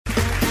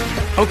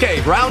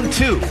Okay, round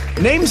 2.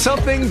 Name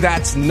something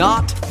that's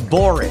not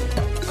boring.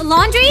 A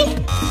laundry?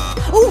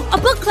 Ooh, a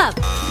book club.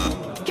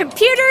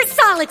 Computer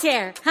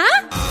solitaire,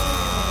 huh?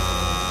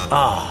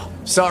 Ah,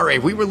 sorry,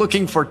 we were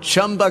looking for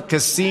Chumba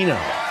Casino.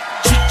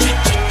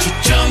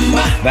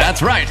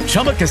 That's right,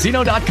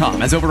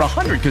 ChumbaCasino.com has over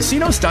 100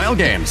 casino-style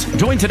games.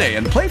 Join today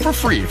and play for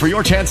free for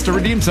your chance to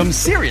redeem some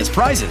serious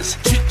prizes.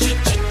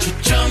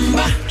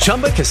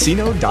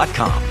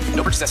 ChumbaCasino.com.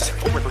 No purchase necessary.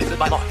 Void where prohibited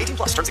by law. 18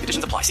 plus terms and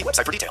conditions apply. See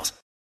website for details.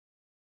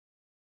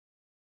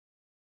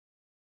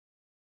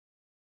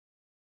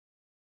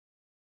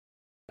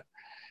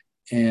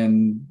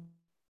 And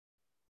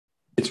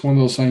it's one of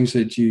those things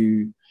that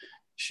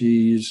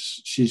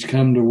she's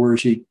come to where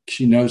she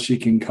knows she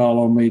can call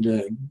on me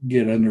to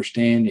get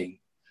understanding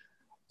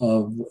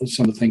of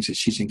some of the things that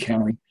she's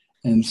encountering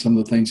and some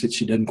of the things that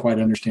she doesn't quite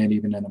understand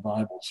even in the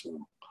Bible. So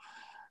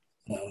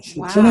Wow.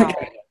 So that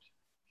kind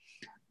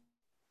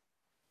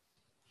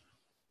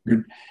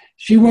of,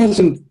 she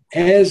wasn't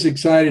as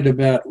excited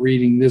about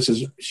reading this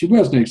as she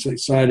wasn't as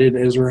excited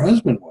as her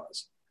husband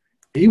was.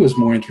 He was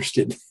more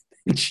interested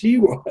than she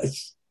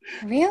was.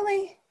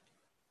 Really?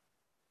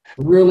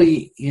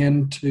 Really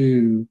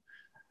into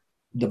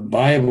the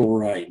Bible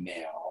right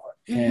now.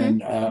 Mm-hmm.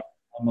 And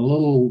I'm a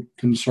little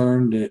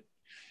concerned that,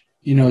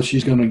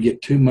 she's going to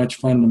get too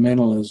much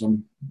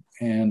fundamentalism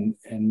and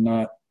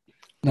not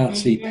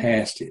see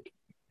past it.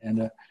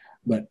 And,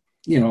 but,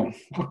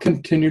 I'll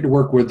continue to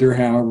work with her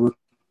however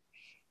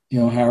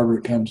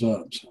it comes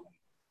up. So,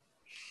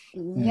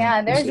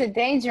 Yeah, there's a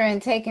danger in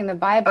taking the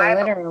Bible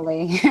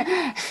literally.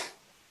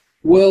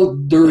 Well,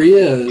 there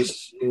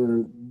is.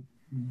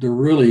 There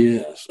really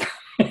is.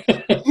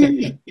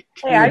 Hey,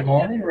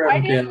 I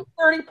did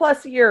 30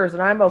 plus years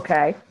and I'm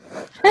okay.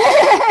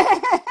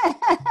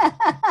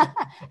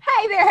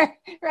 Hi there,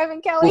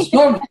 Reverend Kelly.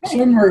 Well,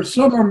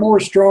 some are more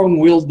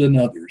strong-willed than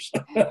others.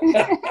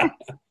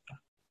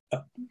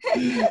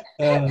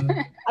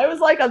 I was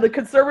like on the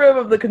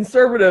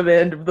conservative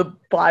end of the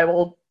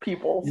Bible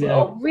people. So.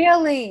 Yeah.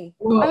 Really?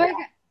 Well, Oh my God.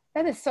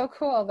 That is so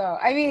cool, though.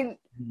 I mean,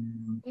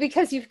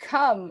 because you've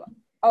come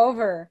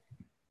over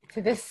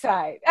to this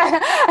side.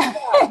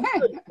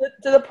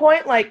 To the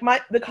point, like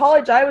the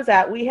college I was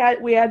at, we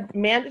had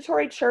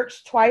mandatory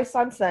church twice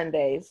on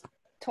Sundays.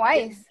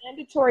 Twice.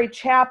 Mandatory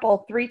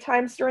chapel 3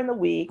 times during the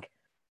week.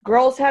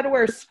 Girls had to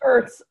wear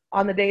skirts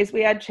on the days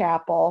we had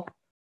chapel.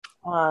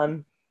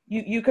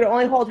 You could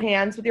only hold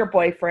hands with your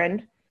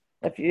boyfriend.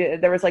 If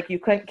there was you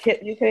couldn't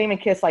even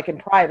kiss like in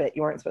private.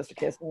 You weren't supposed to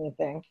kiss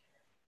anything.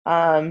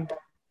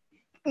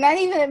 Not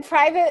even in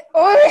private.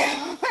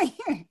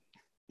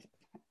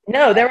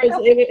 No,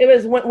 it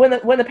was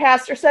when the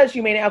pastor says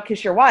you may now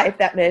kiss your wife,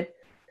 that meant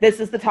this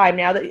is the time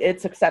now that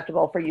it's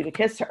acceptable for you to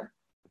kiss her.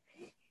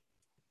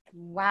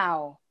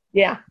 Wow.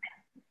 Yeah.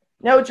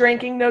 No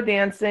drinking, no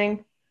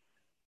dancing,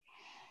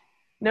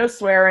 no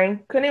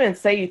swearing. Couldn't even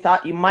say you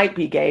thought you might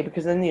be gay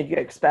because then you'd get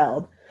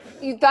expelled.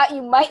 You thought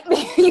you might be.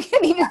 You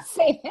couldn't even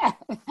say that.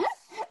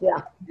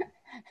 Yeah.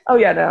 Oh,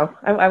 yeah, no.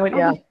 I would,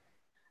 yeah.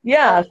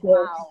 Yeah.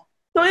 Wow.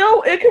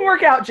 So, it can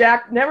work out,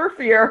 Jack. Never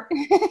fear.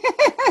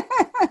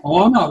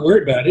 Oh, I'm not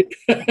worried about it.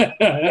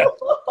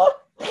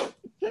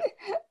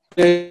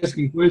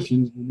 Asking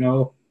questions,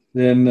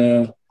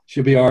 then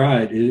she'll be all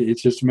right.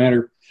 It's just a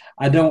matter.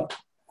 I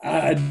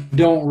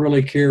don't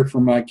really care for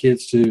my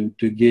kids to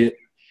get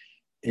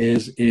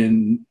as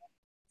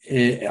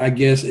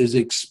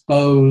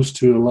exposed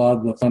to a lot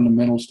of the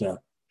fundamental stuff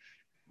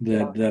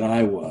that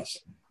I was.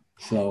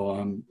 So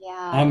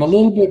I'm a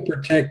little bit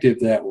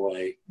protective that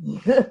way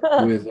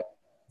with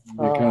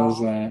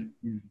because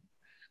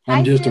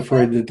I'm just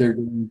afraid that they're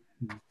going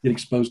to get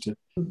exposed to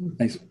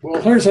things.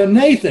 Well, there's a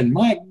Nathan.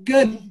 My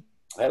goodness.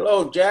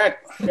 Hello,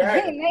 Jack.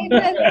 Hey,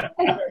 Nathan.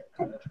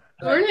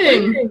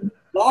 Morning.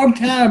 Long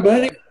time,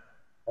 buddy.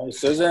 Hey,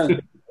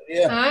 Susan.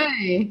 Yeah.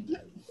 Hi.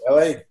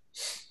 Ellie.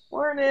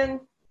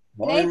 Morning.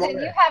 Nathan,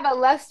 you have a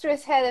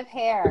lustrous head of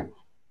hair.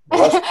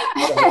 Good.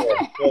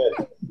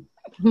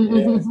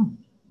 Yes.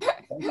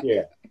 Thank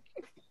you.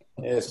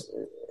 Yes,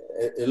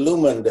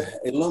 illumined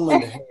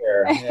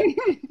hair. Yeah.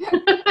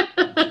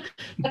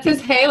 That's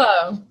his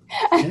halo.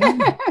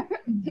 Yeah.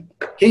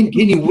 Can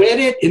you wet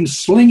it and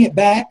sling it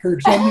back or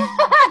something?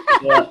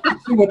 Yeah.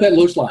 See what that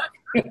looks like.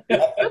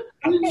 I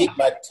keep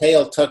my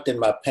tail tucked in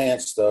my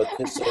pants, though.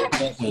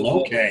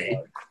 Okay.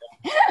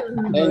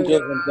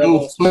 Angels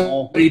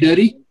and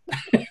Duddy.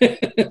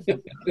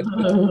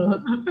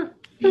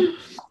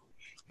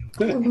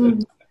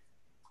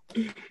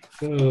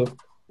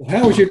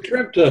 How was your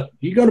trip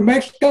you go to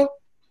Mexico?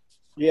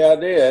 Yeah, I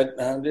did.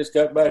 I just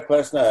got back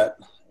last night.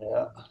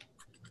 Yeah.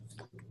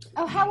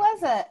 Oh, how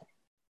was it?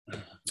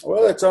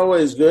 Well, it's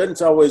always good.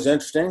 It's always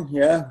interesting.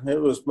 Yeah, it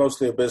was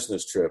mostly a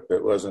business trip.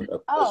 It wasn't a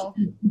Oh.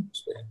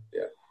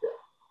 Yeah.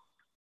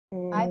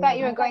 I thought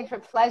you were going for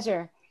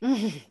pleasure.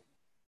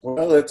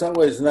 Well, it's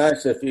always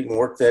nice if you can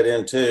work that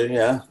in too.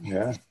 Yeah.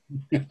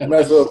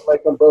 Might as well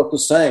make them both the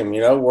same.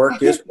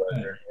 Work is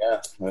pleasure.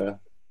 Yeah.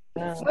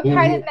 What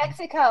part of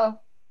Mexico?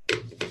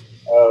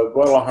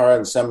 Guadalajara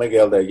and San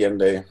Miguel de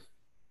Allende.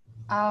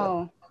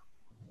 Oh.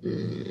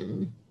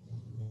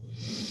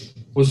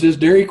 Was this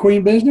Dairy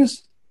Queen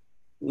business?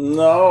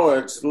 No,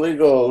 it's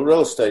legal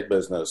real estate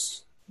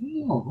business.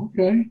 Oh,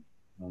 okay.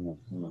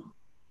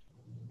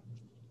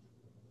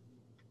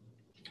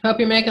 Hope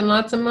you're making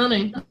lots of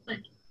money.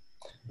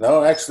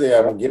 No, actually,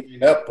 I'm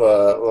giving up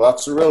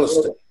lots of real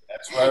estate.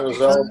 That's what it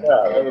was all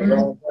about.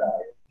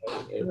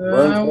 It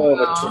runs more of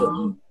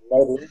a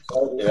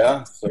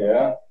yeah.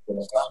 So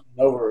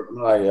over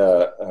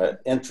my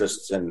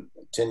interests in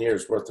 10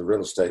 years worth of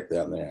real estate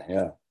down there.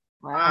 Yeah.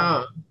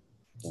 Wow.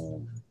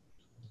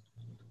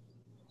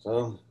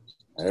 So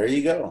there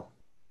you go.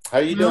 How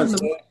you doing?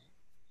 The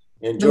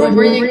Enjoying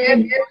more you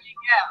get,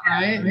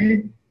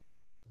 right?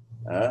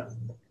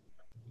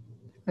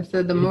 I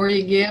said the more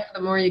you give,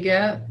 the more you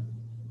get.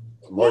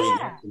 The more you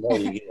get, the more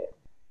you get.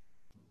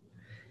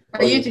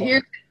 Are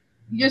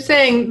you're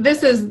saying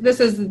this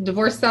is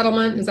divorce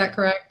settlement? Is that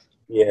correct?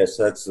 Yes,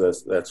 that's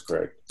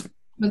correct.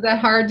 Was that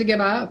hard to give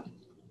up?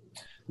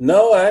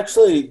 No,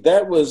 actually,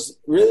 that was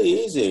really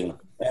easy,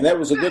 and that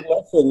was a good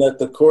lesson that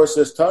the course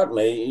has taught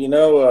me. You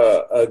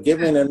know,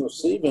 giving and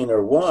receiving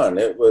are one.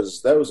 That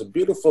was a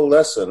beautiful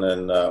lesson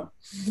and of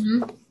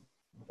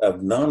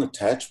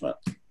non-attachment,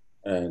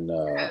 and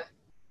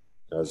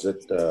because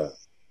it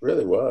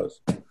really was.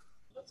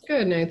 That's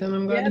good, Nathan.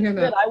 I'm glad to hear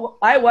that.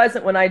 I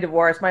wasn't when I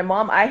divorced. My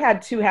mom, I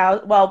had two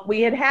houses. Well,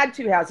 we had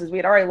two houses. We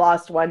had already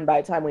lost one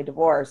by the time we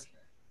divorced.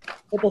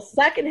 But the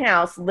second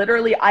house,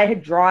 literally, I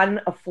had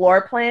drawn a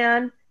floor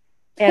plan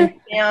and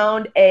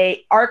found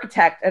a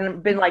architect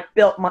and been like,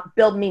 build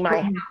me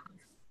my house.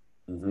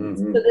 Mm-hmm.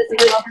 So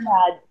this house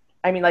had,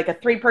 I mean, like a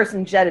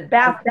 3-person jetted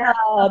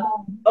bathtub,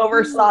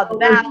 oversaw the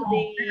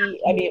valley.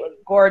 I mean, it was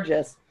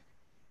gorgeous.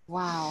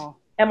 Wow.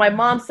 And my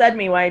mom said to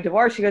me when I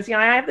divorced, she goes,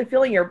 I have the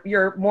feeling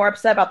you're more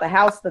upset about the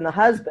house than the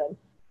husband.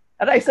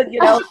 And I said,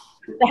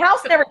 the house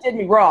never did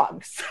me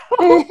wrong. So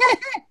at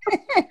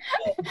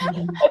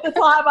the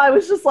time, I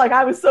was just like,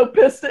 I was so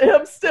pissed at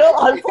him still.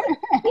 I was like,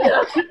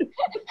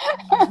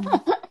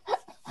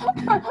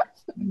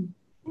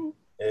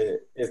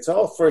 It's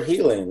all for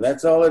healing.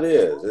 That's all it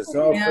is. It's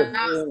all for healing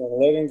and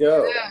letting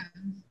go. Yeah.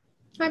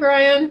 Hi,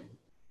 Brian.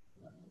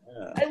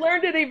 Yeah. I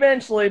learned it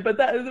eventually, but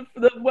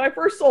when I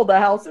first sold the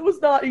house, it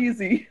was not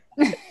easy.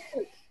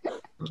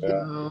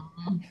 Yeah.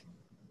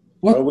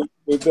 Well,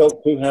 we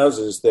built 2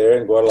 houses there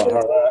in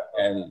Guadalajara,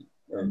 and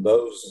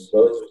those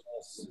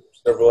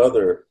several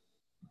other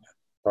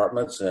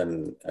apartments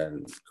and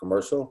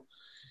commercial.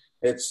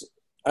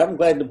 I'm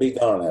glad to be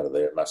gone out of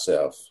there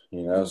myself,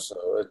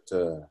 so it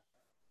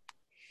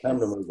time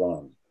to move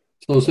on.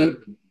 So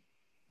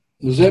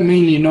does that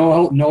mean you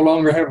no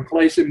longer have a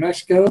place in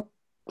Mexico?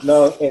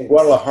 No, in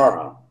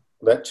Guadalajara.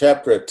 That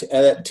chapter,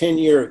 that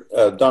 10-year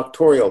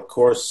doctoral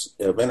course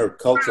of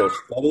intercultural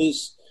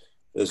studies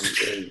is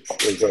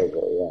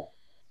over,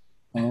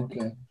 yeah.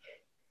 Okay.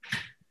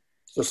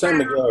 So San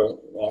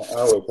Miguel, I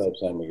always have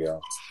San Miguel.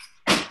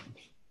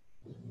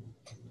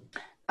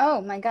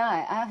 Oh my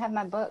God, I don't have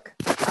my book.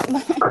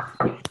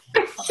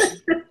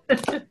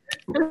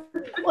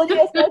 Well,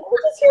 yes, we're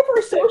just here for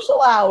a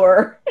social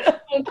hour.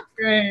 That's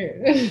great.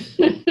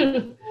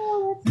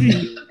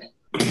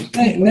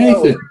 Hey,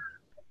 Nathan.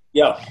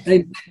 Yeah.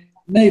 Hey,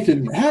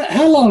 Nathan,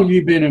 how long have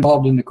you been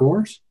involved in the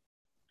course?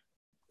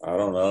 I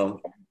don't know,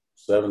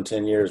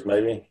 7-10 years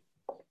maybe.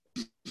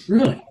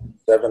 Really?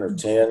 7 or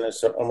 10.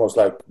 It's almost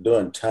like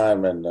doing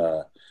time in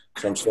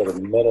some sort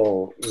of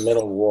mental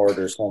ward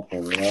or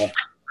something,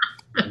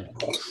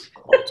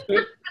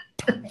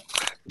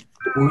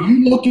 Well,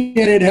 you look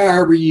at it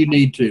however you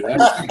need to.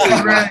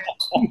 Right.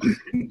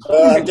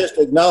 I'm just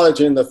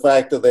acknowledging the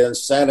fact of the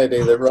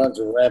insanity that runs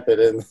rampant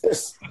in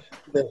this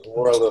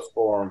world of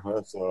form.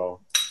 That's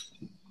all.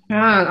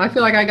 God, I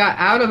feel like I got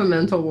out of a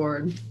mental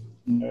ward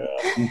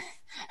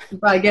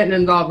by getting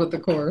involved with the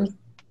course.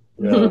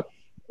 Yeah.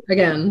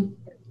 Again.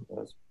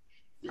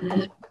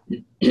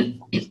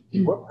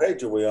 What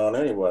page are we on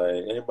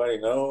anyway? Anybody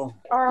know?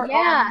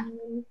 Yeah.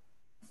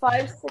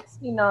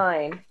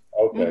 569.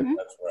 Okay,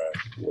 that's right.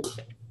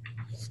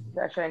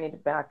 Actually, I need to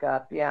back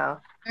up. Yeah.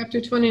 Chapter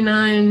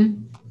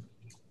 29,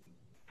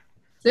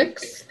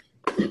 6.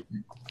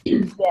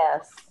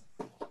 Yes.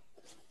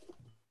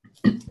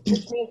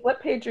 What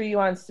page are you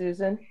on,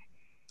 Susan?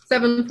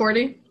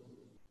 740.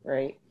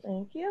 Great.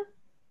 Thank you.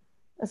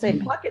 I say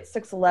Pocket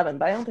 611,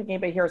 but I don't think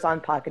anybody here is on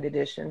Pocket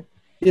Edition.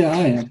 Yeah, I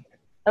am.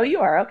 Oh, you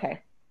are?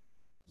 Okay.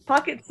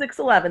 Pocket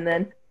 611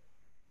 then.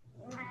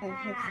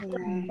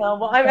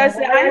 Well, I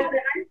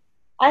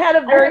had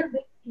a very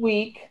good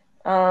week.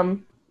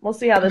 We'll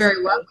see how this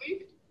Very well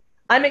week.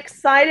 I'm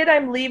excited.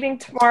 I'm leaving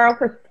tomorrow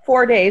for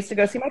 4 days to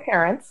go see my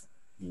parents.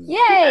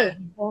 Yay!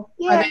 Are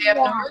they up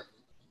north?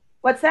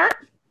 What's that?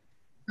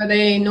 Are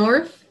they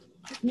north?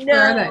 No,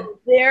 Where are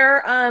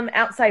they're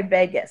outside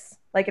Vegas,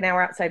 like an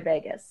hour outside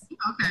Vegas.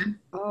 Okay.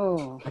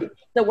 Oh.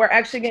 So we're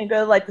actually going to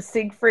go to like the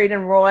Siegfried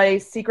and Roy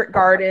Secret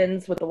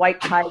Gardens with the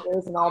white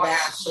tigers and all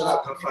that.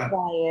 So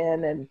fly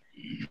in, and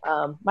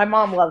my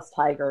mom loves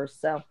tigers,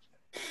 so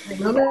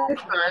Well,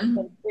 that's fun.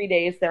 spend 3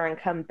 days there and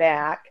come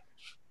back.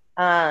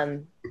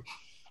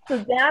 So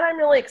that I'm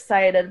really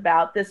excited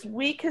about. This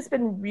week has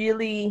been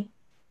really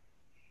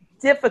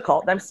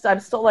difficult. I'm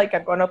still like,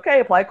 I'm going,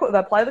 okay, apply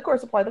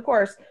the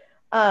course.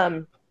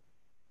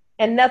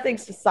 And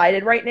nothing's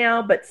decided right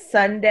now, but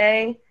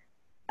Sunday,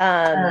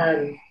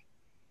 and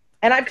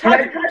I've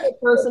talked to another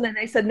person and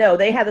they said, no,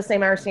 they had the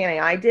same understanding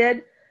I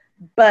did.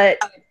 But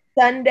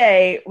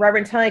Sunday,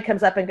 Reverend Tony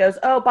comes up and goes,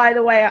 oh, by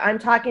the way, I'm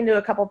talking to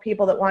a couple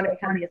people that want to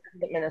become the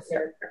assistant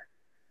minister.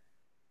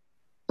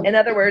 In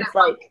other words,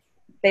 like,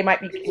 I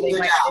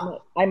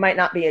might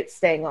not be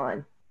staying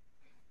on.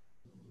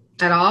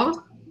 At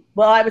all?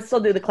 Well, I would still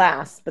do the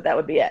class, but that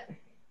would be it.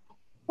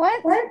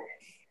 What?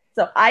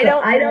 So I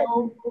don't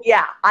know.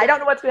 Yeah, I don't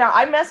know what's going on.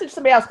 I messaged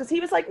somebody else because he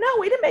was like, no,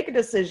 we didn't make a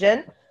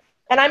decision.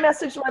 And I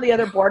messaged one of the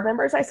other board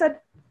members. I said,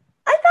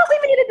 I thought we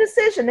made a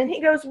decision. And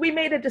he goes, we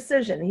made a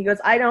decision. He goes,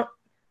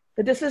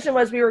 the decision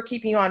was we were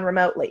keeping you on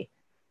remotely.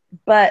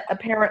 But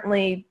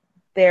apparently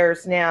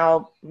there's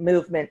now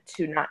movement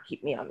to not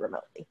keep me on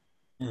remotely.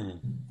 Mm.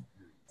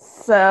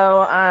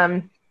 So,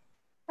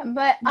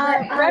 but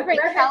Reverend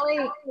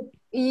Kelly,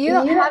 you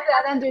don't have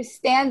that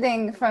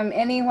understanding from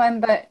anyone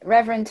but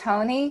Reverend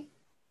Tony.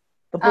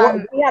 The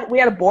board, we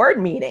had a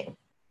board meeting.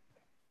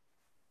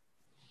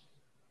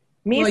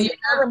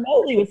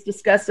 Remotely was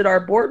discussed at our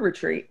board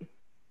retreat.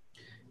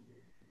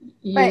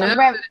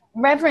 But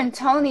Reverend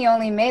Tony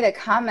only made a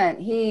comment.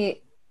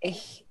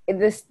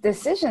 This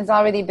decision's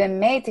already been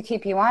made to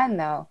keep you on,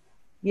 though.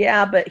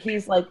 Yeah, but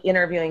he's like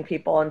interviewing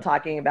people and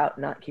talking about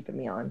not keeping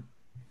me on.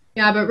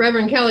 Yeah, but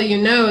Reverend Kelly, you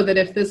know that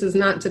if this is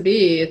not to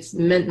be, it's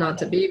meant not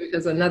to be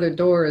because another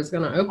door is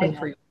going to open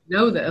for you. You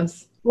know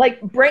this.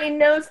 Like, brain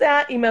knows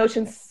that,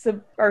 emotions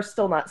are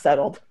still not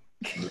settled.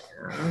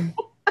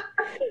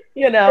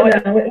 Yeah.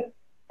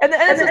 And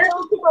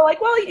so people are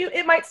like, well,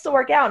 it might still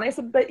work out. And I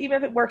said, but even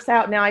if it works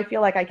out, now I feel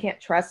like I can't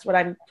trust what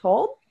I'm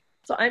told.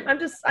 So I'm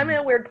in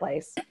a weird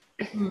place.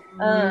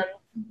 I'm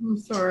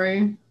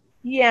sorry.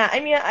 Yeah, I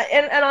mean,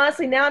 and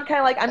honestly, now I'm kind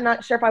of like, I'm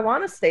not sure if I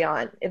want to stay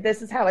on. If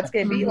this is how it's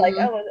going to be, like,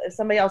 oh, if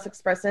somebody else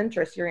expressed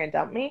interest, you're going to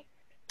dump me.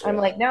 Yeah. I'm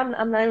like, now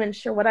I'm not even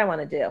sure what I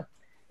want to do.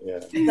 Yeah.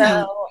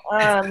 So,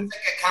 I think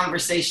a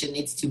conversation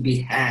needs to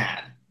be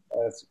had.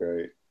 That's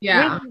great.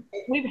 Yeah.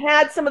 We've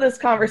had some of this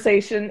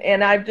conversation,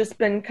 and I've just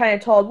been kind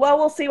of told, well,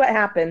 we'll see what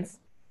happens.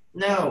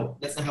 No,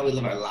 that's not how we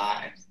live our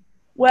lives.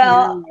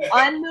 Well,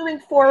 I'm moving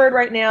forward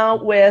right now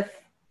with,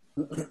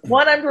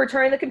 one, I'm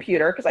returning the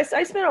computer, because I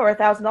spent over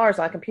 $1,000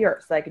 on a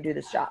computer so I could do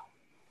this job.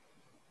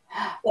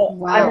 So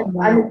Wow.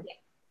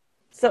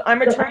 I'm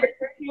returning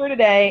the computer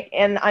today,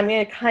 and I'm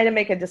going to kind of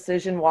make a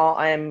decision while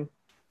I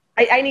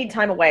need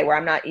time away where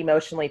I'm not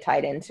emotionally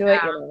tied into it.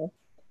 You know?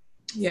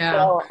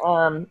 Yeah.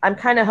 So I'm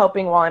kind of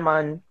hoping while I'm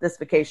on this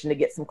vacation to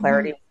get some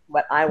clarity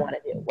what I want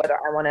to do, whether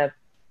I want to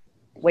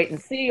wait and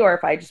see or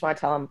if I just want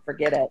to tell them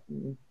forget it.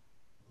 And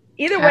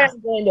either way, I'm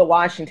going to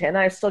Washington.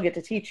 I still get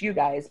to teach you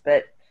guys,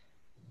 but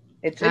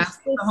it's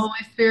ask the Holy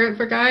Spirit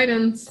for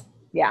guidance.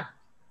 Yeah.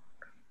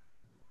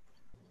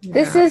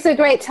 This is a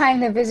great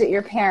time to visit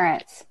your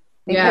parents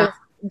because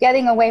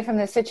getting away from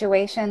the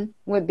situation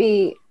would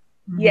be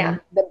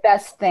the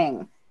best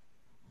thing.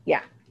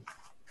 Yeah.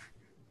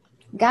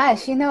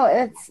 Gosh,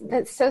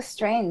 that's so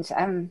strange.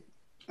 The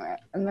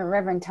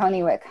Reverend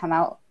Tony would come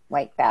out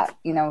like that,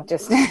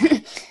 just.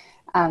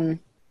 And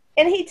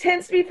he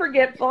tends to be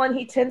forgetful, and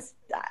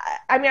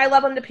I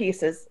love him to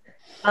pieces.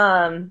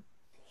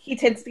 He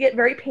tends to get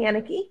very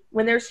panicky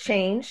when there's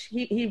change.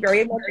 He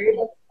very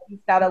emotional.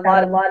 He's got a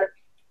lot of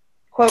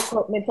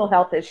quote mental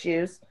health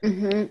issues.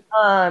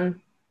 Mm-hmm.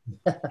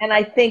 And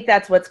I think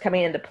that's what's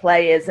coming into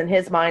play is in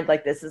his mind,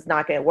 like, this is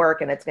not going to work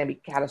and it's going to be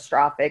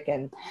catastrophic.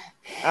 And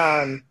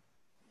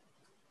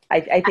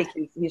I think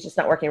he's just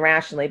not working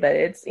rationally, but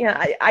it's,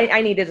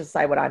 I need to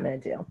decide what I'm going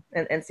to do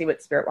and see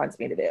what Spirit wants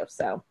me to do.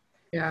 So,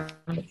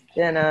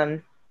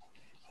 then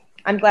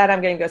I'm glad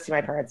I'm going to go see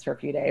my parents for a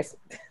few days.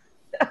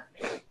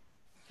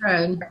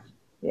 Good.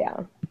 Yeah.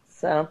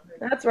 So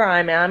that's where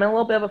I'm at. I'm in a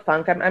little bit of a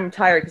funk. I'm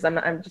tired because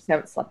I'm just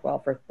haven't slept well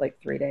for like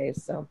 3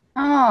 days. So.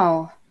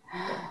 Oh,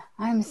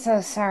 I'm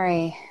so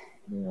sorry.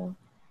 Yeah.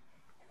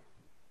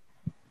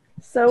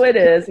 So it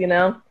is, It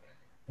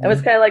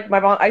was kind of like my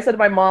mom. I said to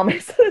my mom, I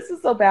said, this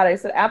is so bad. I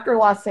said, after I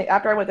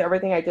went through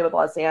everything I did with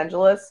Los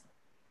Angeles,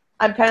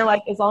 I'm kind of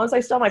like, as long as I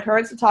still have my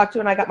parents to talk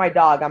to and I got my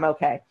dog, I'm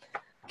okay.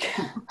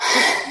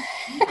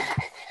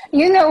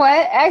 You know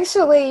what?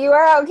 Actually, you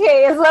are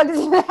okay as long as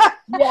you have.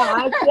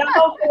 I'm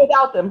okay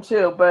without them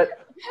too. But,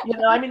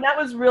 that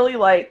was really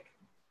like,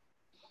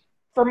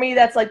 for me,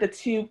 that's like the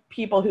two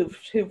people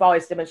who've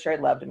always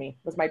demonstrated love to me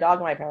was my dog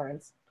and my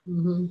parents.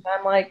 Mm-hmm.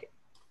 I'm like,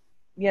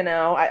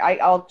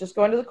 I'll just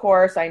go into the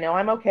course. I know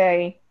I'm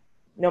okay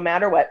no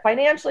matter what.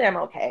 Financially, I'm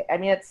okay. I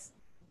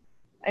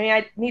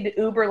need to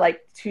Uber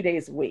like 2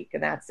 days a week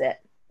and that's it.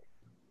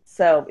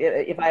 So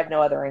if I have no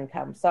other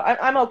income, so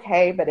I'm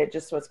okay, but it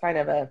just was kind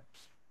of a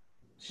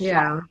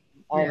shock.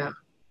 And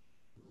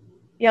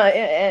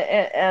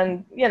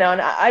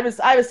I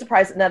was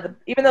surprised that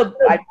even though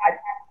I had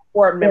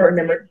board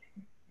members,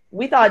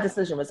 we thought a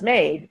decision was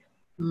made.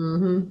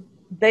 Mm-hmm.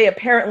 they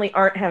apparently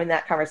aren't having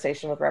that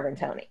conversation with Reverend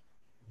Tony.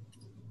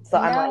 So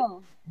I'm like,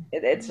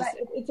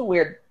 it's a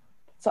weird.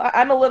 So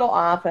I'm a little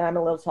off and I'm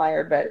a little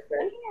tired, but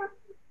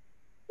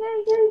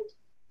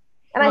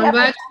And I'm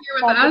glad you're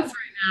here with us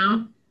right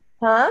now.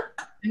 Huh?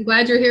 I'm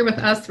glad you're here with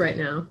us right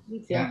now. Me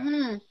too.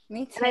 Mm-hmm.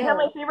 Me too. And I have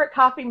my favorite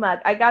coffee mug.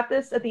 I got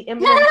this at the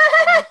M&M. Last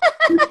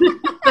time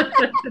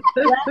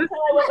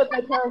I went with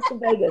my parents to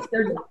Vegas.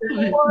 There's a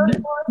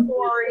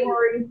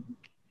four-story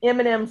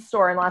M&M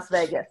store in Las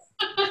Vegas.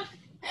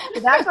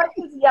 So that's why it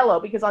says yellow,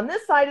 because on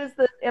this side is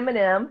the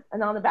M&M,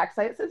 and on the back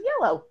side it says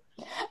yellow.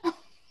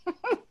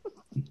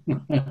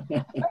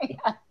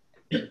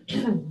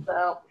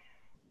 So,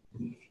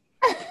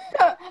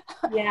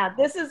 yeah,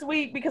 this is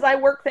because I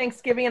work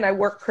Thanksgiving and I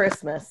work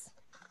Christmas.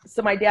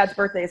 So my dad's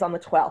birthday is on the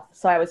 12th,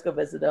 so I always go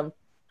visit him.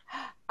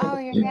 Oh,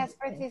 your dad's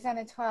birthday's on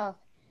the 12th.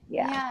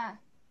 Yeah.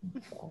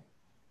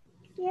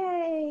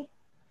 Yay.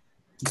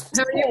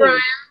 How are you, Brian?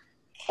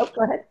 Oh,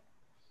 go ahead.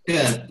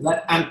 Good.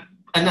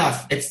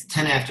 Enough. It's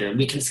 10 after.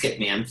 We can skip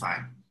me. I'm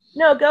fine.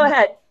 No, go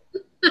ahead.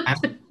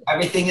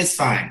 Everything is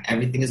fine.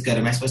 Everything is good.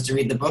 Am I supposed to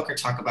read the book or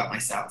talk about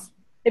myself?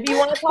 If you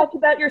want to talk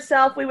about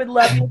yourself, we would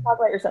love you to talk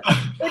about yourself.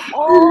 It's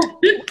all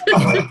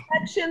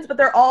sections, but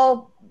they're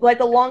all, like,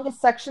 the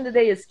longest section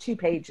today is 2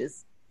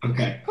 pages.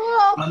 Okay.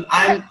 Cool.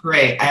 I'm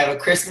great. I have a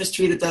Christmas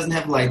tree that doesn't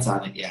have lights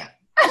on it yet.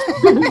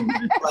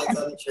 Lights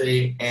on the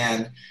tree,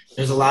 and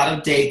there's a lot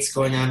of dates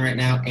going on right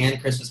now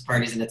and Christmas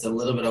parties, and it's a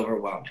little bit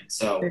overwhelming.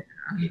 So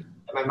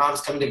my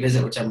mom's coming to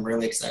visit, which I'm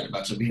really excited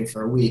about. She'll be here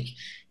for a week.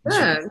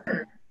 Good.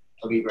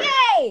 She'll be great.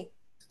 Yay!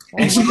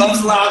 And she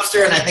loves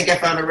lobster, and I think I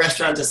found a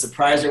restaurant to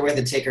surprise her with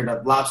and take her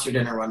to lobster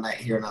dinner one night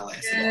here in LA.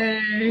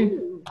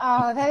 So.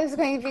 Oh, that is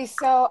going to be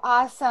so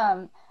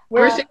awesome.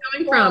 Where's she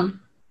coming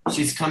from?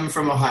 She's coming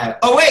from Ohio.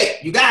 Oh, wait,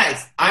 you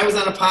guys. I was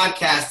on a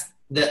podcast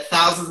that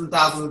thousands and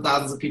thousands and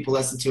thousands of people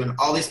listen to, and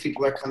all these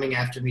people are coming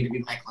after me to be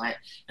my client.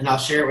 And I'll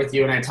share it with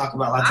you, and I talk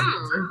about lots of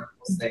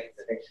things.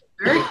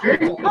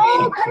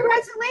 Oh,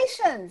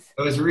 congratulations.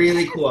 It was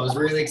really cool. I was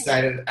really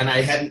excited, and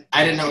I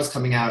didn't know it was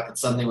coming out, and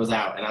suddenly it was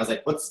out, and I was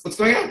like, what's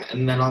going on?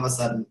 And then all of a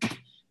sudden,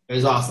 it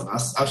was awesome.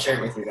 I'll share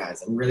it with you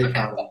guys. I'm really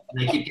proud of it.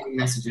 And I keep getting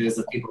messages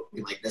of people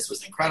being like, this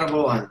was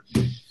incredible, and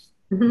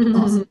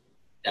awesome.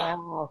 Yeah.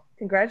 Wow.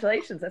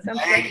 Congratulations. That sounds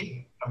Thank great.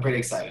 you. I'm pretty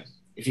excited,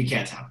 if you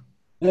can't tell.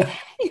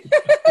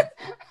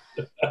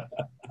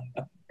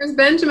 Where's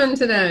Benjamin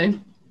today?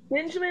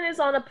 Benjamin is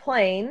on a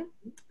plane,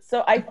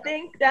 so I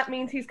think that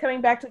means he's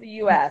coming back to the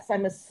U.S.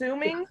 I'm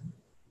assuming,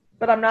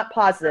 but I'm not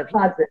positive.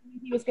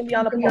 He was going to be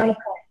on a plane.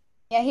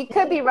 Yeah, he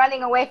could be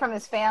running away from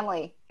his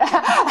family. Okay.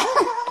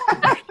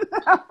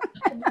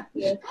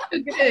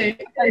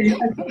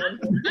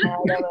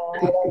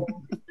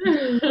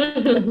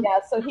 Yeah,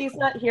 so he's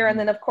not here. And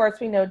then, of course,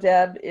 we know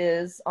Deb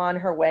is on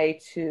her way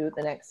to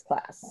the next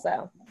class.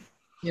 So,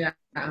 yeah,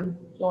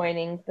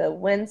 joining the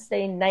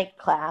Wednesday night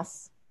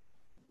class.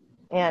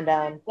 And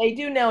they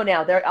do know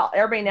now.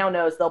 Everybody now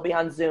knows they'll be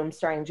on Zoom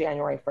starting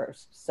January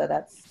 1st. So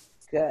that's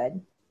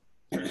good.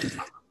 And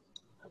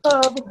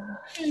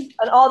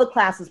all the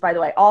classes, by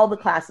the way, all the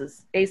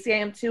classes,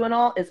 ACIM-2 and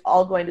all, is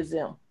all going to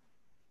Zoom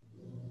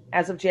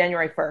as of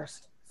January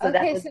 1st. So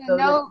okay,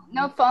 so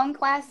no phone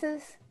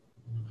classes?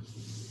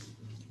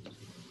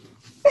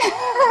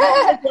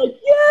 Like,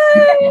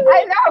 yay!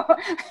 I know.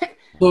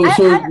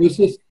 So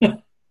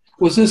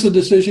was this a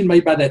decision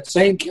made by that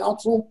same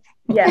council?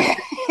 Yes.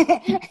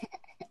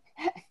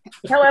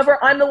 However,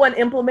 I'm the one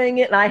implementing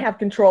it, and I have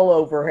control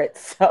over it.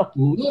 So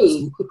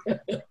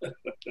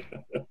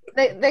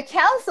the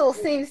council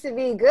seems to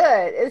be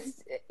good.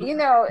 It's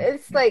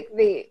it's like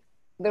the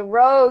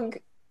rogue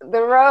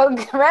reverend.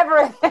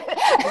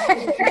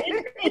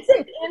 It's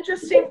an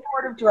interesting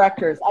board of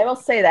directors. I will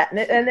say that,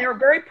 and they're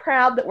very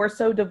proud that we're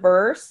so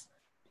diverse.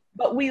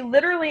 But we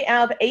literally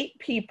have 8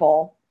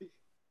 people.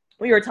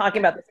 We were talking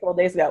about this a couple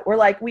days ago.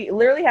 We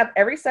literally have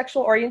every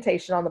sexual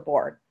orientation on the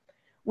board.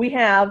 We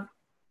have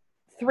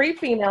 3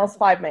 females,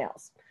 5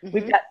 males. Mm-hmm.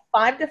 We've got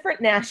 5 different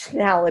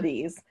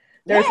nationalities.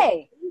 There's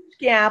a huge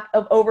gap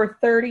of over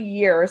 30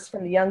 years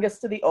from the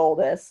youngest to the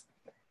oldest.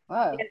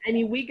 Wow. And, I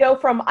mean, we go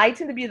from, I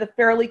tend to be the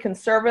fairly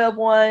conservative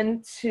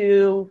one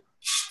to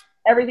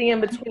everything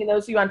in between.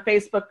 Those of you on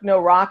Facebook know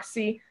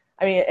Roxy.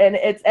 I mean, and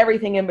it's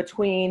everything in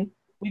between.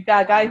 We've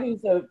got a guy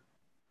who's a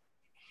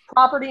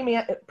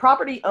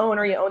property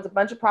owner. He owns a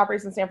bunch of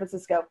properties in San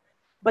Francisco,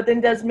 but then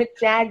does Mick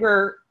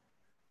Jagger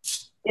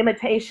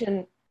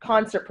imitation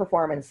concert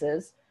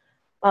performances.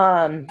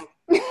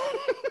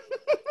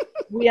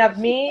 We have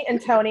me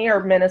and Tony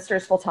are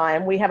ministers full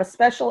time. We have a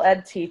special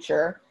ed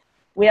teacher.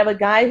 We have a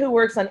guy who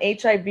works on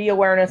HIV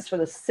awareness for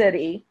the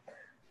city.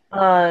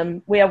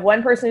 We have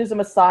one person who's a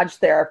massage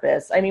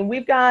therapist. I mean,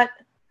 we've got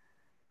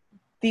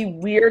the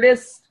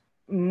weirdest,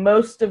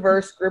 most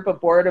diverse group of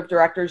board of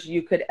directors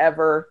you could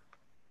ever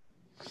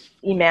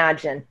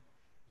imagine.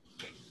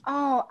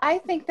 Oh, I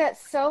think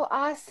that's so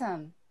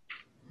awesome.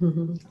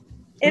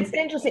 It's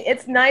interesting.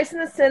 It's nice in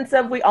the sense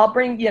of we all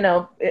bring,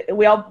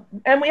 we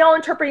all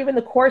interpret even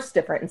the course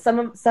different. And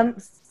some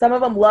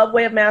of them love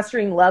Way of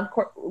Mastering, love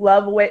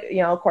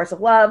way, Course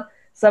of Love.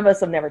 Some of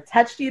us have never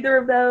touched either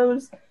of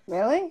those.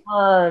 Really?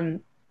 So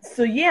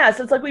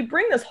it's like we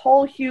bring this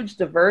whole huge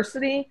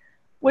diversity,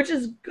 which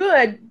is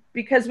good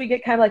because we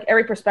get kind of like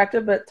every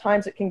perspective, but at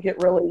times it can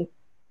get really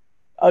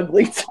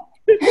ugly.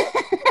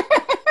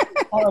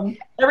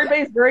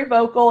 Everybody's very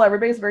vocal.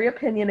 Everybody's very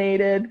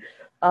opinionated.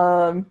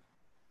 I've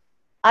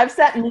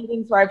sat in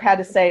meetings where I've had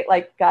to say,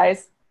 like,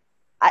 guys,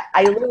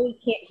 I literally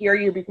can't hear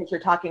you because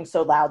you're talking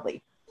so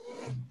loudly.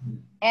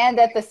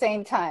 And at the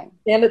same time.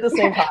 Like, we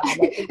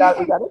got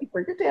to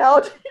bring it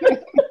down.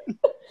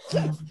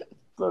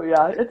 So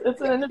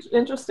it's an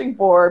interesting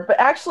board. But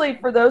actually,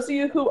 for those of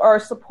you who are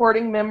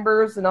supporting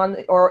members and on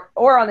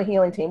the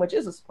healing team, which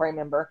is a supporting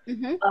member,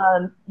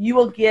 you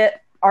will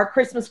get our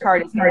Christmas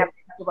card is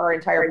of our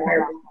entire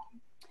board.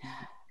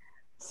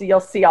 So you'll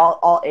see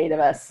all 8 of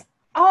us.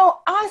 Oh,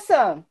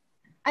 awesome.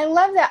 I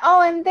love that.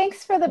 Oh, and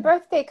thanks for the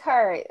birthday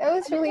card. That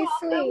was really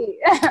sweet.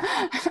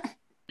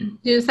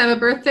 You just have a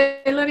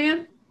birthday,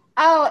 Lydia?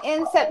 Oh,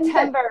 in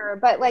September,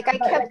 but like I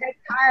kept the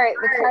card.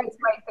 The card's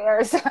right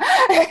there. So.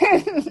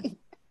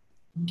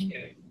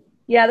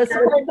 Yeah, the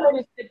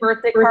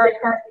birthday card,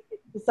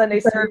 the Sunday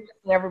service,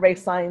 and everybody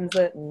signs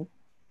it. And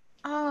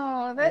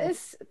oh, that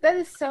is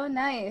so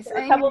nice.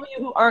 A couple of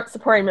you who aren't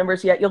supporting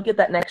members yet, you'll get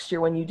that next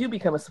year when you do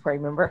become a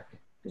supporting member,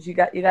 because you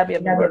got to be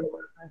a member of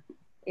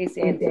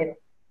ACIM.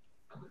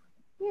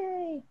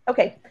 Yay!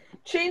 Okay,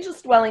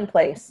 changeless dwelling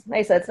place. Like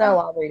I said, it's not a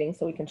long reading,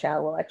 so we can chat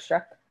a little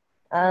extra.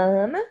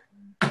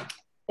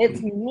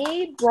 It's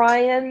me,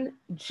 Brian,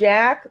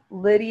 Jack,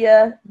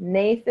 Lydia,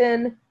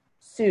 Nathan,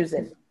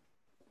 Susan.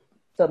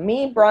 So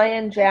me,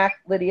 Brian, Jack,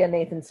 Lydia,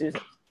 Nathan,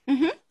 Susan.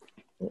 Mm-hmm.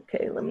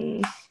 Okay, let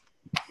me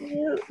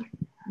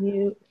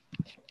mute.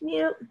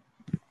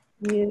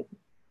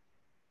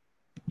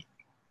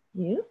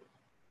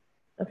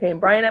 Okay,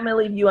 and Brian, I'm going to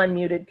leave you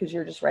unmuted because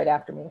you're just right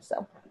after me.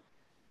 So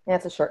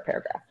that's a short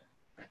paragraph.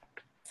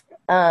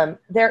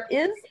 There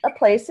is a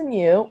place in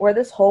you where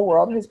this whole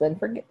world has been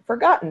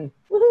forgotten.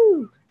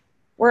 Woohoo!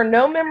 Where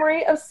no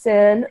memory of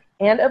sin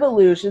and of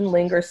illusion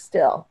lingers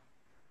still.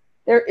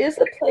 There is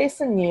a place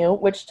in you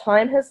which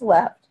time has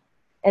left,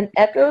 and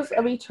echoes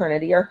of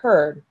eternity are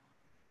heard.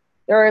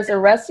 There is a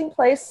resting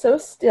place so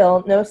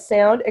still, no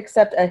sound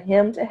except a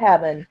hymn to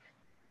heaven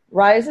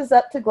rises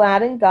up to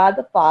gladden God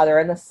the Father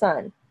and the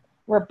Son,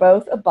 where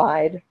both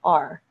abide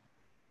are.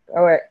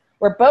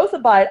 Where both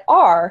abide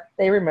are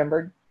they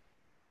remembered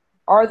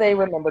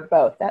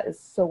both. That is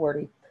so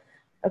wordy.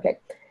 Okay.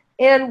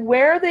 And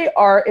where they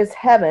are is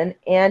heaven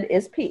and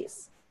is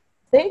peace.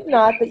 Think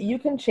not that you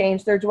can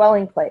change their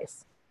dwelling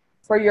place,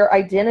 for your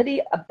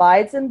identity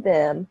abides in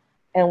them,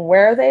 and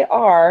where they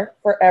are,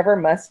 forever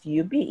must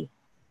you be.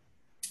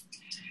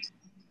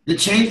 The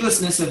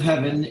changelessness of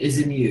heaven is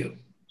in you,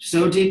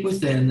 so deep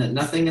within that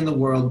nothing in the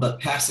world but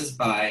passes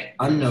by,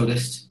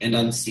 unnoticed and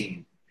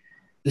unseen.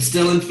 The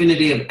still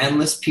infinity of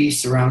endless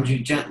peace surrounds you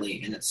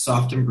gently in its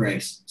soft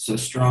embrace, so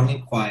strong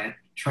and quiet,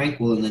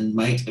 tranquil in the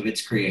might of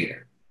its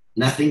creator.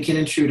 Nothing can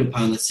intrude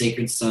upon the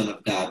sacred Son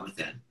of God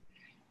within.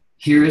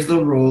 Here is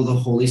the role the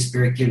Holy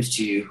Spirit gives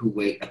to you who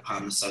wait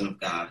upon the Son of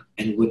God,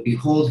 and would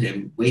behold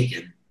him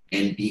waken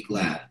and be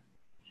glad.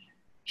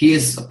 He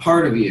is a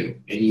part of you,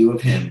 and you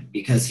of him,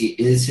 because he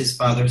is his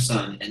Father's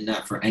Son, and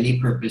not for any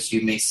purpose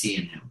you may see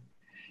in him.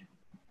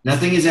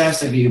 Nothing is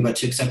asked of you but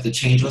to accept the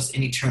changeless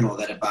and eternal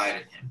that abide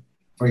in him,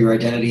 for your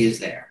identity is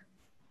there.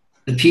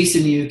 The peace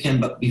in you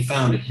can but be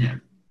found in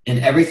him, and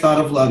every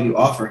thought of love you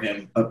offer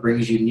him but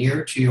brings you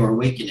nearer to your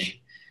awakening,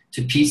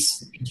 to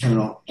peace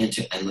eternal and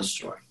to endless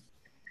joy.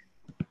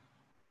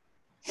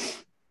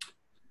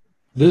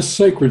 This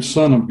sacred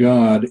Son of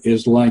God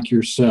is like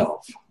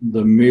yourself,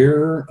 the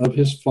mirror of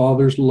his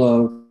Father's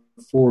love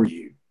for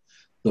you,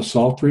 the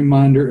soft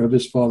reminder of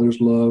his Father's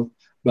love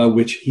by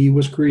which he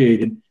was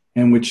created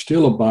and which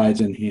still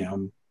abides in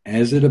him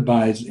as it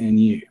abides in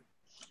you.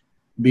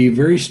 Be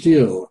very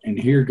still and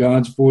hear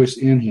God's voice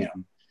in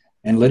him,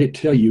 and let it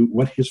tell you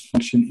what his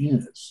function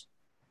is.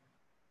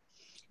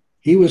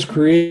 He was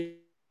created,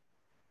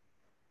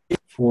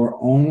 for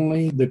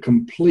only the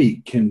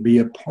complete can be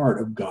a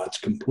part of God's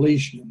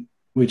completion,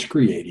 which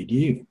created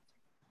you.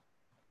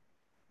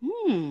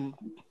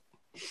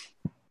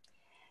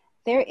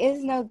 There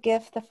is no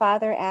gift the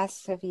Father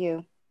asks of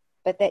you,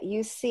 but that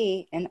you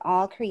see in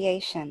all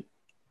creation,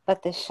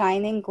 but the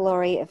shining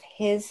glory of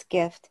his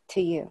gift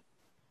to you.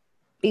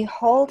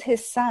 Behold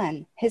his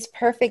Son, his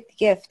perfect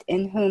gift,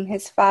 in whom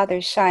his Father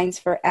shines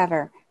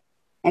forever,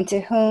 and to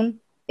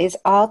whom is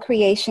all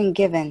creation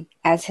given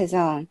as his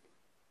own.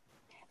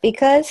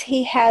 Because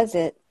he has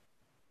it,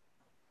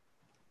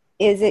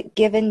 is it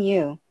given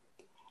you,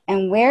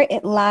 and where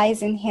it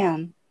lies in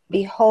him,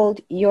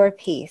 behold your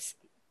peace.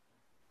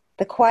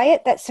 The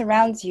quiet that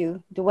surrounds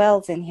you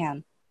dwells in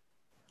him,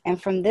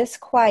 and from this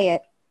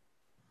quiet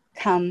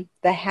come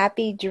the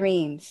happy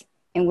dreams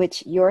in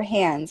which your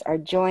hands are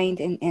joined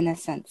in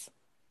innocence.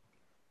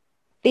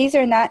 These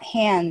are not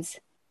hands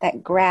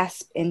that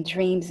grasp in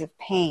dreams of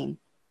pain.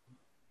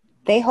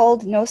 They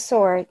hold no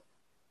sword,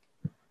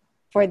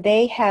 for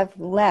they have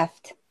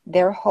left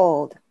their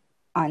hold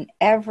on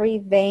every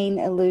vain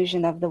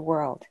illusion of the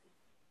world.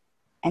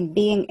 And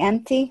being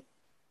empty,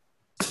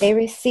 they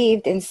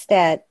received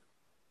instead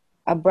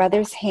a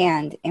brother's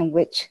hand in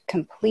which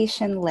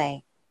completion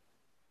lay.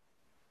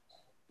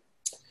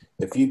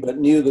 If you but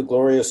knew the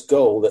glorious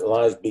goal that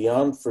lies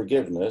beyond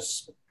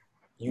forgiveness,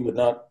 you would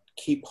not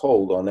keep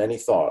hold on any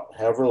thought,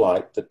 however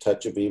light the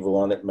touch of evil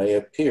on it may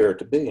appear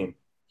to be.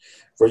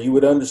 For you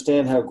would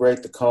understand how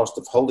great the cost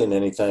of holding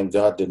anything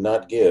God did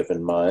not give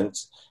in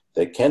minds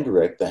that can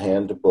direct the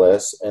hand to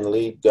bless and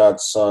lead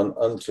God's Son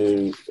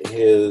unto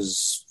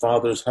his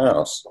Father's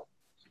house.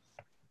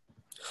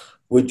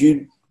 Would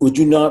you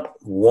not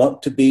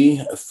want to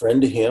be a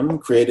friend to him,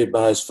 created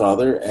by his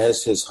Father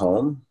as his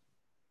home?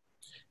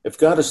 If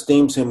God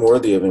esteems him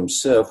worthy of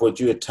himself, would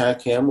you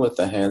attack him with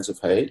the hands of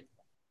hate?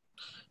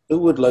 Who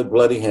would lay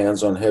bloody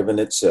hands on heaven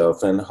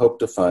itself and hope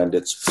to find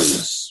its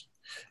peace?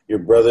 Your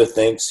brother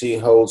thinks he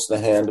holds the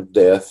hand of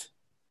death.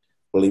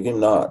 Believe him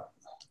not,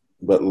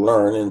 but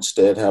learn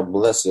instead how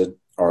blessed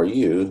are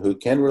you who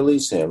can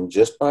release him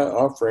just by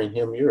offering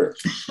him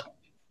yours.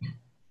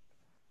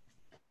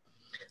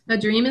 A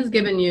dream is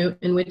given you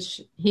in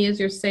which he is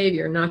your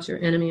savior, not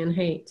your enemy in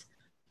hate.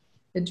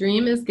 A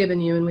dream is given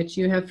you in which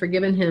you have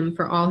forgiven him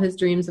for all his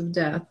dreams of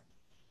death.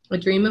 A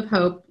dream of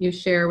hope you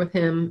share with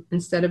him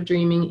instead of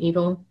dreaming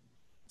evil,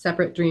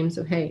 separate dreams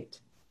of hate.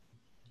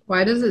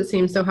 Why does it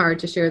seem so hard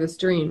to share this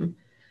dream?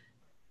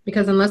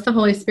 Because unless the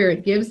Holy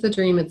Spirit gives the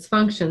dream its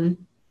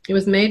function, it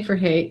was made for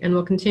hate and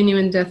will continue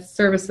in death's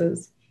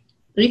services.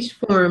 Each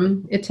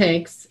form it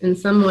takes in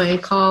some way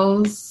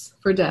calls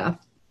for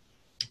death,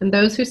 and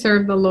those who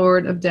serve the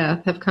Lord of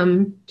death have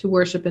come to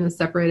worship in a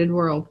separated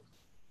world,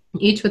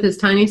 each with his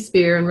tiny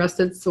spear and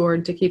rusted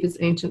sword to keep his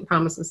ancient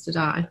promises to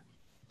die.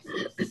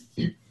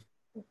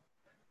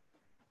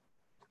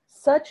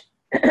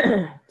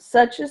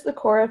 Such is the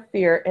core of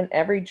fear in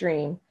every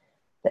dream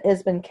that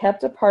has been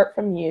kept apart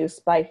from use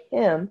by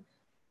him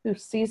who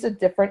sees a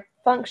different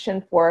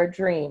function for a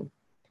dream.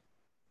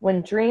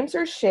 When dreams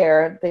are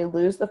shared, they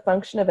lose the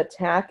function of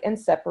attack and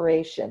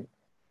separation,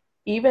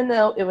 even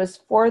though it was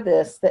for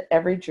this that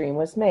every dream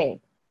was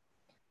made.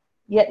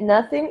 Yet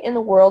nothing in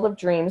the world of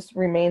dreams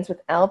remains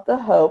without the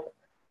hope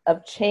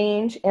of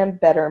change and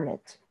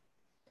betterment.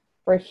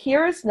 For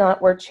here is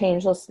not where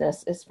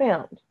changelessness is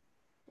found.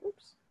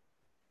 Oops.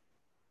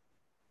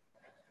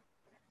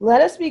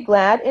 Let us be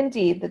glad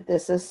indeed that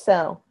this is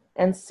so,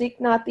 and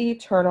seek not the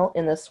eternal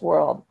in this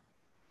world.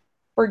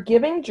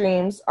 Forgiving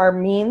dreams are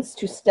means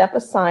to step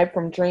aside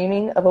from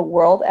dreaming of a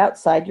world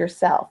outside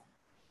yourself,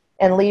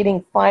 and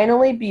leading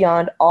finally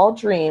beyond all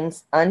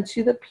dreams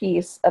unto the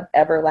peace of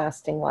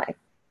everlasting life.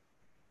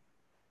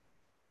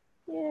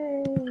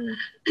 Yay.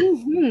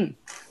 Mm-hmm.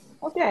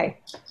 Okay.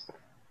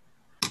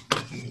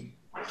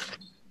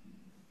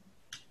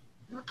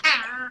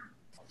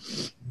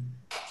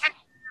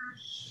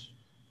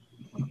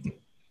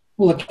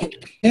 Well, the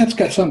cat's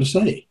got something to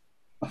say.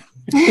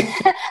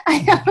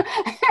 I know.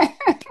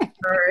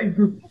 Sorry.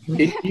 Can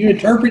you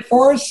interpret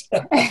for us?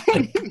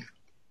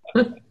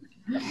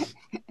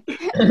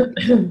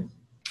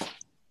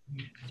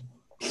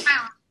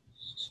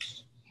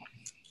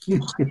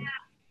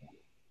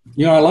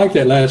 You know, I like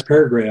that last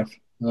paragraph.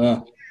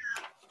 When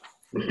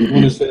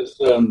it says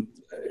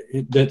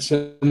that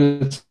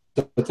sentence,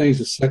 I think it's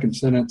the second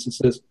sentence. It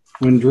says,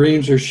 "When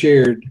dreams are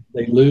shared,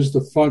 they lose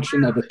the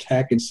function of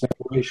attack and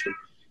separation,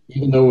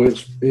 even though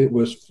it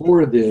was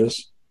for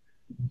this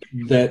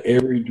that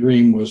every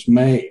dream was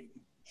made."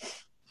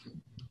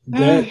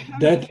 That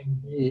to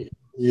me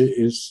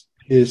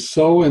is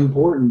so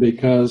important,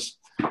 because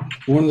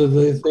one of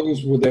the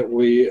things that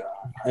we,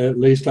 at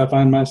least I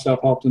find myself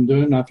often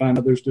doing, and I find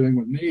others doing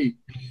with me,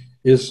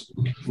 is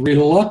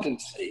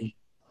reluctancy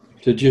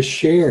to just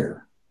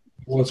share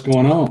what's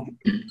going on.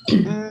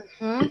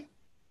 Mm-hmm.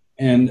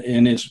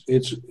 And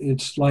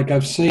it's like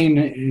I've seen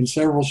in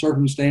several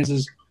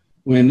circumstances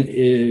when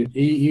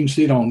you can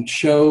see it on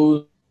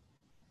shows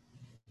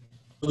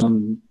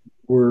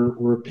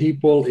where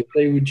people, if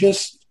they would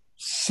just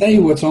say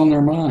what's on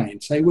their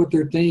mind, say what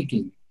they're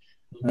thinking,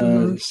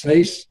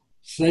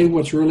 say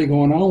what's really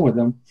going on with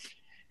them,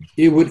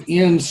 it would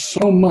end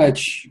so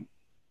much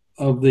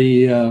of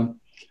the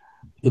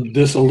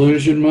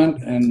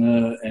disillusionment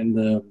and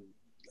the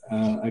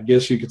I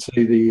guess you could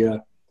say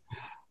the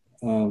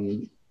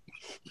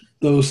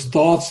those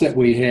thoughts that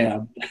we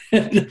have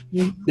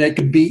that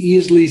could be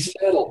easily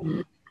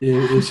settled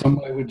if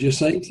somebody would just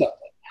say something.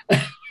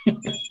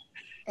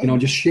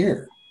 Just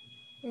share.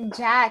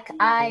 Jack,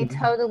 I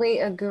totally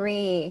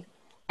agree.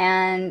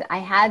 And I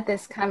had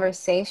this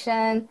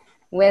conversation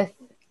with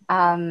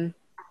my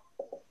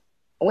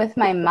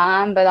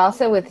mom, but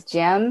also with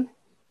Jim.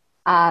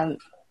 I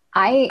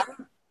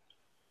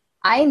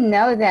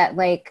know that,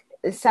 like,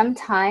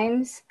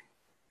 sometimes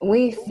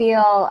we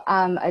feel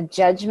a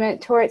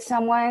judgment towards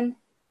someone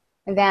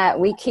that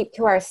we keep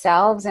to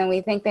ourselves, and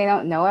we think they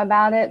don't know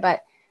about it.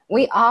 But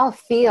we all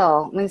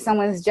feel when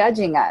someone's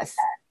judging us.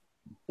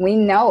 We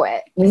know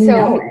it.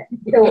 So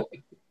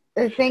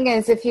the thing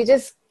is, if you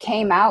just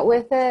came out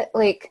with it,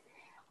 like,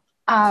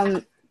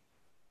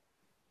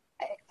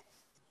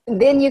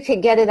 then you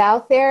could get it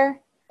out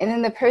there, and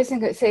then the person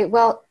could say,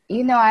 well,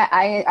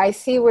 I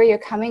see where you're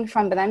coming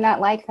from, but I'm not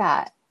like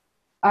that.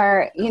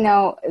 Or,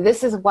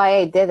 this is why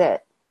I did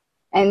it.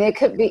 And it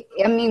could be,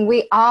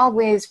 we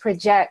always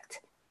project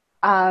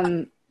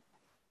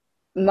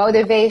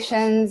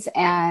motivations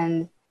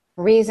and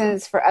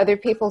reasons for other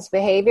people's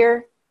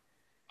behavior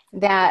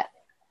that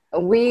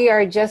we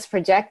are just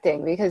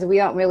projecting because we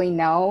don't really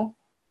know.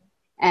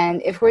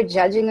 And if we're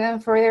judging them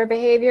for their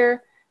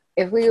behavior,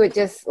 if we would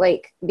just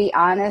be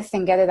honest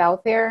and get it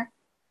out there,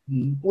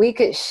 we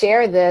could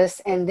share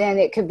this and then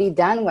it could be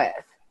done with.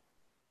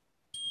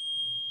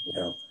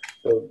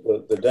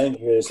 The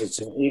danger is it's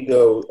an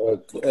ego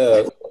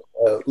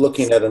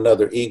looking at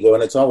another ego,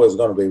 and it's always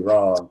going to be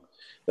wrong.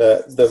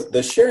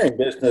 The sharing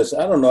business,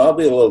 I don't know, I'll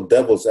be a little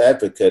devil's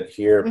advocate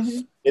here.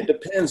 It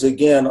depends,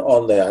 again,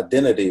 on the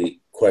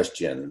identity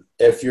question.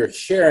 If you're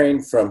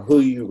sharing from who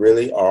you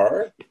really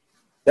are,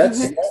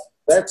 that's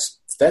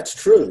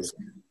true.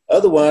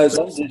 Otherwise,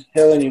 I'm just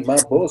telling you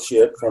my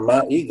bullshit from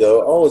my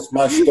ego. Oh, it's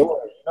my story.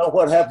 You know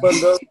what happened?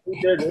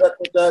 We did and I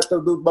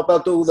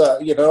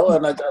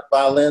got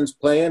violins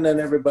playing and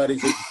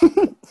everybody's.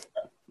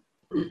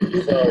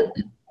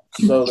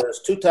 So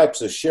there's two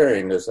types of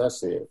sharing as I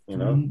see it,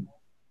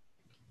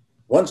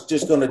 One's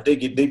just going to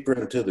dig you deeper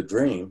into the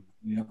dream.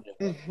 Yeah.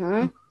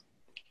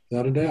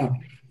 Without a doubt.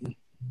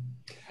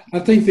 I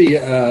think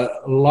a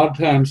lot of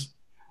times,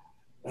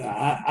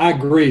 I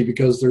agree,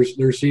 because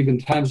there's even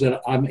times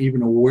that I'm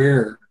even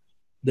aware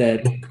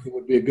that it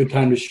would be a good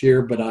time to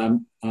share, but I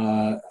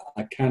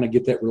kind of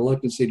get that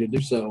reluctancy to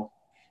do so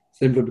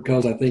simply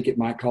because I think it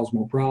might cause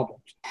more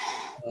problems,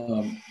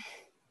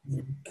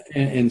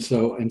 and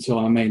so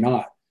I may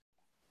not.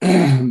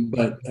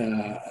 But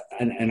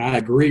and I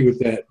agree with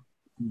that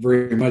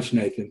very much,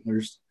 Nathan.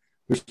 There's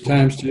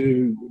times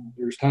to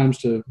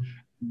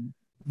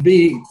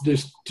be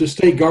to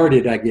stay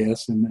guarded, I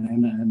guess,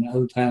 and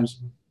other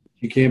times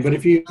you can.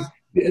 But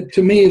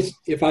to me,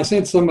 if I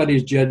sense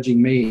somebody's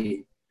judging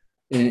me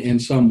in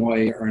some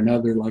way or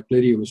another, like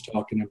Lydia was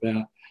talking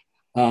about,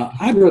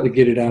 I'd rather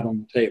get it out on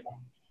the table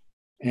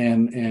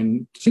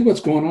and see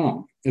what's going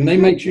on. And they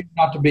may choose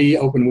not to be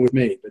open with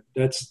me, but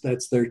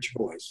that's their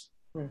choice.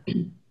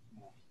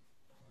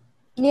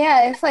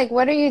 Yeah, it's like,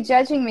 what are you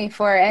judging me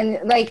for?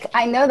 And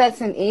I know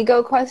that's an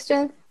ego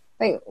question.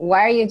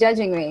 Why are you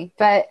judging me?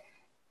 But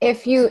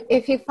if you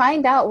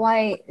find out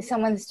why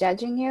someone's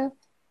judging you,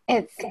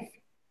 it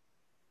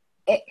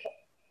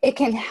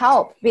can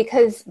help,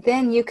 because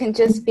then you can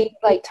just be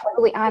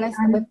totally honest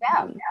with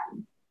them.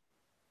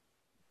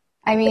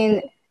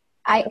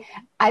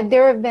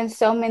 There have been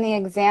so many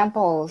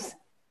examples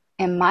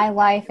in my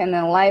life and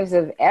in the lives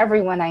of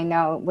everyone I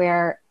know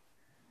where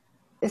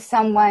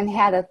someone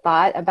had a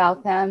thought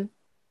about them,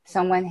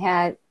 someone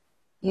had,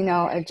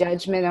 a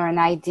judgment or an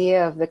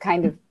idea of the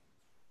kind of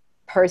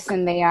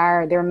person they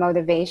are, their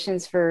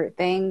motivations for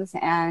things,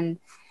 and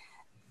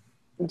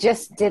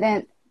just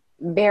didn't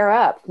bear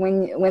up.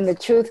 When the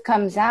truth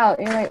comes out,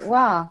 you're like,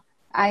 wow,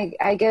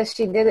 I guess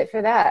she did it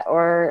for that,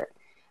 or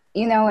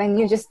and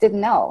you just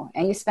didn't know,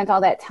 and you spent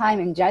all that time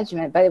in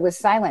judgment, but it was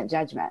silent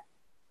judgment.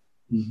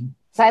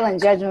 Silent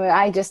judgment.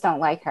 I just don't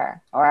like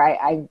her, or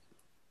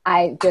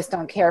I just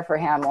don't care for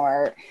him,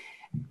 or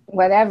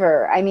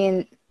whatever.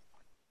 Being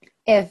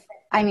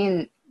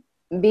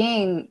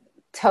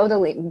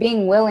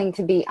willing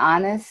to be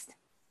honest,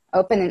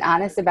 open and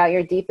honest about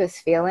your deepest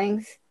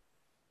feelings,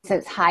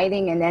 since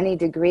hiding in any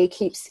degree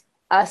keeps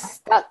us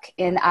stuck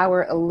in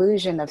our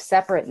illusion of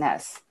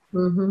separateness.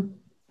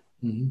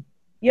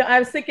 Yeah, I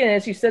was thinking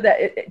as you said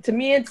that, to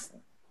me, it's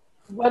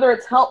whether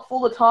it's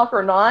helpful to talk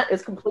or not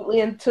is completely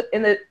in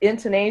the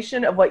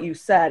intonation of what you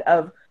said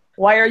of,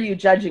 why are you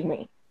judging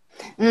me?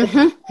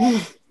 Well,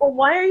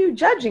 why are you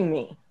judging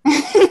me?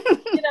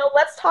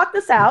 Let's talk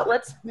this out.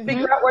 Let's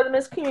figure out where the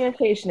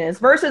miscommunication is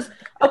versus,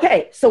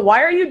 okay, so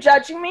why are you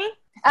judging me?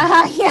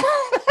 Yeah,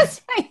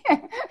 that's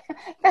right.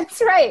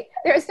 That's right.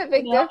 There's a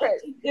big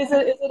difference. Is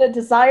it a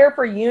desire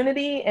for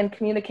unity and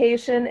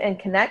communication and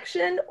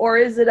connection, or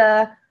is it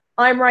a,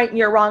 I'm right and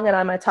you're wrong and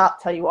I'm going to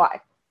tell you why?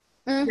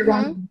 You're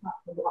wrong.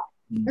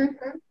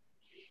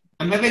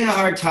 I'm having a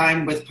hard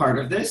time with part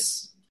of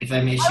this, if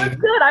I may share.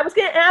 That's good. I was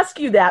going to ask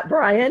you that,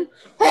 Brian.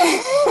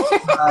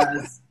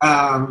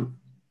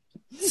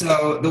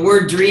 So the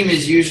word dream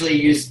is usually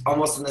used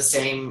almost in the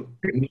same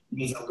meaning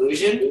as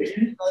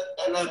illusion.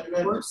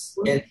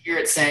 And here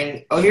it's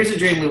saying, oh, here's a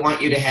dream we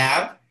want you to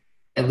have.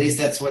 At least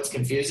that's what's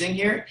confusing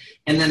here.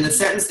 And then the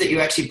sentence that you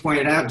actually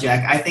pointed out,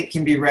 Jack, I think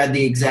can be read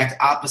the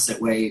exact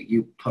opposite way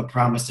you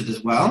promised it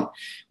as well,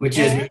 which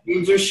is when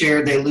dreams are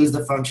shared, they lose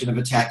the function of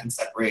attack and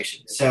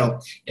separation. So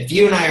if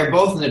you and I are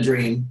both in a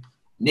dream,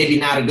 maybe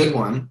not a good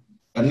one,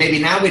 but maybe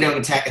now we don't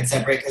attack and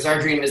separate, because our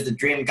dream is the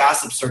dream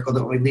gossip circle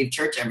that when we leave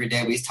church every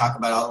day, we talk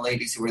about all the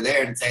ladies who were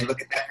there and say,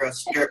 look at that girl's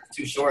skirt,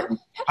 too short, and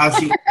how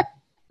she,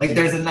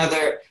 there's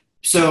another.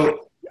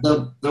 So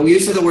the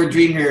use of the word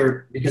dream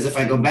here, because if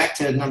I go back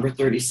to number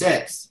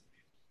 36,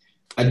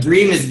 a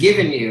dream is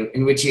given you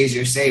in which he is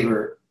your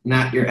savior,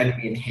 not your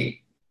enemy in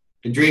hate.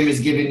 A dream is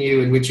given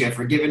you in which you have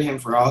forgiven him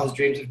for all his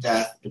dreams of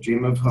death, a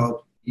dream of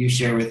hope you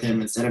share with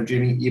him instead of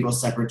dreaming evil,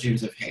 separate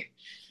dreams of hate.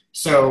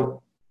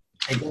 So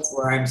I guess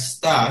where I'm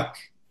stuck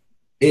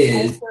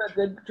is a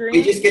good dream?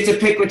 we just get to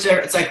pick whichever.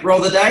 It's like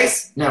roll the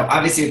dice. No,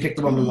 obviously we pick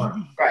the one we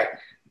want. Right.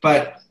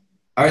 But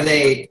are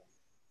they,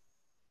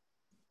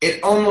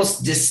 it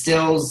almost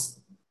distills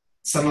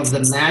some of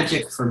the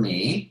magic for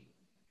me.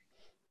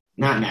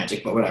 Not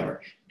magic, but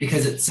whatever.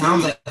 Because it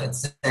sounds like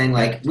it's saying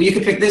like, well, you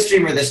could pick this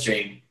dream or this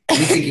dream.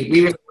 We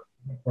really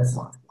pick this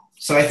one.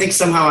 So I think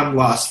somehow I'm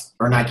lost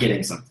or not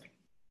getting something.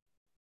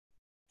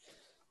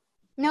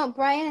 No,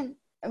 Brian,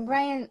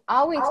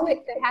 always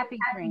pick the happy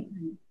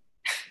dream.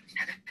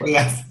 Well,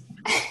 yes.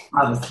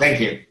 Thank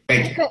you.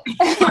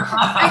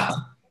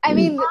 I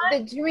mean,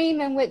 the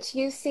dream in which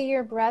you see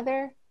your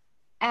brother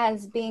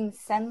as being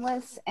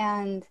sinless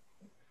and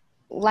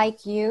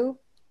like you,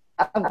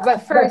 but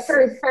first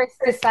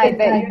decide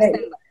that you're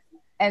sinless,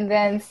 and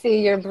then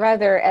see your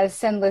brother as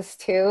sinless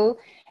too,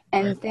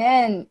 and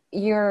then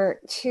you're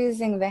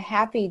choosing the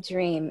happy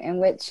dream in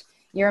which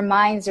your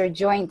minds are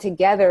joined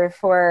together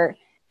for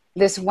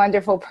this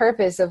wonderful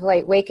purpose of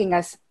like waking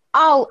us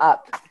all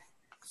up.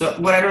 So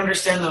what I don't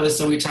understand though is,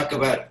 so we talk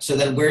about, so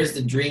then where's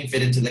the dream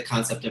fit into the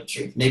concept of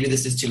truth? Maybe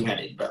this is too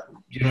heady, but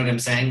you know what I'm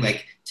saying?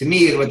 Like, to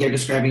me, what they're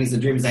describing as the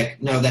dream is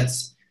like, no,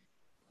 that's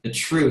the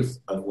truth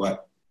of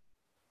what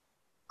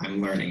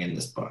I'm learning in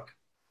this book.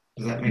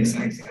 Does that make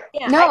sense?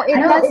 Yeah, No, it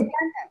doesn't.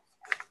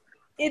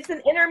 It's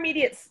an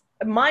intermediate.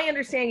 My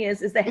understanding is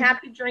the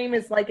happy dream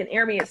is like an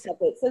intermediate step.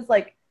 It says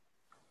like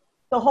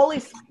the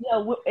Holy,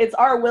 it's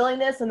our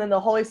willingness, and then the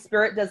Holy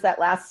Spirit does that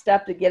last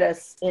step to get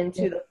us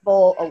into the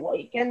full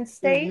awakened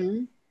state.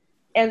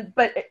 Mm-hmm.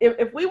 But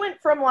if we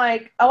went from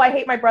like, oh, I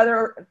hate my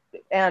brother,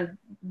 and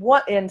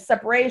what in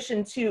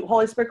separation, to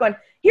Holy Spirit going,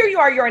 here you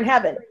are, you're in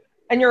heaven,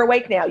 and you're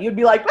awake now, you'd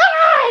be like,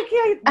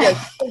 I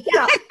can't,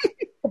 yeah,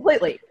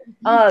 completely.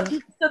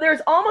 So there's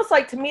almost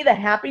like, to me, the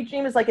happy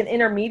dream is like an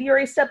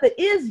intermediary step that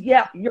is,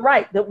 yeah, you're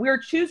right, that we're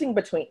choosing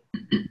between.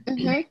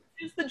 Mm-hmm.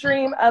 Choose the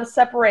dream of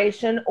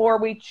separation, or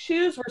we're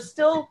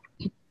still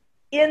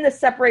in the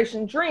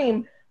separation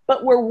dream,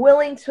 but we're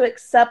willing to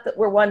accept that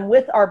we're one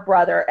with our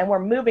brother and we're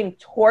moving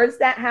towards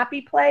that happy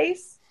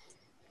place.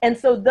 And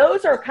so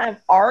those are kind of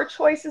our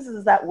choices,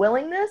 is that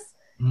willingness.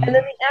 Mm-hmm. And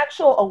then the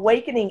actual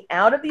awakening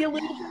out of the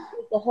illusion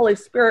is the Holy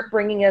Spirit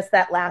bringing us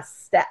that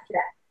last step.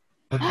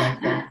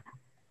 Okay.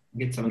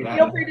 Get some of that.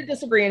 Feel free to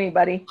disagree,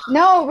 anybody.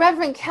 No,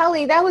 Reverend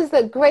Kelly, that was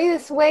the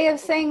greatest way of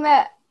saying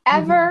that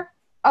ever. Mm-hmm.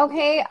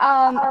 Okay,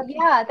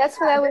 yeah, that's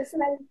what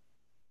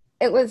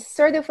it was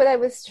sort of what I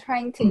was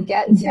trying to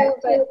get to,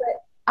 but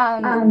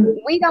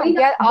we don't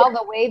get all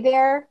the way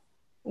there.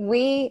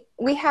 We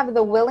have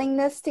the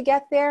willingness to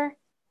get there,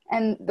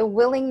 and the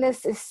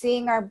willingness is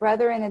seeing our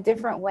brother in a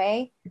different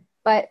way.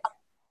 But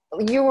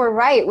you were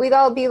right. We'd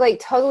all be like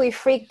totally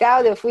freaked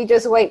out if we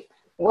just like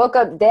woke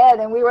up dead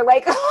and we were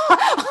like,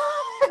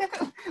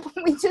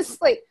 we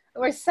just like,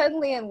 we're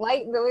suddenly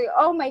enlightened. We're like,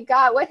 oh my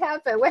God, what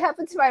happened? What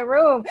happened to my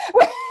room?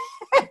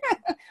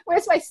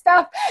 Where's my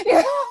stuff?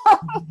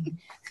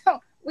 So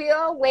we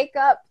all wake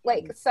up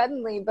like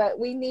suddenly, but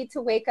we need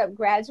to wake up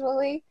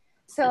gradually.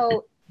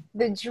 So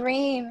the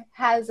dream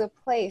has a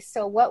place.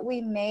 So what we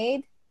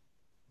made,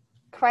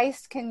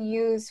 Christ can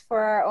use for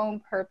our own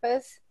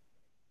purpose.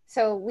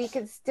 So we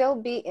could still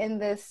be in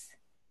this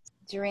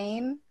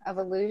dream of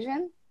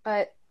illusion,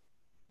 but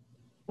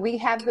we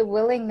have the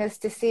willingness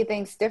to see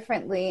things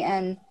differently,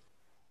 and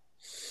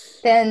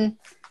then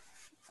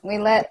we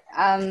let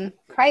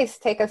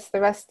Christ take us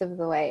the rest of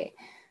the way.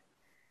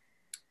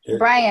 Yeah.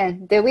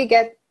 Brian, did we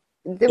get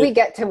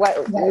to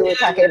what we were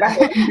talking about?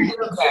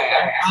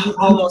 Okay, I'm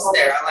almost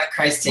there. I'll let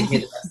Christ take me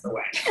the rest of the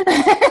way.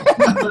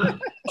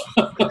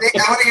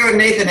 I want to hear what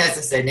Nathan has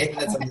to say. Nathan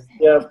has something.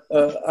 Yeah,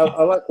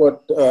 I like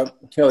what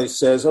Kelly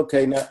says.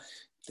 Okay, now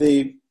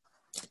the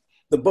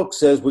book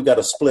says we got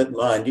a split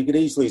mind. You could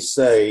easily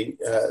say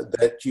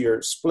that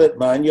your split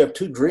mind, you have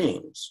two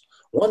dreams.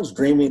 One's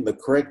dreaming the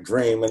correct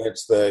dream, and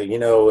it's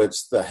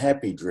the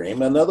happy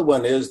dream. Another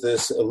one is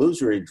this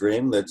illusory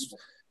dream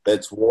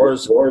that's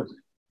wars and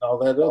all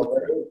that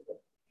other.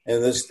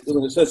 And this,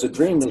 when it says a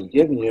dream is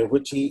given you,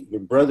 which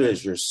your brother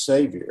is your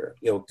savior.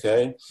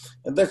 Okay,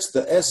 and that's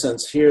the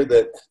essence here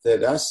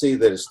that I see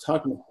that is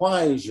talking.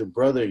 Why is your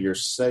brother your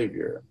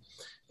savior?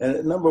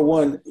 And number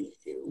one,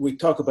 we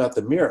talk about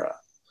the mirror.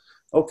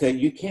 Okay,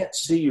 you can't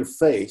see your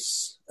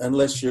face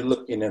unless you're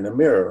looking in a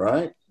mirror,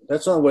 right?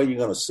 That's the only way you're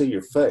going to see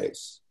your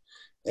face.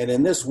 And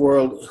in this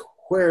world,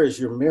 where is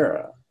your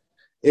mirror?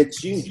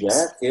 It's you,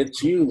 Jack.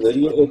 It's you,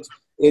 Lydia.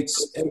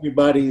 It's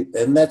everybody,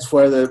 and that's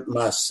why they're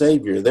my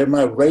savior. They're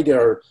my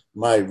radar,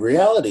 my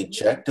reality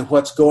check to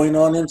what's going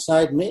on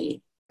inside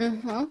me.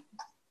 Mm-hmm.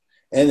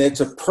 And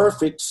it's a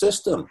perfect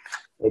system.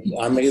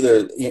 I'm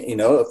either,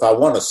 if I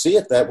want to see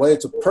it that way,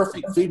 it's a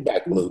perfect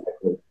feedback loop.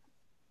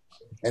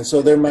 And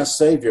so they're my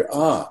savior.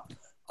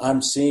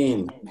 I'm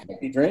seeing a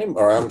happy dream,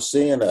 or I'm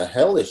seeing a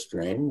hellish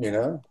dream,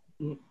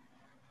 Does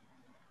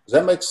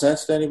that make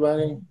sense to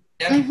anybody?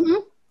 Yeah. Mm-hmm.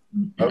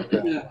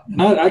 Okay. Yeah.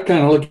 I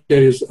kind of look at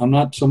it as I'm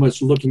not so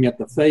much looking at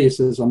the face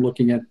as I'm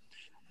looking at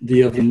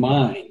the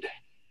mind.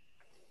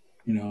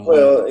 You know.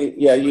 Well,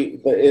 yeah,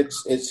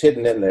 it's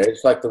hidden in there.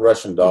 It's like the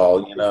Russian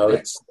doll, you know.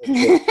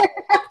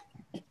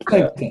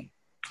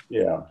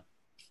 Yeah.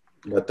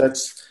 But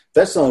that's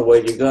the only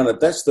way you're gonna.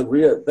 That's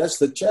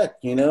the check,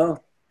 you know.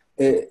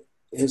 It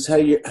is how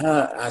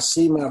I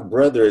see my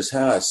brother is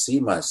how I see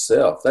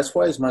myself. That's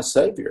why he's my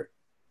savior.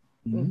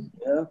 Mm-hmm.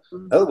 Yeah.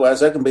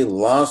 Otherwise, I can be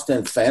lost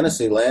in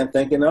fantasy land,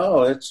 thinking,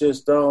 "Oh, it's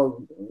just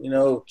all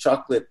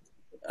chocolate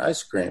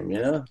ice cream,"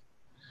 you know.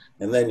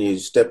 And then you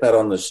step out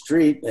on the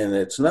street, and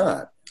it's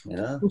not, you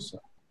know. So,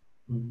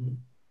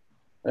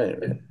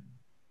 anyway.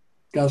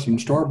 Got some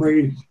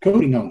strawberry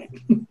coating on it.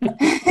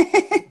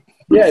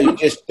 Yeah, you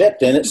just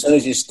stepped in it as soon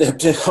as you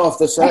stepped it off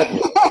the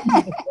sidewalk.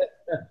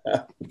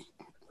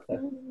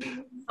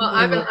 Well,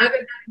 I've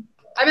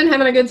been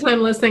having a good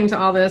time listening to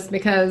all this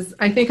because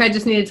I think I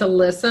just needed to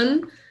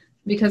listen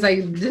because I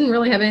didn't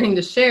really have anything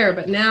to share.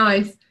 But now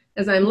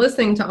as I'm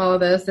listening to all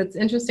of this, it's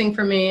interesting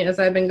for me as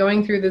I've been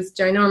going through this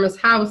ginormous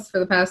house for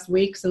the past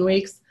weeks and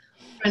weeks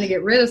trying to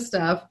get rid of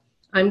stuff.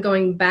 I'm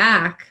going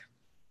back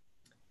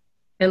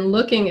and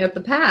looking at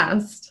the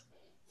past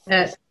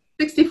at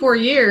 64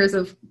 years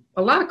of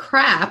a lot of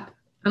crap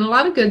and a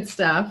lot of good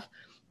stuff,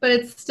 but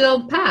it's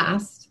still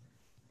past.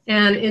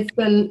 And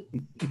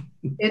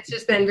it's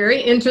just been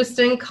very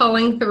interesting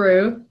culling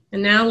through.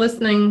 And now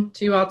listening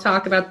to you all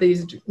talk about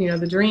these,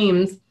 the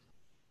dreams,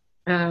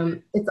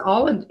 it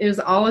was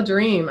all a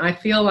dream. I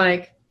feel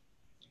like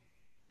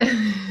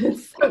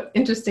it's so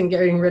interesting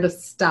getting rid of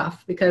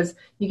stuff because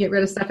you get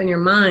rid of stuff in your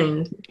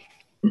mind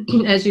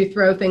as you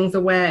throw things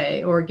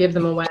away or give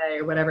them away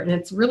or whatever. And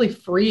it's really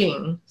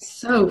freeing.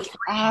 So freeing.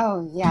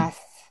 Oh, yes.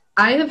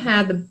 I have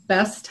had the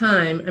best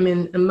time. I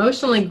mean,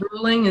 emotionally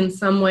grueling in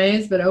some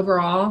ways, but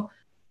overall,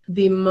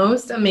 the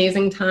most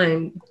amazing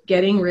time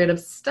getting rid of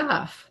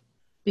stuff.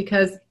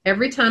 Because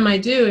every time I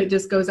do, it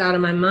just goes out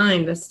of my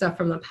mind, the stuff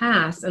from the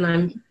past. And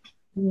I'm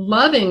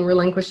loving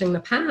relinquishing the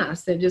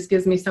past. It just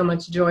gives me so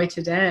much joy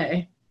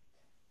today.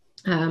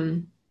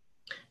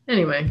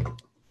 Anyway,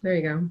 there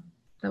you go.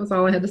 That was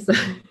all I had to say.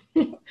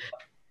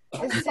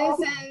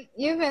 Susan,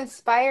 you've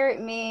inspired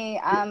me.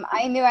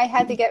 I knew I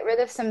had to get rid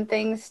of some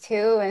things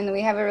too, and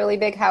we have a really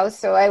big house,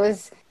 so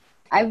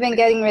I've been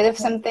getting rid of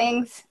some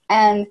things,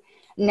 and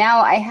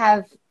now I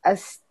have a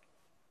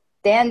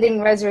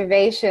standing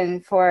reservation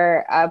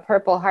for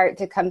Purple Heart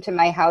to come to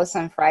my house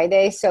on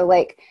Friday. So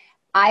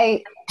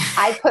I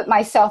put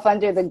myself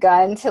under the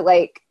gun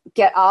to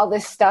get all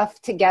this stuff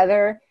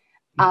together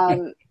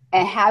and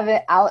have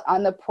it out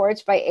on the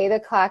porch by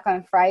 8:00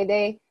 on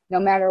Friday, no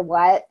matter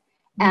what.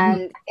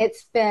 And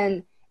it's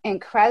been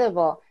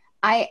incredible.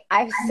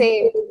 I've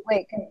saved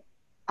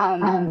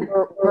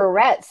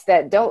barrettes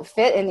that don't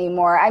fit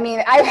anymore. I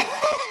mean, I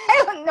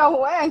don't know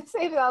what I'm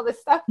saving all this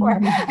stuff for.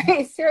 I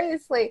mean,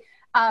 seriously,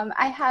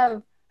 I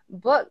have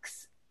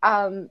books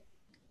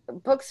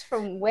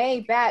from way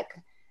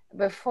back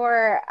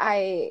before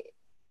I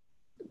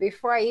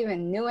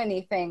even knew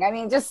anything. I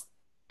mean, just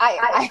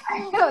I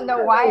don't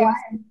know why I'm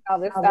saving all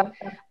this stuff.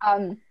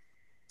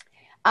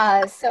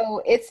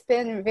 So it's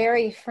been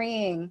very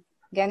freeing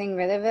getting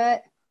rid of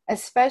it,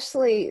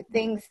 especially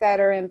things that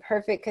are in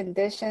perfect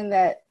condition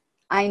that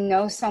I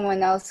know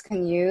someone else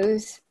can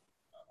use.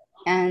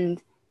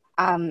 And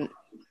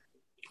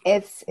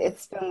it's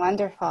been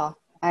wonderful.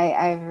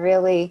 I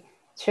really,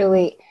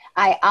 truly,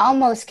 I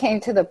almost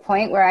came to the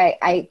point where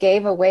I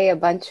gave away a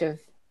bunch of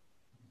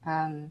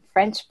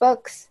French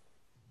books.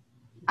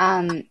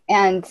 And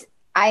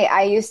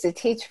I used to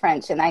teach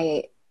French, and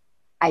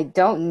I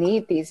don't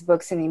need these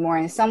books anymore,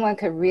 and someone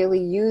could really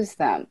use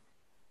them.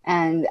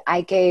 And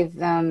I gave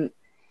a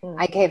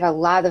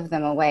lot of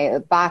them away,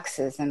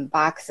 boxes and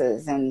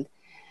boxes, and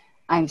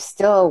I'm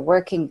still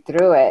working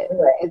through it.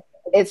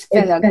 It's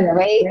been a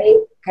great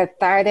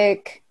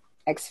cathartic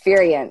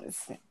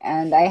experience,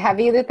 and I have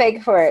you to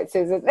thank for it,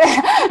 Susan.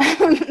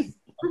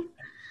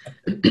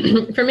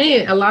 For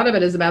me, a lot of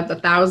it is about the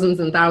thousands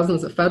and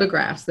thousands of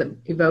photographs that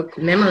evoke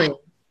memory.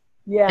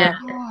 Yeah.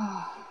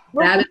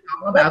 That is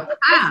all about the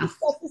past. Let's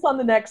discuss this on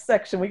the next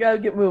section. We got to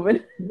get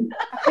moving.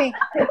 Okay.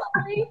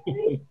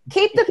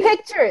 Keep the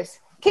pictures.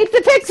 Keep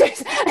the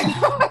pictures.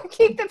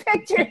 Keep the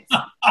pictures.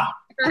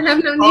 I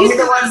have no need. Only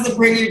the ones that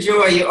bring you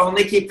joy. You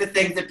only keep the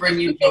things that bring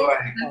you joy.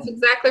 That's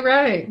exactly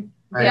right.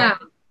 Yeah.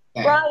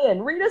 Okay.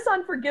 Ryan, read us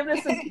on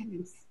forgiveness and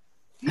peace.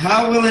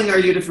 How willing are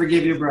you to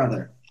forgive your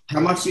brother? How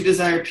much do you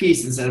desire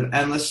peace instead of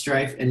endless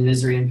strife and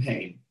misery and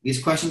pain?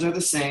 These questions are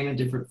the same in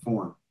different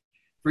form.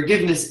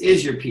 Forgiveness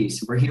is your peace,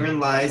 for herein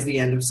lies the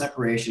end of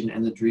separation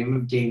and the dream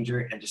of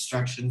danger and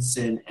destruction,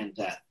 sin and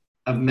death,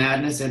 of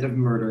madness and of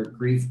murder,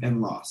 grief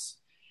and loss.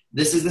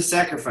 This is the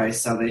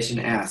sacrifice salvation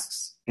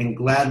asks, and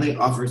gladly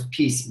offers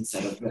peace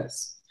instead of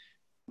this.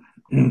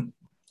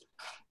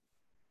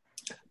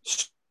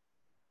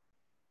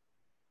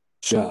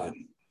 God,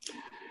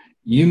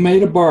 you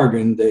made a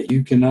bargain that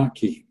you cannot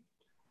keep.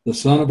 The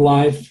Son of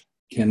Life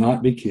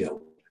cannot be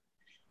killed.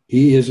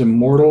 He is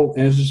immortal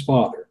as his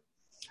Father.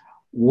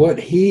 What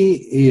he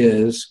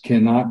is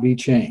cannot be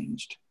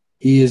changed.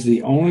 He is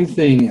the only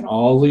thing in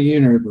all the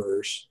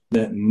universe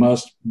that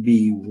must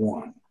be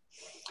one.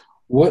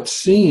 What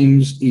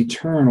seems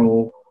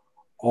eternal,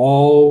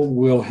 all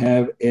will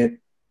have it.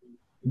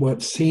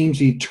 What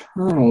seems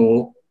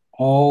eternal,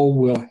 all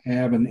will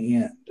have an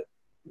end.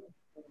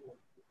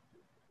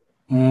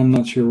 I'm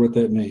not sure what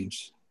that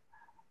means.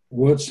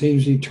 What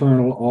seems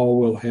eternal, all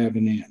will have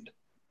an end.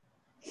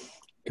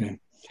 Okay.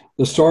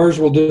 The stars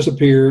will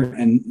disappear,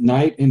 and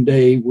night and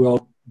day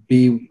will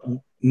be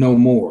no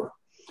more.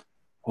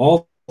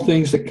 All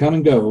things that come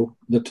and go,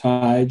 the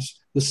tides,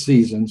 the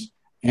seasons,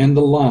 and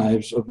the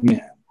lives of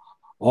men,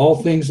 all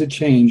things that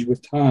change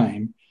with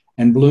time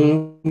and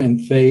bloom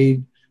and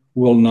fade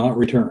will not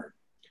return.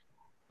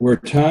 Where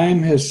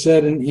time has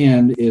set an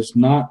end is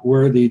not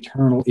where the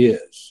eternal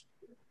is.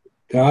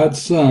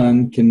 God's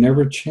Son can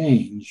never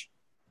change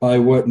by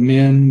what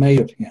men made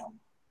of him.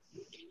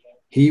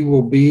 He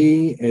will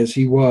be as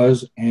he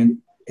was and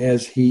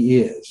as he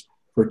is.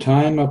 For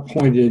time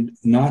appointed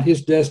not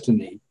his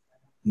destiny,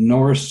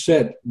 nor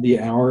set the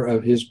hour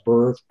of his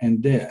birth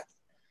and death.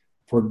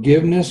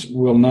 Forgiveness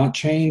will not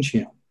change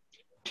him,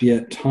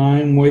 yet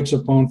time waits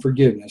upon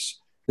forgiveness,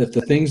 that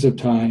the things of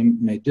time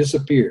may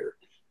disappear,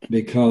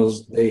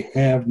 because they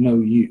have no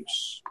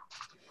use.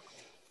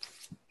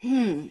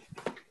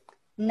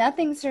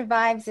 Nothing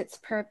survives its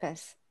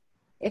purpose.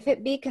 If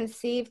it be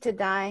conceived to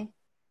die,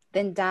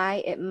 then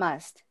die it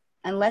must,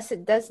 unless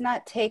it does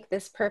not take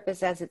this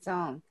purpose as its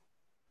own.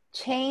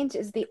 Change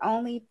is the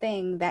only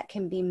thing that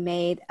can be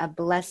made a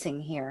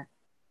blessing here,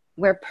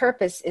 where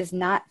purpose is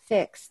not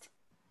fixed,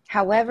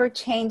 however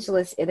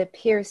changeless it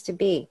appears to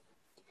be.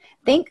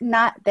 Think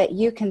not that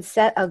you can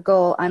set a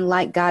goal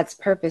unlike God's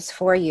purpose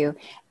for you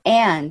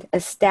and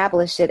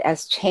establish it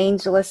as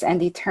changeless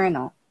and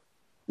eternal.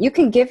 You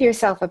can give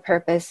yourself a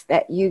purpose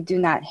that you do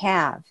not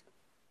have,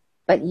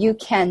 but you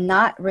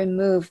cannot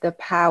remove the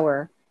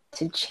power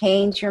to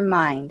change your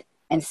mind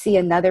and see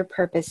another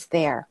purpose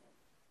there.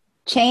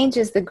 Change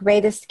is the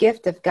greatest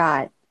gift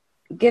God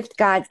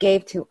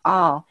gave to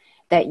all,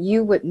 that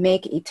you would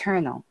make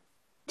eternal,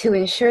 to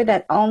ensure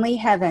that only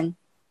heaven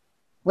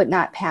would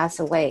not pass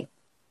away.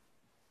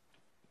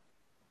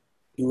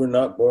 You were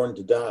not born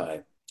to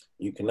die.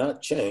 You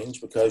cannot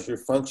change because your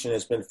function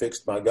has been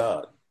fixed by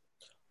God.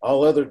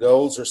 All other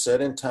goals are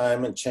set in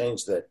time and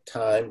change that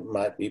time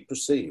might be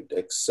perceived,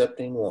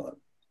 excepting one.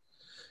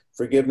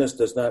 Forgiveness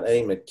does not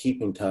aim at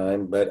keeping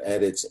time, but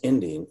at its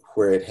ending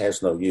where it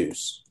has no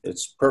use.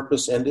 Its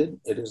purpose ended,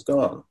 it is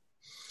gone.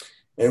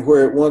 And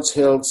where it once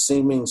held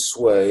seeming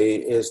sway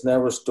is now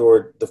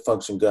restored the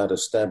function God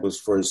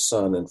established for his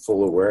Son in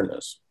full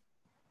awareness.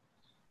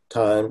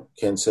 Time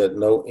can set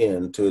no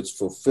end to its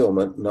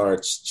fulfillment nor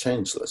its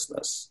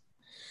changelessness.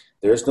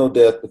 There is no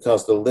death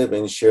because the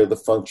living share the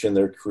function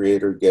their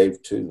Creator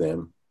gave to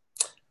them.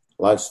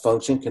 Life's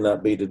function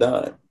cannot be to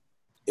die.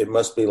 It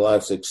must be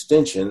life's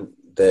extension,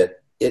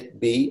 that it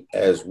be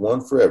as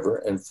one forever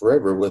and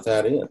forever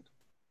without end.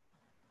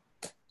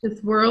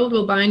 This world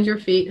will bind your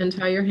feet and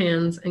tie your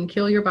hands and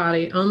kill your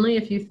body only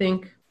if you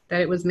think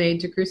that it was made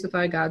to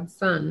crucify God's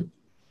Son.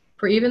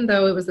 For even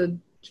though it was a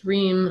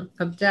dream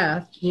of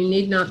death, you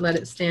need not let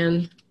it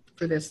stand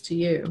for this to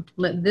you.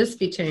 Let this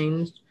be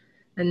changed,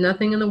 and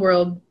nothing in the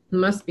world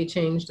must be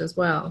changed as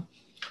well.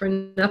 For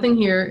nothing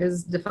here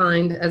is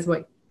defined as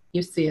what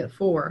you see it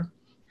for.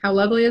 How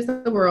lovely is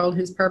the world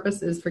whose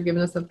purpose is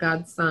forgiveness of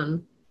God's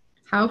Son.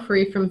 How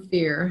free from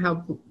fear,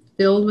 how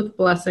filled with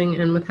blessing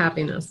and with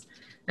happiness.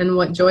 And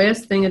what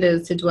joyous thing it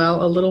is to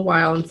dwell a little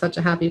while in such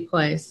a happy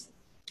place.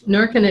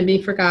 Nor can it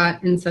be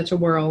forgot in such a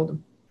world.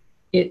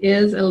 It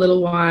is a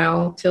little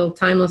while till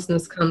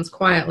timelessness comes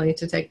quietly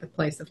to take the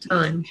place of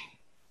time.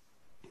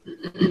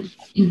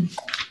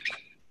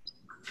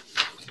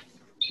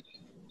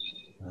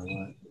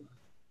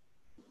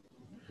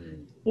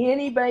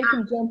 Anybody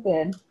can jump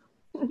in.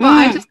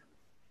 Well,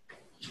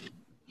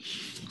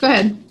 go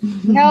ahead.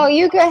 No,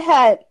 you go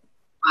ahead.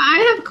 I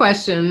have a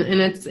question,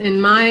 and it's in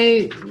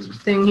my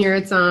thing here.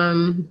 It's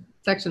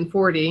section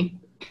 40.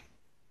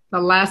 The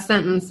last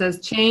sentence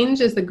says,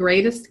 change is the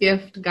greatest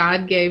gift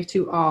God gave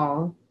to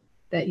all,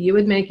 that you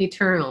would make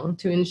eternal,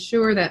 to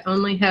ensure that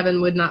only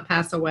heaven would not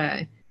pass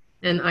away.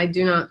 And I'm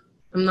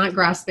not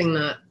grasping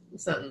that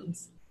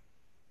sentence.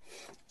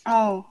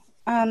 Oh,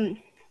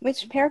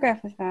 which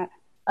paragraph was that?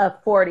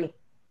 40.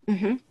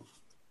 Mm-hmm.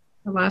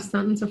 The last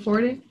sentence of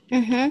 40?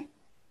 Mm-hmm.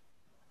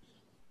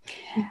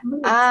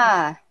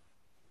 Ah.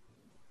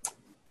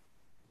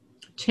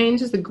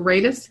 Change is the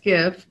greatest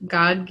gift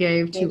God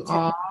gave to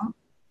all,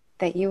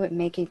 that you would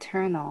make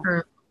eternal,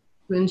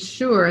 to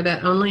ensure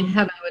that only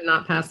heaven would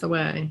not pass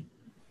away.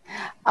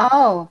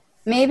 Oh,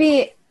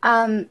 maybe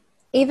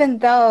even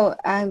though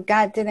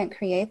God didn't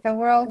create the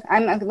world,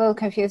 I'm a little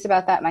confused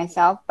about that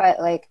myself, but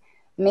like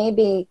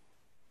maybe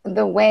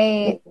the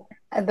way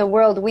the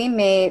world we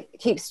made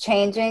keeps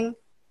changing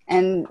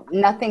and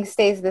nothing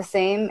stays the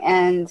same,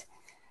 and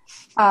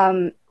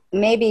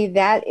maybe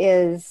that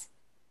is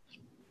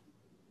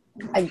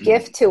a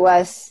gift to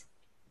us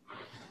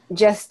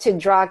just to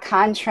draw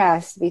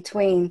contrast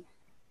between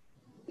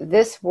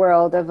this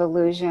world of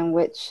illusion,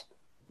 which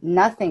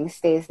nothing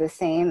stays the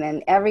same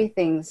and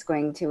everything's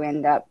going to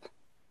end up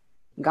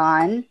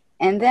gone.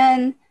 And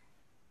then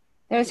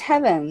there's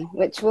heaven,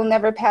 which will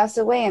never pass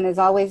away and is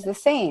always the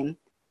same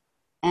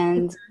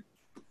and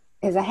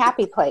is a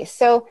happy place.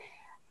 So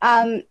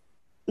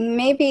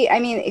maybe, I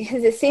mean,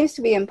 because it seems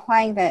to be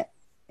implying that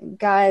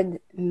God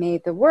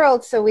made the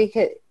world so we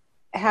could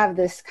have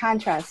this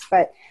contrast,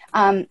 but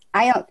I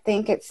don't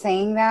think it's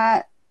saying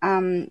that.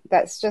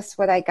 That's just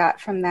what I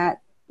got from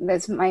that.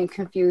 That's my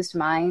confused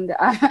mind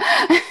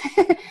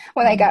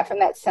what I got from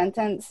that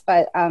sentence.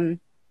 But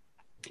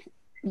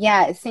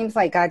yeah, it seems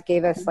like God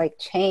gave us like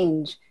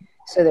change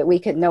so that we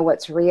could know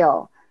what's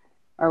real,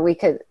 or we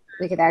could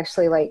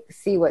actually like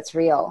see what's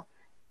real.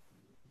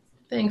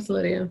 Thanks,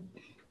 Lydia.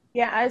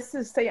 Yeah, I was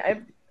just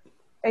saying,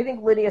 I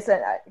think Lydia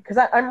said, because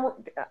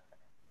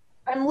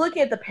I'm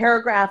looking at the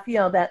paragraph, you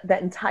know,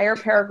 that entire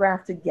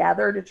paragraph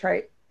together to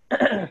try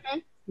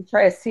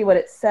to see what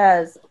it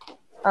says.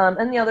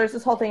 And, you know, there's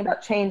this whole thing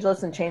about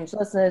changeless and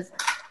changelessness.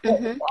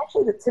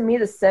 Actually, to me,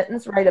 the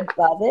sentence right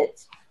above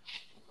it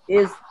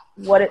is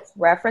what it's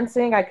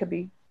referencing. I could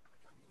be,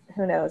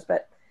 who knows,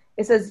 but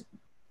it says,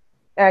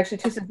 actually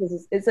 2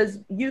 sentences. It says,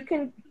 you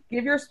can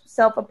give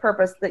yourself a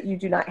purpose that you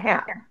do not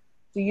have.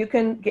 So you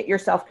can get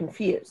yourself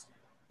confused.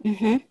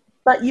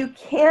 But you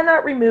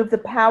cannot remove the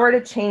power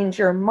to change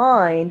your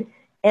mind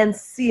and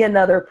see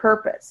another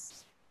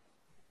purpose.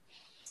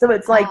 So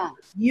it's like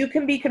you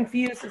can be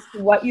confused as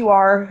to what you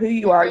are, who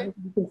you are. You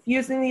can be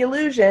confused in the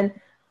illusion,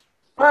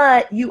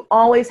 but you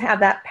always have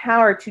that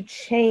power to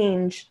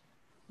change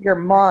your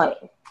mind.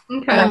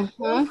 Okay.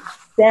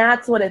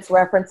 That's what it's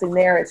referencing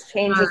there. It's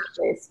changes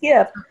the greatest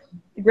gift.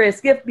 The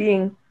greatest gift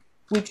being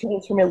we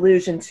change from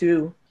illusion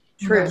to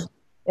truth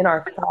in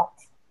our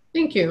thoughts.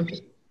 Thank you.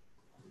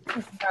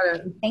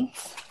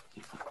 Thanks.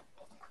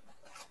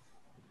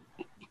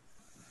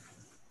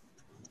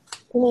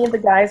 Any of the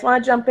guys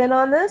want to jump in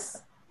on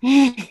this?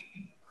 It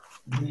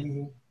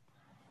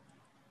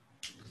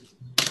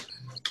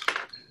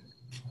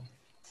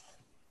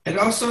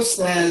also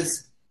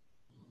says,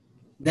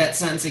 that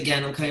sentence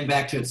again, I'm coming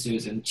back to it,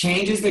 Susan.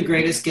 Change is the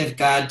greatest gift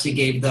God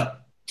gave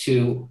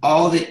to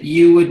all that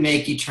you would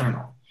make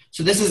eternal.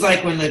 So this is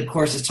like when the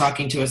Course is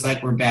talking to us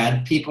like we're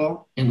bad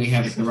people and we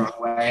have it the wrong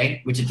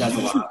way, which it does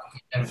a lot. You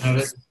ever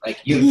notice? Like,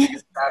 you haven't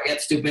figured it out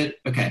yet, stupid?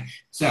 Okay.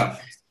 So,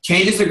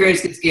 change is the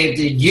greatest gift gave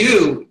to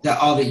you, that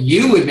all that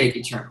you would make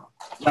eternal.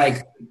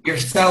 Like your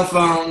cell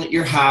phone,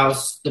 your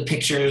house, the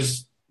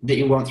pictures that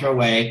you won't throw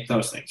away,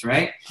 those things,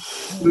 right?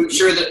 We're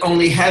sure that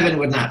only heaven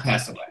would not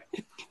pass away.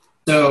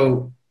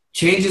 So,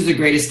 change is the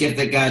greatest gift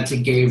that God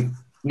gave,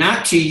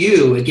 not to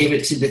you, it gave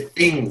it to the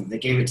things.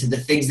 It gave it to the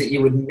things that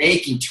you would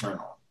make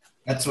eternal.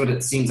 That's what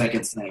it seems like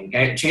it's saying.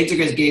 Change that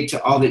God gave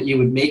to all that you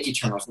would make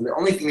eternal. So the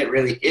only thing that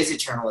really is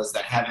eternal is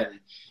that heaven,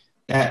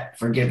 that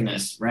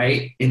forgiveness,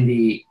 right? In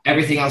the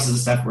everything else is the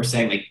stuff we're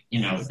saying, like, you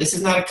know, this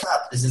is not a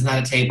cup, this is not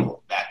a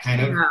table, that kind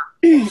of.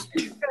 Yeah.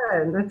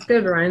 Good. That's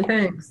good, Ryan.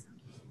 Thanks.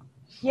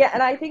 Yeah,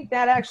 and I think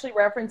that actually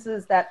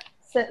references that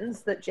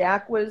sentence that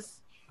Jack was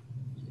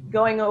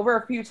going over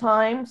a few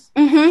times,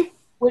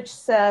 which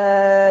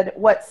said,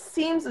 what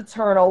seems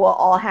eternal will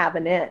all have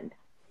an end.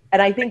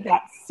 And I think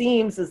that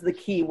seems is the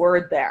key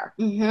word there.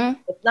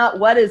 It's not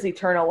what is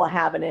eternal will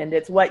have an end.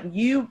 It's what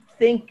you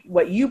think,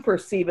 what you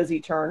perceive as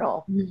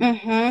eternal.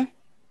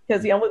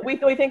 Because, you know, we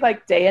think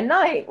like day and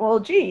night. Well,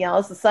 gee, you know,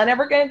 is the sun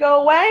ever going to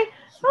go away?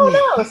 Oh,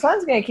 no, the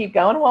sun's going to keep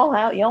going.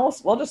 Well, you know,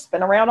 we'll just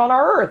spin around on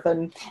our earth.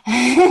 And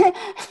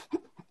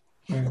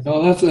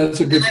no,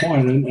 that's a good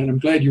point. And I'm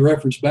glad you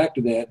referenced back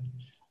to that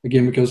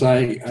again, because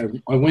I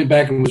went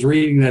back and was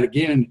reading that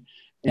again.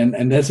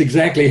 And that's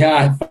exactly how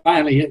I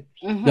finally,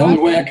 the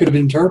only way I could have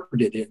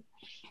interpreted it.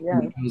 Yeah.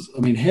 Because,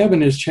 I mean,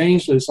 heaven is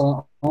changeless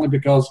only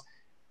because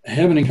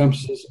heaven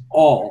encompasses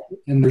all.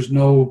 And there's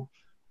no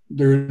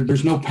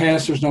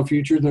past, there's no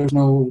future, there's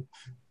no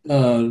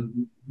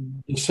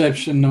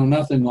deception, no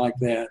nothing like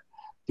that.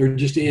 There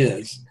just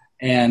is.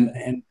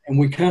 And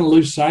we kind of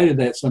lose sight of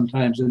that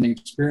sometimes in the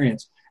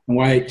experience. And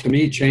why, to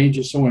me, change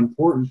is so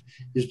important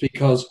is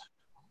because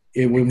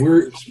when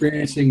we're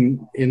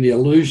experiencing in the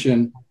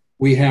illusion,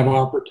 we have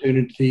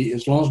opportunity.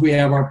 As long as we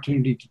have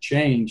opportunity to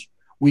change,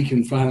 we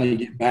can finally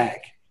get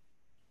back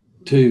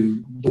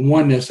to the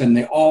oneness and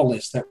the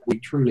allness that we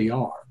truly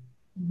are.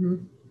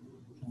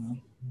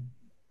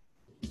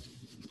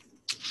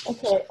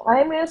 Okay,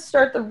 I'm going to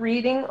start the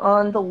reading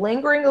on the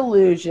lingering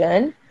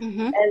illusion,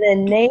 and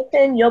then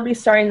Nathan, you'll be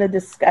starting the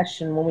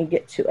discussion when we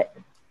get to it.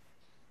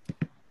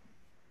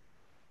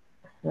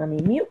 Let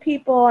me mute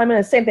people. I'm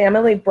going to same thing. I'm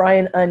going to leave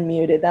Brian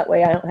unmuted. That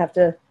way I don't have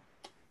to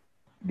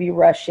be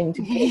rushing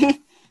to get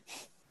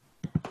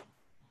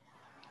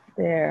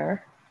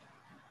there.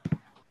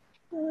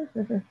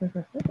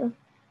 There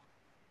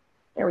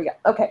we go.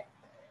 Okay.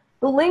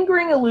 The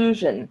lingering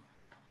illusion.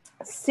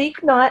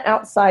 Seek not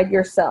outside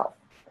yourself,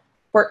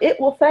 for it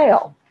will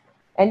fail,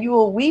 and you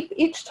will weep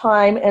each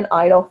time an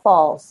idol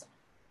falls.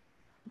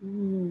 Okay,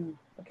 I'm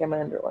going to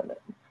underline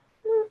it.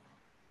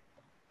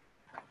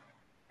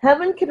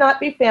 Heaven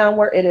cannot be found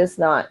where it is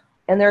not,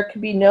 and there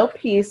can be no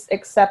peace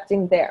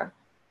excepting there.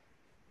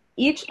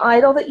 Each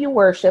idol that you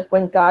worship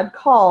when God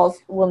calls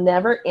will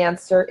never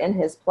answer in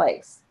his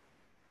place.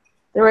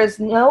 There is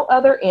no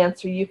other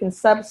answer you can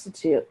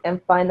substitute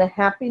and find the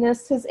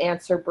happiness his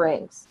answer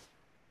brings.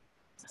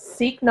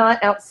 Seek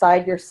not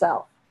outside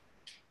yourself.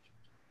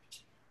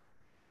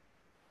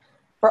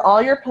 For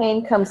all your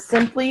pain comes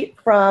simply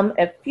from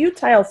a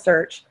futile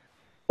search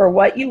for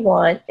what you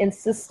want,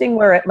 insisting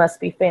where it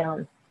must be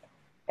found.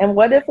 And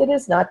what if it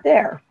is not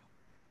there?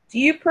 Do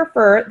you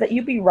prefer that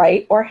you be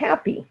right or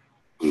happy?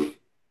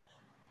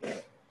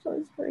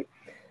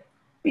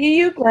 Be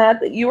you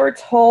glad that you are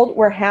told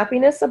where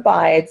happiness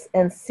abides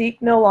and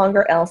seek no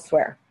longer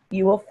elsewhere.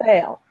 You will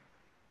fail.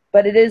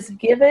 But it is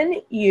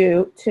given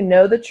you to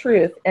know the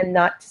truth and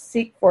not to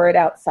seek for it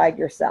outside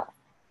yourself.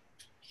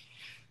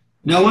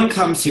 No one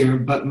comes here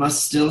but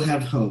must still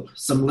have hope,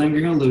 some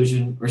lingering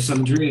illusion or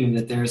some dream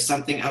that there is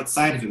something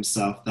outside of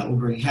himself that will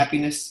bring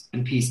happiness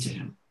and peace to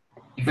him.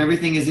 If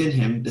everything is in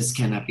him, this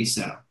cannot be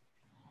so.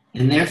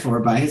 And therefore,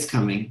 by his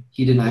coming,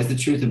 he denies the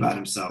truth about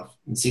himself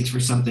and seeks for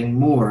something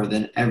more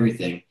than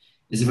everything,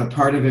 as if a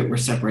part of it were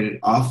separated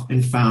off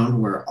and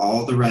found where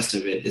all the rest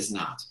of it is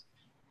not.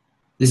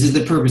 This is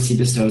the purpose he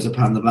bestows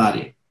upon the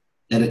body,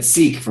 that it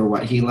seek for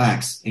what he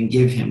lacks and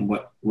give him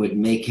what would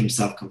make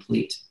himself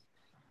complete.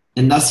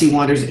 And thus he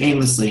wanders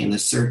aimlessly in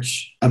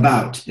search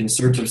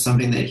of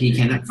something that he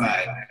cannot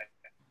find,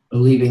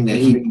 believing that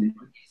he is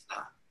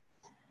not.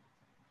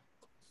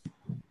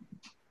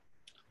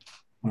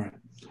 All right.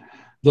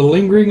 The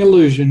lingering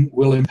illusion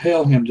will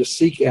impel him to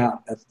seek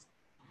out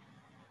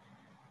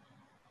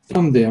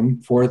from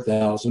them for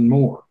 1,000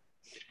 more,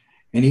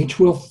 and each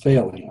will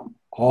fail him,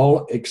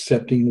 all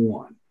excepting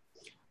one.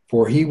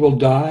 For he will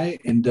die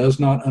and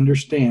does not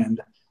understand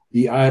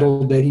the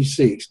idol that he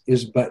seeks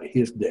is but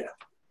his death.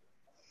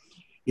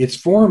 Its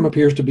form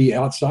appears to be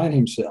outside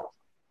himself.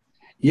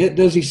 Yet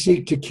does he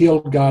seek to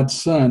kill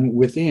God's Son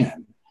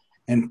within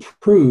and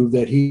prove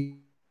that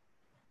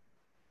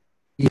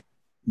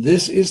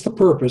this is the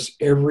purpose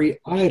every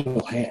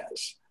idol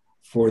has.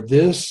 For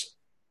this,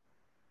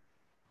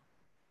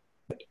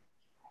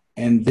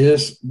 and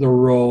this the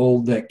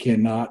role that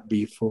cannot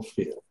be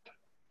fulfilled.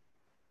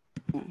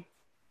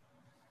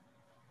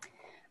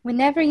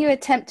 Whenever you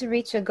attempt to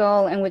reach a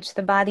goal in which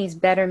the body's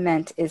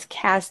betterment is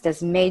cast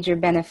as major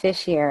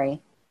beneficiary,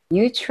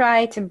 you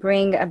try to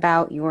bring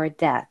about your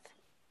death.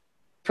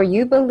 For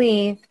you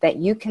believe that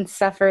you can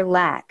suffer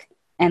lack,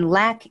 and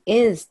lack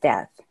is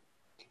death.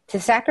 To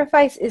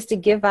sacrifice is to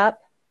give up,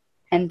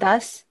 and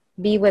thus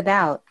be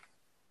without,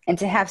 and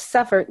to have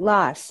suffered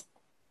loss.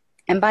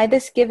 And by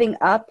this giving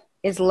up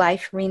is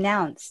life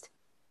renounced.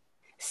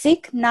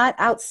 Seek not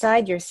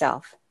outside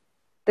yourself.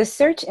 The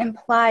search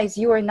implies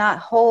you are not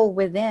whole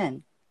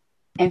within,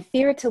 and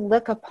fear to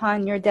look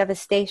upon your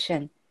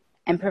devastation,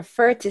 and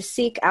prefer to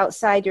seek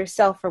outside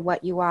yourself for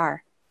what you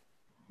are.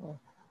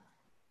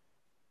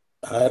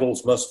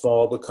 Idols must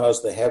fall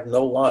because they have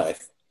no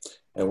life,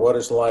 and what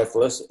is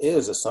lifeless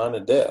is a sign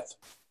of death.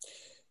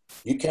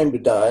 You came to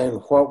die, and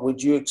what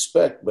would you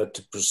expect but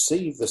to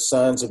perceive the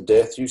signs of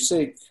death you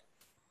seek?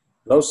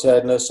 No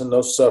sadness and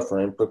no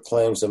suffering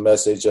proclaims a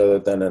message other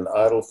than an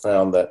idol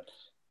found that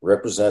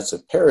represents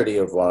a parody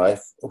of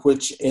life,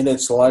 which in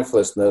its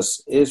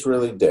lifelessness is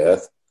really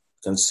death,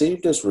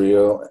 conceived as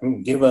real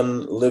and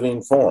given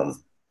living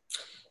form.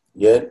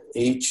 Yet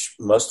each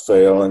must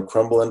fail and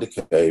crumble and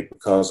decay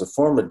because a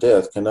form of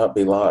death cannot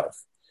be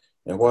life,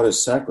 and what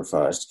is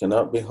sacrificed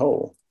cannot be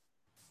whole.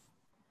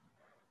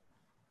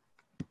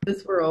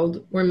 This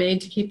world were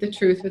made to keep the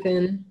truth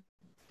within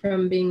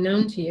from being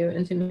known to you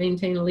and to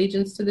maintain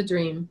allegiance to the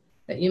dream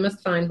that you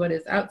must find what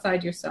is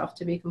outside yourself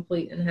to be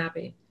complete and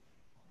happy.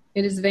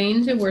 It is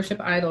vain to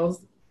worship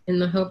idols in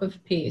the hope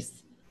of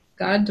peace.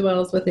 God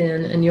dwells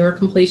within, and your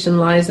completion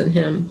lies in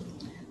him.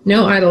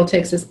 No idol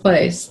takes his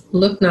place.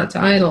 Look not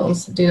to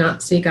idols. Do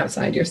not seek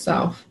outside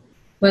yourself.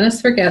 Let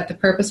us forget the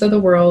purpose of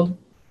the world.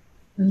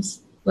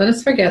 Let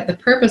us forget the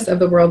purpose of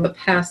the world the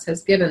past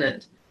has given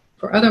it.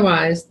 For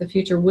otherwise, the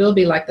future will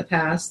be like the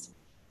past,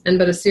 and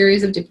but a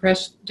series of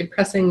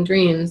depressing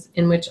dreams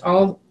in which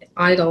all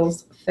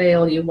idols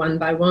fail you one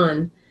by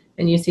one,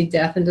 and you see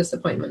death and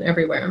disappointment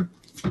everywhere.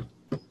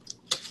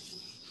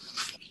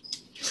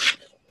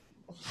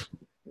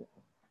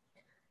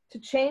 To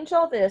change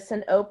all this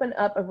and open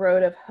up a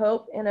road of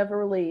hope and of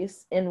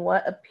release in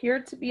what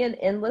appeared to be an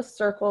endless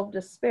circle of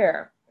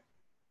despair,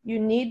 you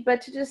need but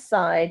to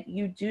decide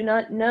you do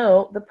not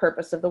know the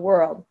purpose of the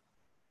world.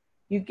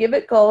 You give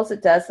it goals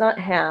it does not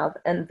have,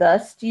 and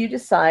thus do you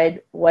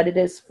decide what it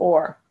is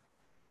for.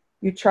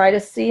 You try to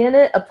see in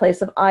it a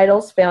place of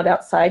idols found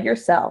outside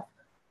yourself,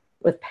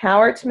 with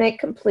power to make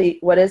complete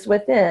what is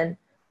within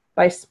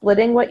by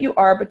splitting what you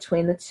are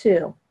between the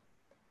two.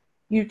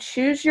 You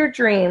choose your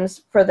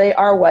dreams, for they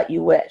are what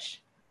you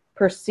wish,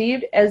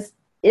 perceived as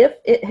if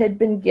it had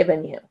been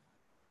given you.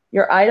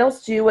 Your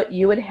idols do what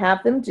you would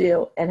have them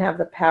do and have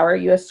the power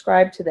you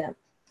ascribe to them.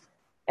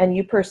 And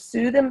you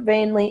pursue them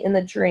vainly in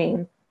the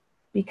dream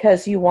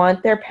because you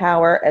want their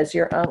power as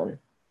your own.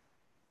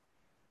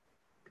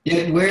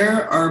 Yet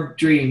where are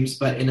dreams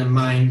but in a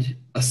mind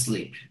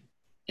asleep?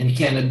 And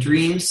can a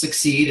dream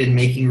succeed in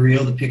making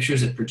real the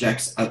pictures it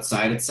projects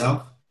outside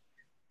itself?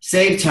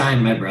 Save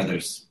time, my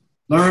brothers.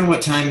 Learn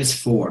what time is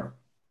for,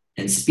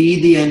 and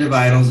speed the end of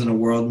idols in a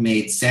world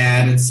made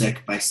sad and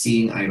sick by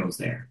seeing idols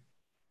there.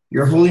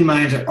 Your holy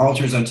minds are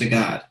altars unto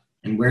God,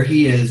 and where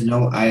he is,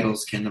 no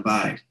idols can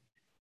abide.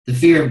 The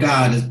fear of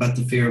God is but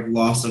the fear of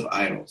loss of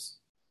idols.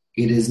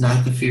 It is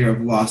not the fear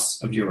of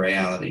loss of your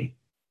reality.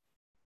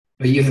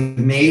 But you have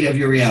made of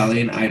your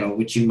reality an idol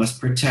which you must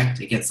protect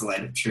against the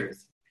light of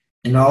truth.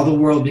 And all the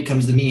world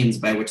becomes the means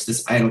by which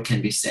this idol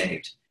can be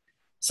saved.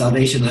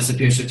 Salvation thus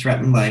appears to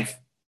threaten life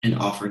and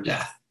offer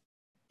death.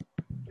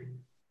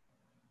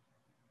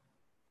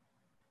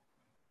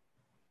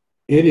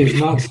 It is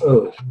not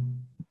so.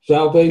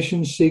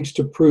 Salvation seeks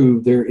to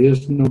prove there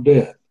is no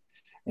death,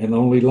 and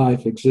only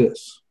life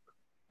exists.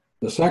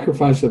 The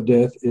sacrifice of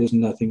death is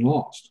nothing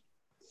lost.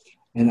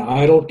 An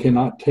idol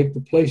cannot take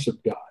the place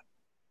of God.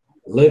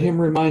 Let him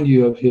remind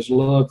you of his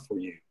love for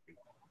you,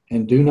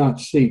 and do not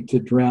seek to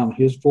drown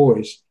his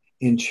voice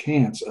in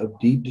chants of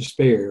deep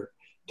despair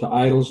to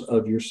idols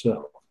of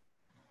yourself.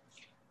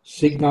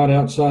 Seek not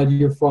outside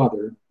your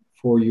Father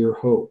for your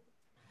hope,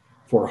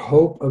 for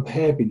hope of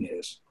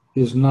happiness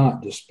is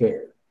not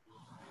despair.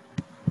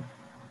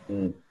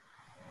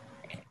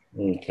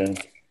 Okay.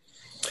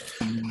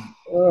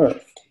 All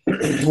right.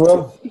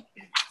 Well,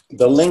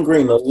 the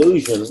lingering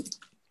illusion.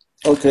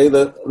 Okay,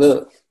 the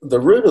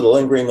root of the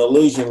lingering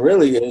illusion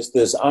really is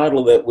this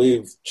idol that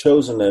we've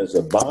chosen as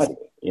a body,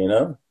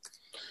 and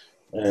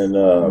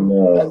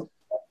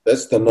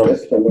that's the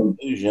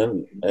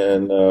illusion,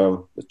 and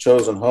the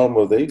chosen home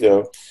of the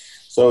ego.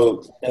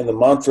 So, and the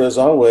mantra is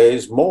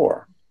always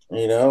more.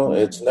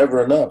 It's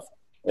never enough.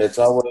 It's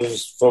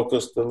always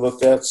focused to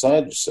look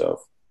outside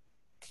yourself.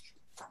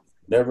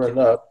 Never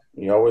enough.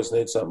 You always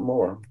need something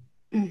more.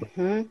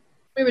 Mm-hmm.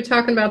 We were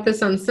talking about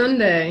this on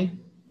Sunday,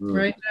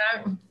 right,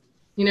 Jack?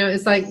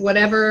 It's like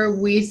whatever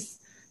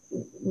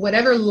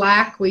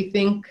lack we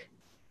think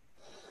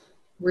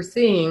we're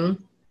seeing,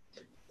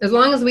 as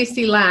long as we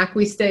see lack,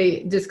 we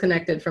stay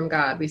disconnected from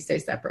God. We stay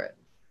separate.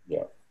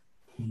 Yeah.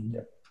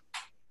 Yeah.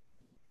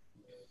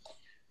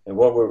 And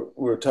what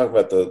we're talking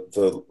about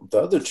the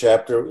other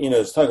chapter,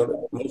 it's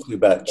talking mostly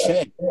about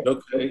change.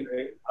 Okay,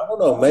 I don't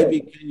know.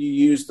 Maybe can you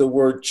use the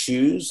word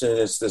choose, and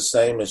it's the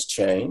same as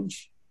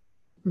change?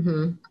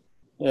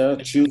 Mm-hmm.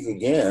 Choose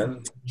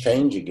again,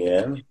 change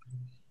again.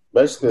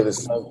 Basically the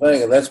same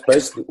thing, and that's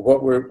basically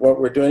what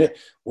we're doing here.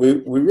 We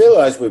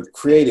realize we've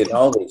created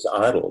all these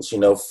idols,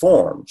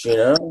 forms,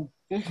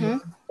 Mm-hmm.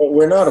 but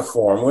we're not a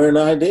form. We're an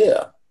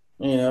idea,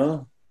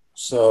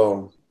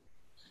 So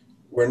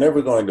we're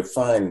never going to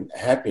find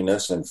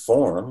happiness in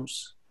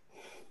forms.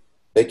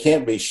 They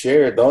can't be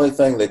shared. The only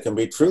thing that can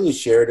be truly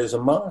shared is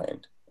a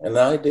mind, an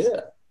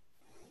idea.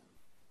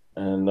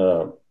 And,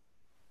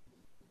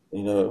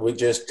 we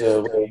just,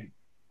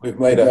 we've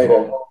made a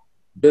whole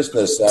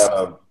business out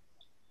of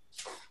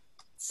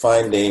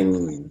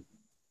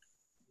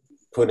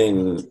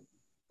putting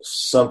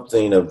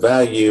something of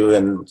value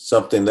in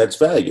something that's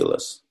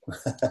valueless.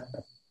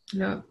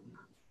 Yeah.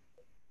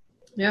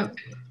 Yeah.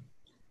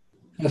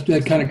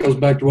 That kind of goes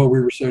back to what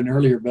we were saying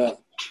earlier about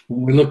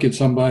when we look at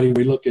somebody,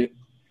 we look at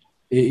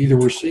either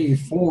we're seeing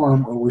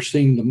form or we're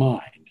seeing the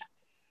mind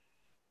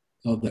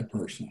of that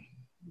person.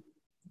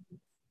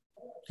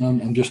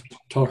 I'm just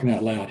talking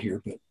out loud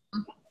here, but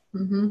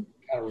kind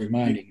of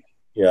reminding.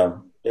 Yeah,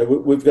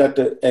 we've got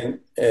to,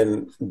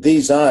 and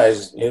these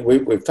eyes,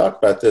 we've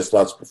talked about this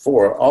lots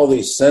before, all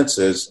these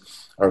senses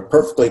are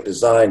perfectly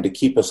designed to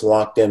keep us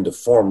locked into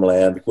form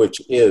land,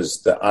 which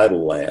is the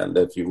idle land,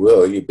 if you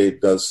will. You'd be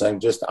saying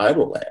just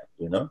idle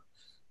land,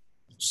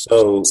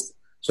 So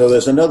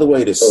there's another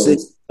way to see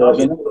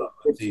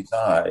these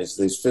eyes,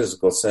 these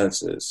physical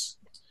senses.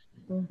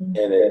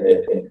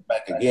 And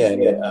back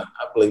again, I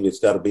believe it's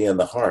got to be in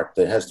the heart.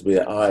 There has to be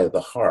an eye of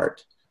the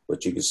heart,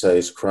 which you could say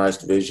is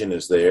Christ vision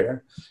is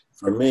there.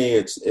 For me,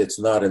 it's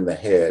not in the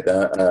head.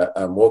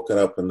 I'm woken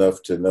up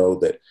enough to know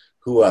that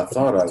who I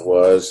thought I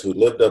was, who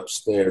lived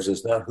upstairs,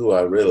 is not who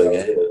I really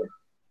am.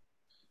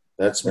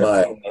 That's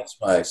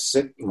my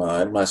sick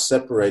mind, my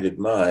separated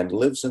mind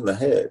lives in the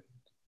head.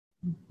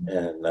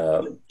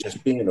 And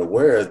just being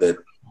aware that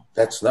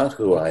that's not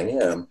who I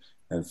am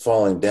and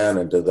falling down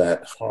into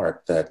that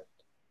heart, that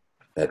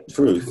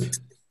truth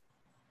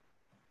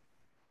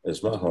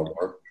is my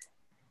homework.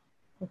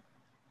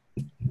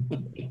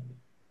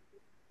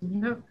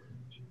 Yeah.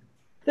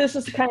 This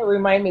just kind of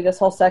remind me, this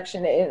whole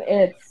section, and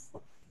it's,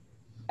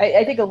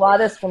 I think a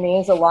lot of this for me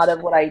is a lot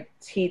of what I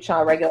teach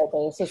on a regular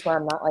basis, where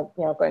I'm not like,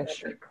 going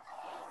straight.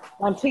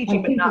 I'm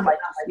teaching, but not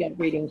like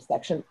reading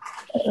section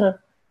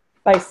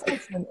by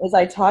section, is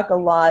I talk a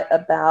lot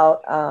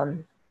about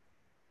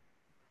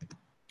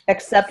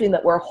accepting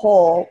that we're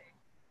whole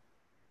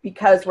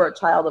because we're a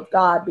child of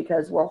God,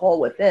 because we're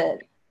whole within,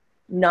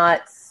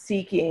 not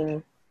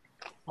seeking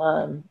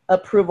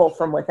approval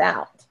from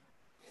without.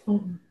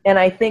 Mm-hmm. And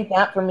I think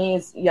that for me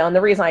is, and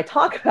the reason I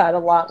talk about it a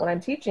lot when I'm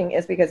teaching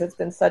is because it's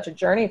been such a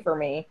journey for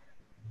me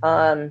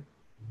And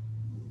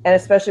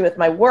especially with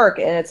my work.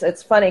 And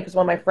it's funny because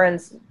one of my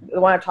friends,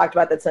 the one I've talked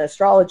about that's an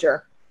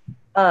astrologer,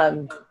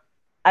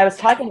 I was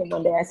talking to him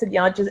one day. I said,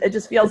 it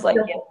just feels like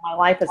my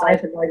life is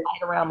like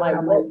around my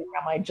work,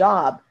 around my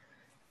job.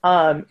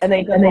 And then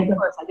he goes, of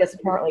course, I guess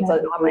apparently it's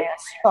on my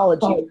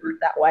astrology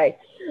that way.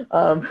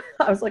 I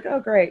was like, oh,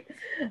 great.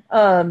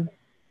 But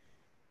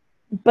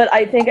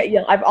I think,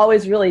 I've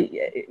always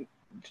really,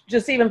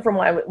 just even from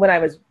when I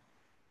was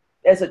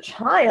as a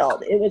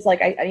child, it was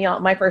like,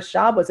 my first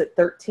job was at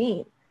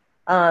 13.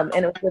 And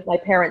it was with my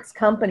parents'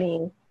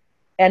 company.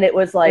 And it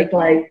was like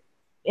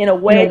in a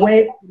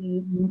way,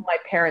 my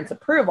parents'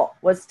 approval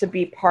was to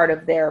be part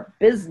of their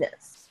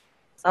business.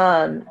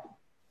 And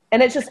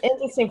it's just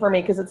interesting for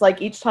me because it's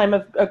like each time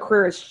a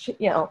career is,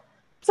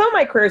 some of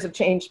my careers have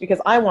changed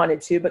because I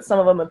wanted to, but some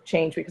of them have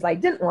changed because I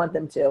didn't want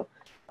them to.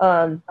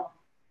 And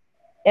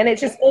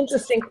it's just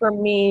interesting for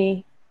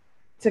me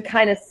to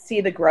kind of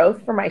see the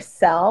growth for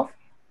myself.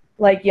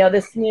 Like,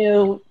 this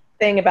new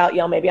thing about,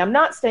 maybe I'm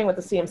not staying with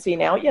the CMC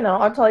now,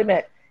 I'll totally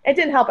admit it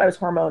didn't help. I was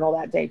hormonal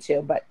that day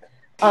too, but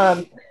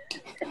I'm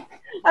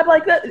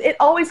like, it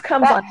always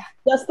comes on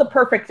just the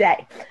perfect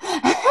day.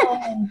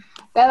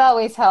 That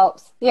always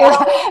helps. Yeah.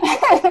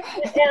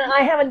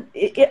 And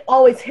it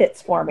always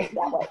hits for me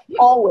that way.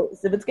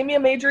 Always. If it's going to be a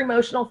major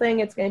emotional thing,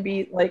 it's going to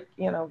be like,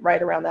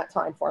 right around that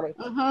time for me.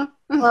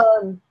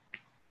 Mm-hmm.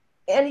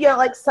 And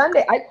like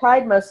Sunday, I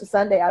cried most of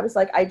Sunday. I was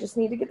like, I just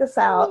need to get this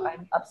out.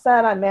 I'm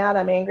upset. I'm mad.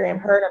 I'm angry. I'm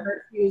hurt. I'm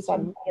confused.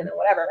 I'm,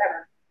 whatever.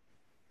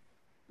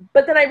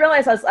 But then I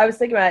realized I was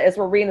thinking about it as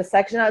we're reading the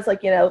section. I was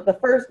like,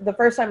 the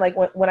first time, like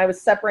when I was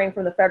separating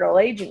from the federal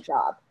agent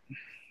job,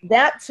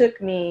 that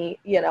took me,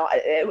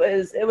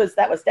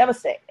 that was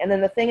devastating. And then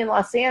the thing in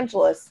Los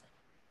Angeles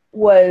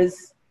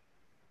was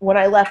when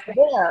I left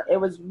there, it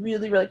was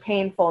really, really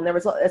painful. And there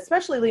was,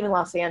 especially leaving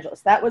Los Angeles,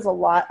 that was a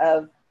lot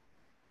of,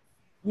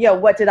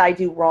 what did I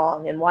do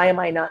wrong? And why am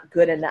I not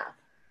good enough?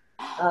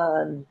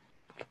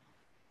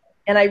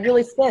 And I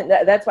really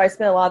that's why I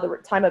spent a lot of the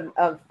time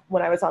of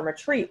when I was on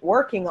retreat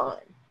working on.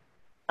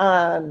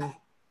 And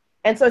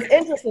so it's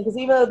interesting because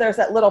even though there's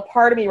that little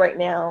part of me right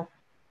now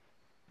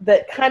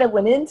that kind of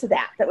went into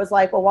that was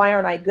like, well, why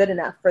aren't I good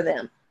enough for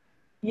them?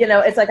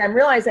 It's like I'm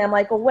realizing, I'm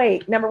like, well,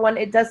 wait, number one,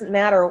 it doesn't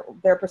matter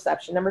their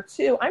perception. Number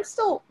two, I'm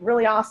still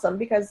really awesome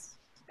because,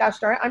 gosh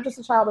darn it, I'm just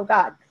a child of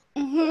God.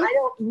 Mm-hmm. I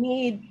don't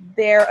need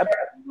their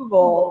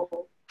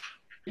approval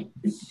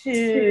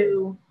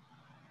to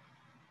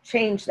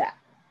change that,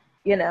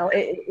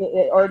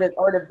 or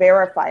to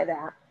verify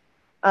that.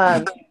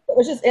 It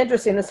was just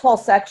interesting, this whole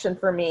section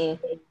for me,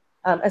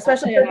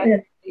 especially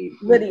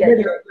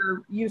Lydia,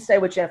 you say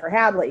with Jennifer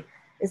Hadley,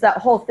 is that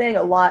whole thing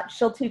a lot.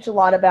 She'll teach a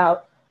lot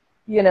about,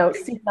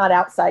 seek not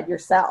outside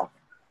yourself.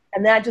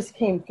 And that just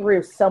came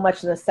through so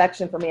much in this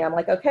section for me. I'm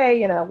like,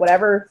 okay,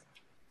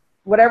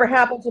 whatever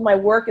happens in my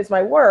work is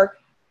my work,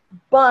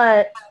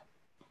 but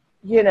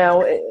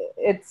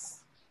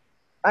it's,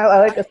 I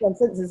like this one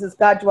sentence, it says,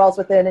 God dwells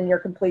within and your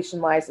completion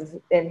lies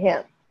in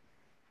him.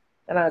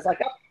 And I was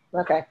like, oh,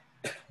 okay.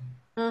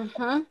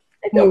 Mm-hmm.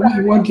 Well,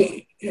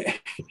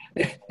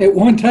 at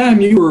one time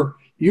you were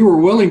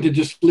willing to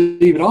just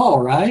leave it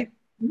all, right?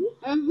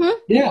 Mm-hmm.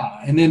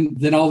 Yeah, and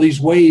then all these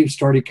waves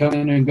started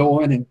coming and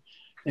going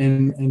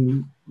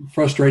and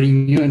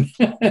frustrating you and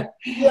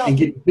and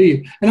getting to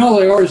you. And all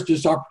they are is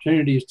just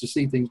opportunities to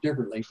see things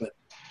differently. But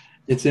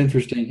it's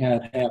interesting how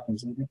it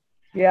happens, isn't it?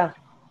 Yeah.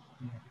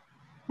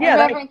 Yeah,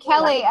 Reverend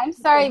Kelly, I'm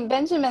sorry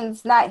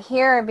Benjamin's not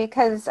here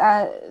because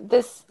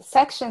this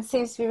section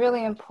seems to be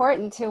really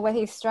important to what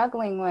he's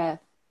struggling with.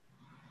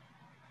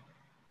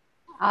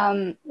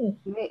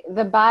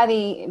 The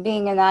body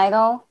being an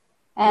idol,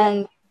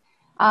 and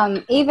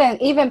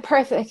even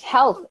perfect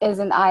health is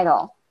an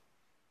idol.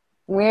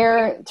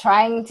 We're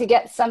trying to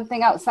get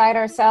something outside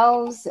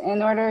ourselves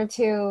in order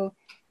to,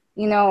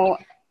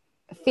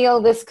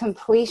 feel this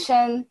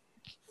completion,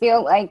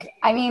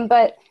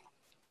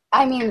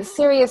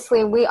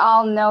 seriously, we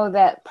all know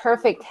that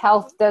perfect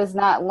health does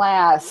not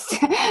last.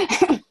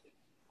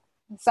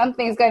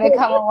 Something's going to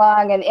come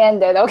along and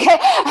end it, okay?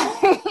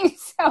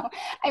 So,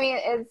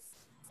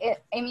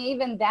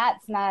 even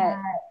that's not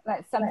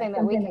something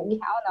that we can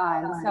count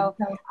on. So,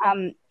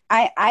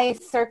 I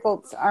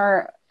circled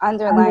or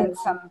underlined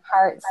some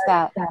parts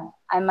that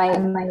I might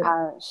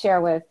share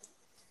with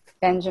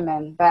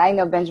Benjamin, but I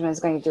know Benjamin's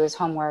going to do his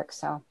homework,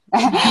 so.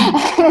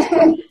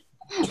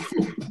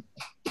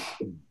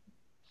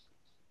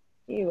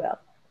 You will.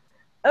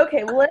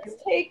 Okay, well, let's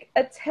take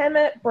a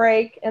 10-minute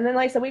break. And then,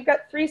 like I said, we've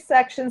got 3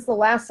 sections. The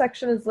last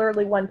section is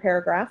literally 1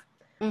 paragraph.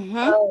 Mm-hmm.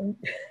 I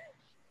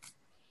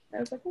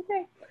was like,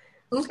 okay.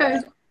 Okay.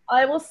 So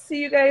I will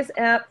see you guys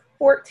at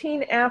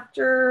 14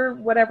 after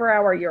whatever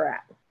hour you're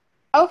at.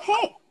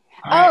 Okay.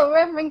 Oh,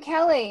 Reverend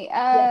Kelly,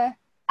 yes.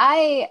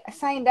 I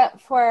signed up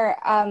for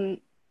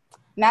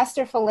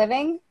Masterful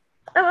Living.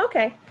 Oh,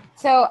 okay.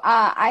 So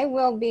I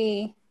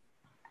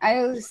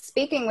was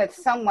speaking with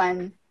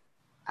someone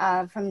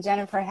from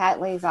Jennifer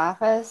Hadley's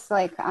office,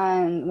 like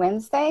on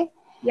Wednesday,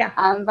 Yeah.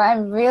 But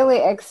I'm really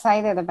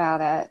excited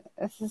about it.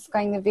 This is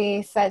going to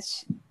be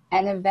such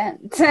an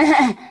event.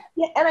 Yeah,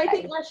 and I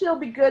think actually it'll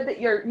be good that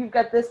you've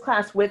got this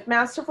class with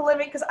Masterful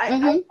Living, because I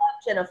love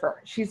Jennifer.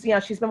 She's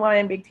she's been one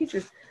of my big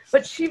teachers,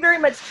 but she very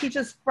much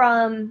teaches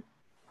from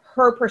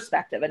her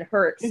perspective and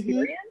her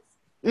experience.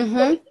 So it's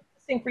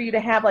interesting for you to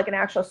have like an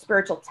actual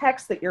spiritual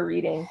text that you're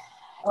reading,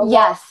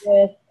 along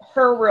with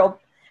her real.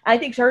 I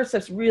think her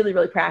stuff's really,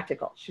 really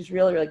practical. She's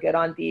really, really good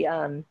on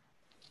the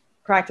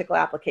practical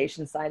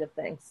application side of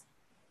things.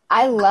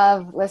 I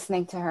love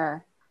listening to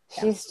her.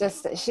 She's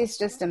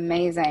just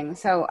amazing.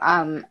 So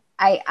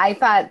I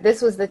thought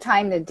this was the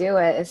time to do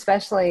it,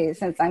 especially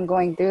since I'm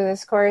going through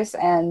this course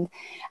and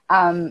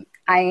I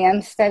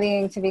am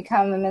studying to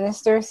become a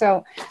minister.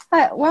 So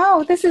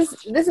wow, this is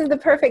the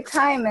perfect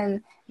time,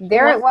 and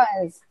there it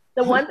was.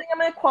 The one thing I'm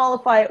going to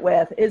qualify it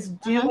with is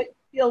do what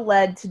you feel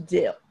led to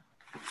do.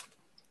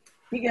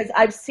 Because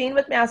I've seen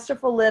with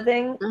Masterful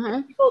Living,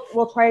 people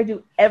will try to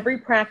do every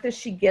practice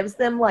she gives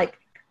them like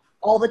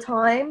all the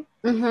time.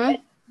 And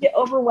get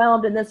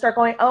overwhelmed and then start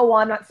going, oh, well,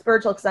 I'm not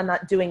spiritual because I'm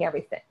not doing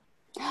everything.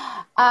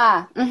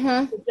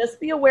 So just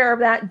be aware of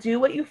that.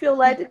 Do what you feel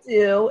led to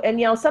do. And,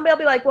 somebody will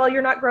be like, well,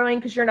 you're not growing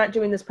because you're not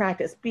doing this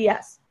practice.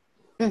 BS.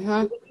 Do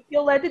what you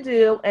feel led to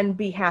do and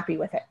be happy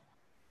with it.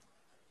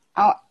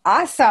 Oh,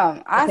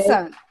 awesome.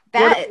 Awesome.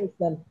 Okay?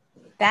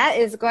 That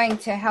is going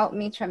to help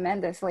me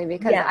tremendously,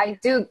 because I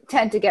do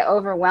tend to get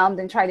overwhelmed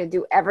and try to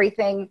do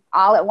everything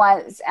all at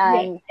once.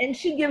 And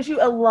she gives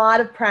you a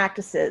lot of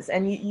practices,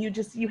 and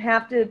you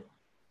have to,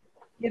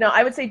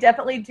 I would say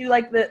definitely do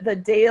like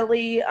the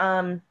daily,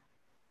 I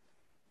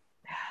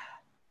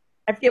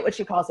forget what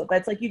she calls it, but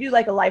it's like you do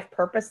like a life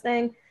purpose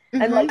thing.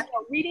 And like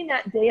reading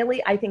that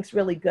daily, I think is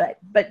really good.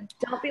 But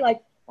don't be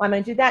like, well, I'm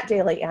going to do that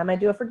daily. I'm going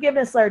to do a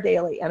forgiveness letter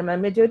daily. And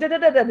I'm going to do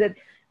da-da-da-da-da.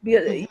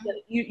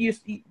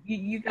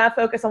 You got to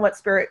focus on what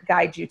Spirit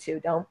guides you to.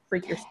 Don't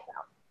freak yourself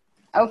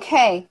out.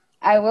 Okay,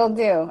 I will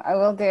do.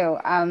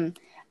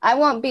 I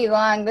won't be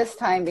long this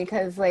time,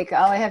 because like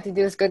all I have to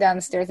do is go down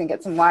the stairs and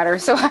get some water.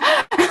 So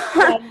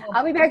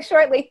I'll be back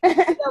shortly.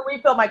 I'll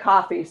refill my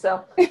coffee.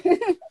 So.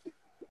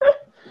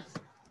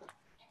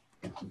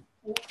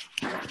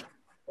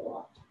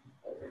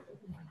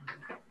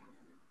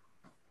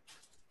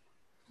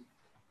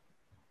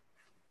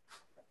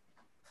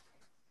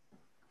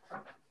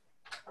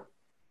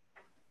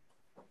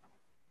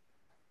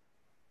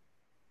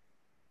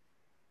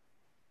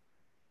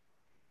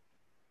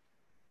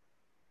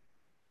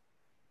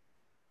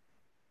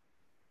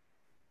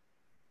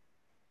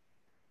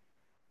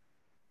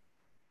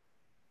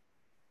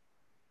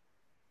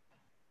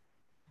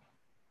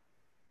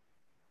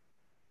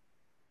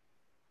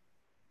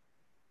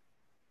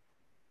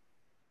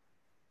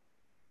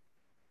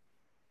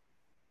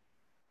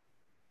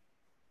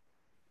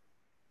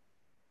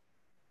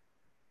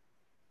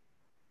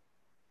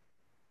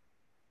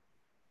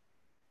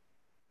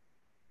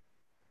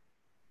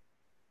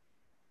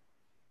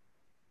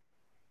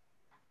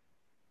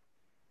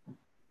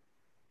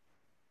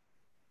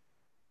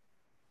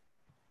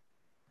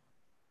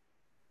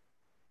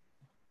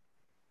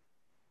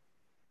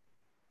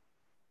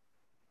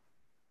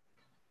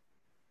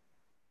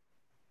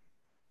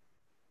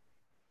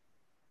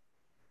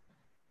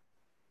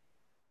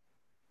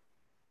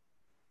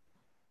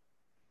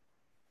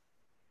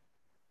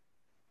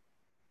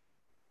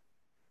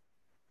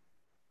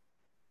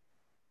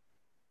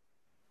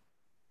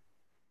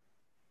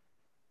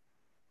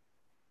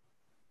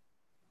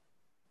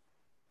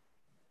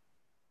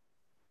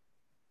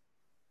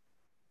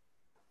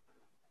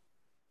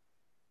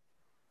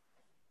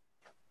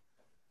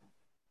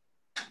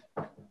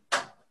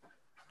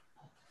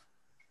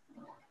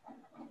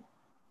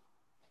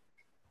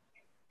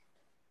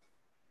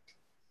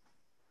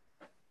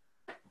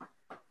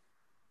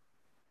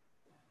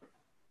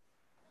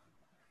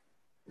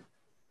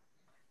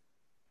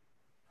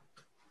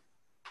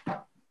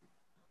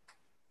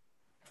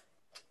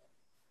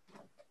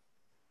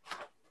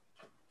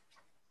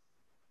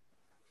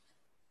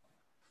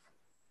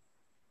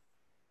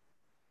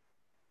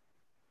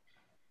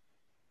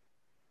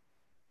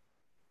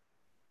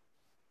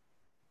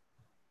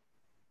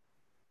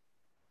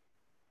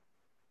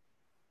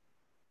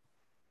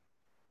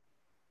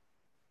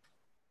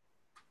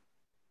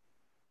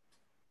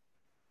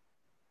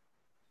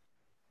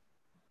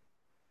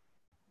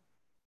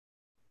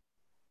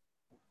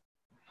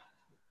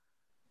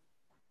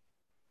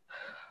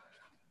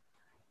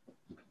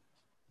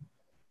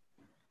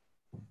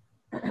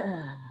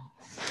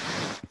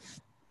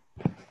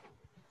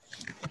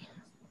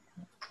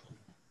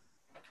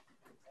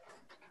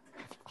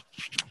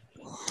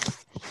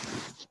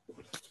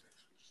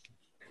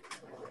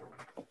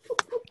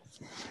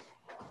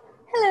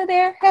 Hello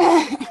there.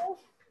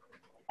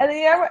 And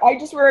then I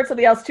just heard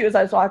somebody else too as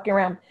I was walking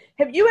around.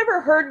 Have you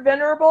ever heard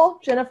Venerable,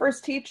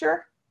 Jennifer's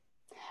teacher?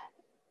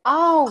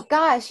 Oh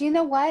gosh, you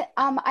know what?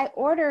 I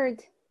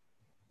ordered,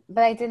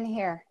 but I didn't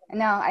hear.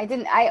 No, I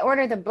didn't. I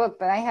ordered the book,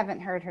 but I haven't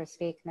heard her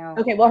speak. No.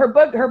 Okay, well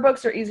her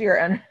books are easier,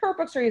 and her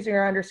books are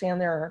easier to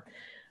understand.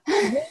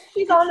 when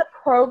she's on the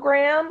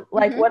program,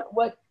 like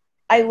what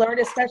I learned,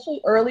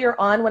 especially earlier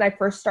on when I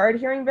first started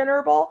hearing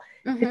Venerable,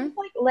 is just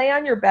like lay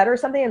on your bed or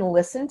something and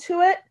listen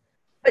to it,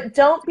 but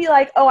don't be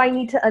like, oh, I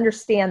need to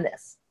understand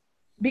this.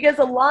 Because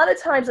a lot of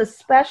times,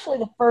 especially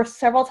the first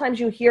several times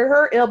you hear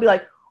her, it'll be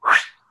like,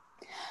 whoosh,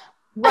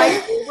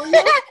 right over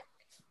you.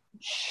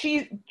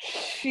 She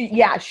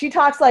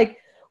talks like,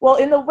 well,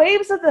 in the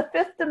waves of the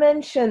fifth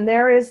dimension,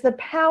 there is the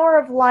power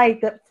of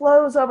light that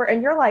flows over,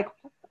 and you're like,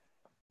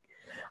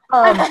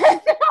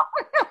 and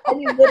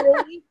you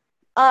literally,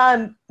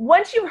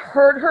 once you've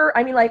heard her,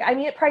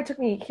 it probably took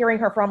me hearing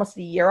her for almost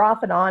a year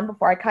off and on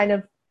before I kind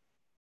of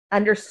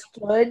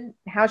understood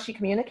how she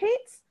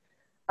communicates.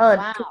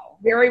 Wow.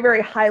 Very,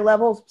 very high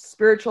level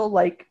spiritual,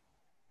 like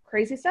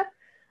crazy stuff.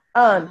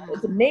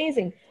 It's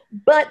amazing.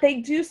 But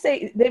they've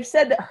said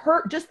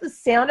that just the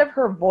sound of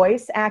her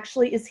voice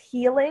actually is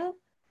healing.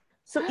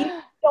 So even if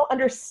you don't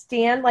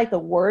understand like the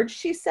words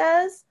she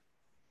says,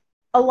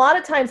 a lot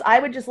of times I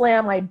would just lay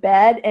on my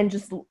bed and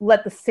just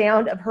let the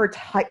sound of her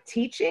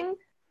teaching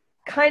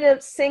kind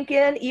of sink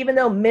in, even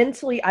though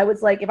mentally I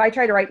was like, if I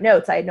tried to write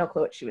notes, I had no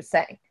clue what she was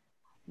saying.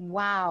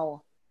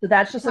 Wow. So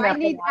that's just enough.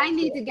 I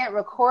need to get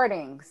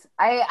recordings.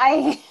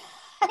 I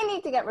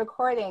need to get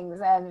recordings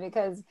then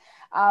because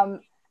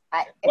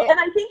and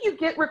I think you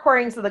get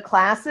recordings of the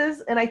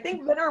classes, and I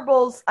think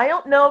Venerable's, I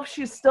don't know if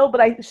she's still,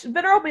 but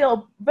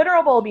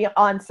Venerable will be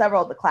on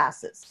several of the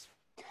classes.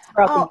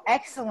 Oh,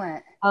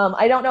 excellent.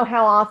 I don't know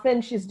how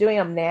often she's doing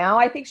them now.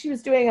 I think she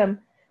was doing them,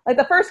 like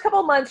the first couple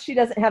of months she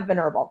doesn't have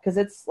Venerable, because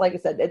it's, like I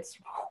said, it's,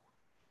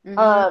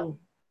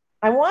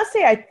 I want to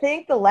say, I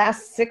think the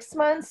last 6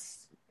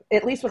 months,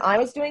 at least when I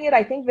was doing it,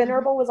 I think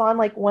Venerable was on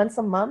like once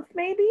a month,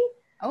 maybe.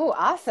 Oh,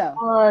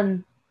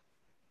 awesome.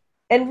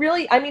 And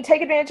really,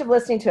 take advantage of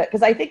listening to it,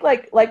 because I think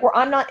like where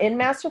I'm not in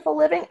Masterful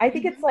Living, I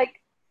think it's like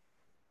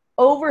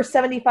over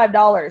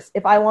 $75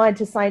 if I wanted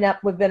to sign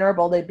up with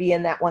Venerable to be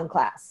in that one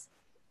class,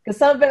 because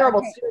some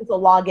Venerable students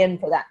will log in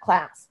for that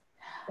class.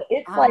 But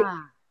it's it's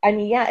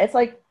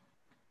like,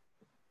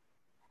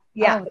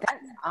 that's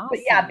awesome. But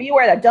yeah, be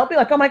aware of that. Don't be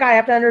like, oh my God, I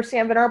have to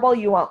understand Venerable.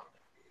 You won't.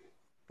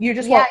 You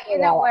just won't. You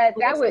know what?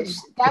 That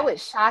would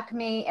shock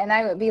me, and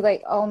I would be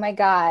like, oh my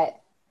God.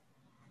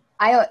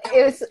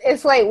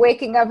 It's like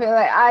waking up and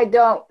like, I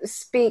don't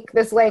speak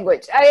this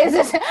language.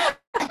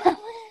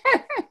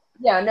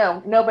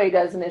 No, nobody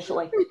does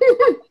initially.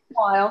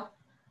 While,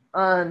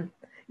 and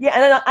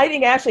then I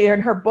think actually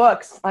in her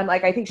books,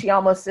 I think she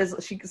almost is.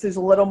 She's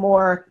a little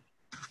more.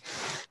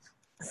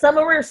 Some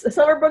of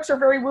her books are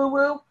very woo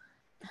woo,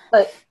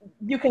 but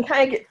you can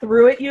kind of get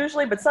through it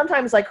usually. But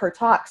sometimes, like her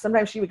talk,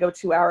 sometimes she would go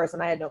 2 hours,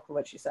 and I had no clue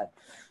what she said.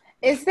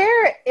 Is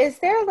there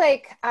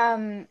like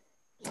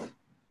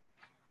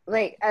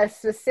a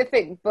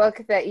specific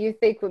book that you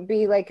think would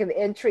be like an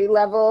entry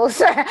level?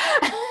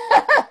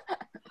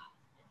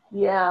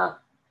 Yeah.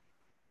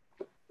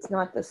 It's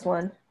not this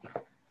one.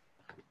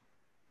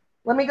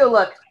 Let me go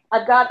look.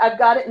 I've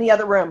got it in the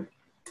other room.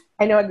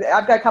 I know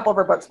I've got a couple of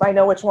her books, but I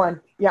know which one.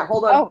 Yeah,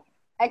 hold on. Oh,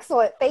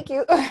 excellent. Thank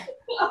you.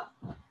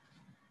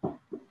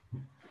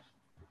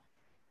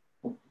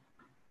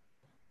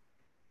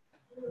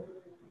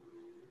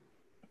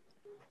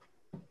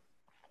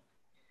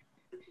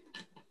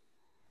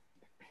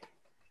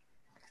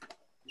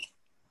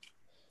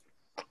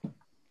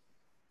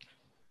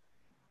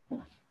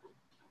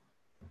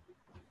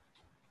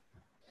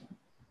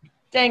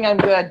 Dang, I'm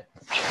good.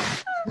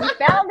 We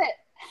found it.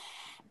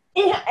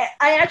 Yeah,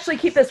 I actually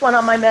keep this one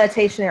on my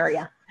meditation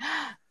area.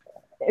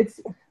 It's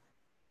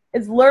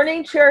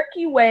Learning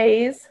Cherokee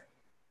Ways.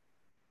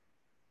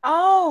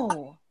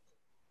 Oh.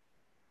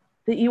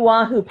 The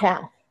Iwahu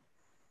Path.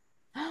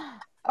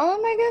 Oh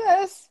my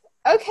goodness.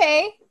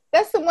 Okay.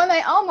 That's the one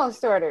I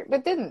almost ordered,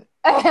 but didn't.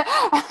 Yeah,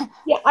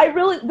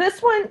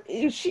 this one,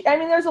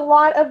 there's a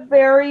lot of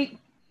very,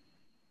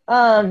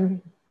 there's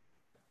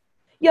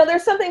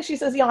some things she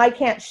says, I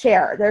can't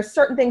share. There's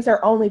certain things that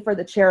are only for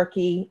the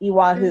Cherokee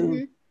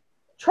Iwahu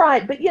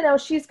tribe. But,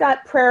 she's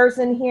got prayers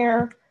in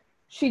here.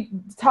 She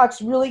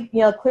talks really,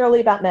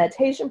 clearly about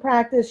meditation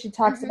practice. She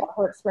talks about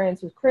her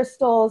experience with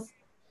crystals.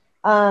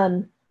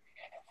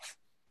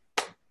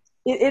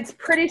 It's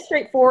pretty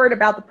straightforward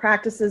about the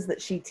practices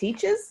that she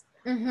teaches.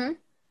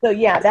 So,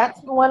 yeah, that's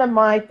one of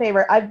my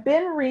favorite. I've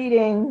been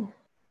reading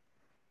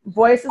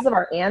Voices of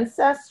Our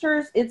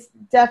Ancestors. It's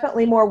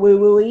definitely more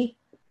woo-woo-y.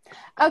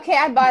 Okay,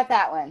 I bought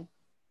that one.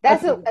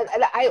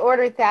 I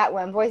ordered that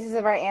one, Voices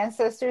of Our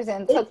Ancestors,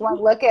 and took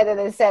one look at it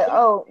and said,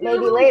 "Oh,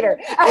 maybe later."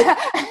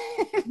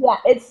 Yeah,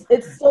 it's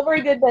still very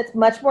good, but it's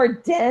much more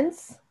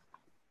dense.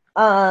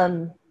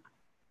 And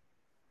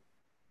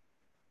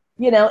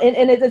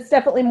it's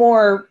definitely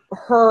more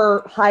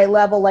her high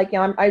level. Like,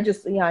 I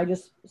just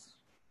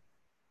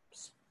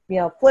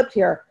flipped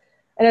here,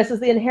 and it says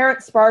the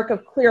inherent spark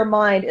of clear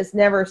mind is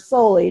never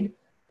sullied.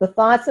 The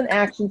thoughts and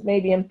actions may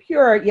be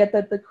impure, yet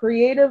that the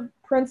creative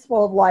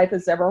principle of life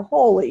is ever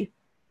holy.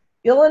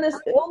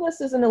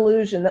 Illness is an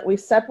illusion. That we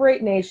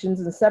separate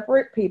nations and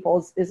separate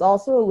peoples is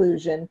also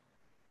illusion.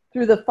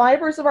 Through the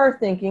fibers of our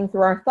thinking,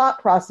 through our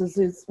thought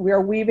processes, we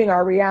are weaving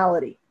our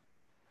reality.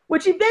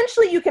 Which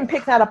eventually you can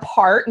pick that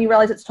apart and you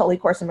realize it's totally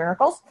Course in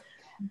Miracles.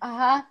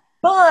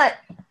 But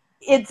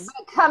it's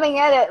coming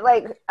at it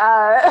like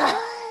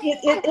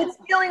it's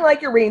feeling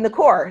like you're reading the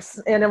Course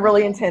in a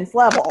really intense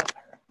level.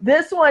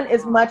 This one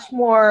is much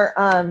more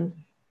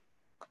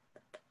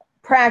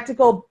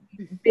practical,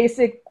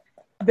 basic,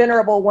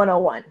 venerable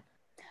 101.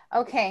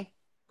 Okay,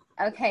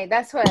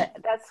 that's what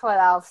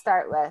I'll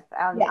start with.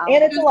 And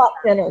it's a lot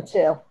thinner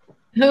too.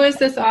 Who is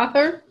this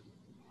author?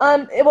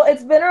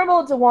 It's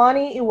Venerable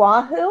Dewani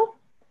Iwahu.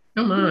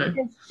 Oh my!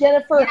 It's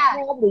Jennifer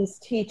Hadley's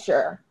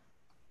teacher.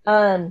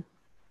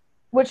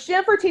 Which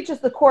Jennifer teaches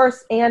the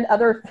Course and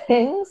other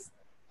things.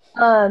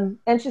 And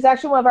she's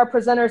actually one of our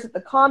presenters at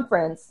the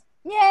conference.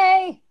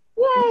 Yay!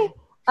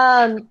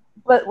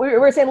 But we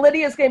were saying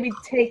Lydia's going to be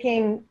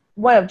taking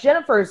one of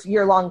Jennifer's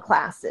year-long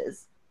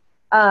classes.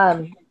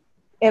 And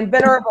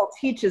Venerable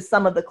teaches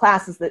some of the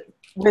classes that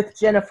with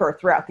Jennifer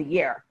throughout the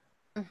year.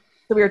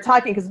 So we were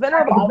talking, because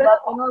Venerable,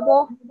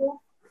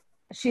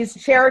 she's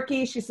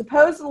Cherokee. She's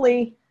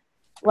supposedly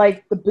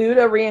like the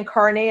Buddha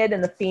reincarnated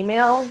in the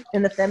female,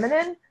 in the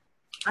feminine.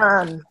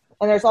 And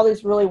there's all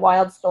these really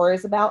wild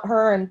stories about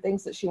her and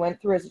things that she went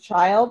through as a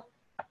child.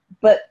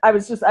 But I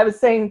was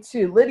saying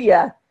to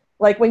Lydia,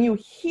 like when you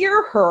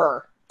hear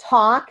her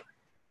talk,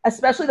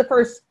 especially the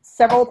first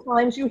several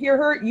times you hear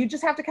her, you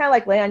just have to kind of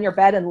like lay on your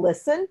bed and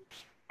listen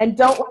and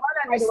don't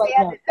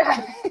understand it.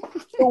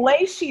 The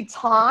way she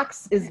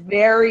talks is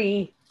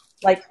very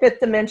like fifth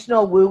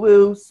dimensional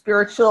woo-woo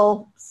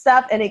spiritual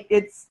stuff. And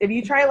it's, if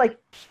you try to like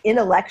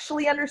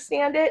intellectually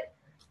understand it,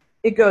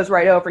 it goes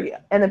right over you.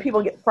 And then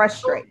people get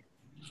frustrated.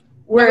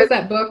 Where is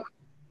that book?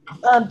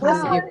 I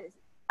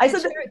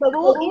said the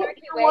little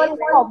one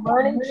called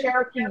Learning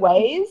Cherokee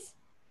Ways.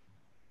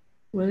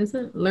 What is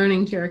it?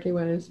 Learning Cherokee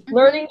Ways.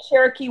 Learning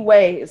Cherokee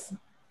Ways.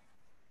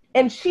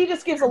 And she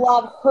just gives a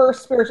lot of her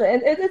spiritual,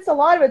 and it's a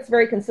lot of it's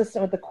very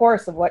consistent with the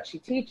Course of what she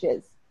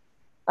teaches.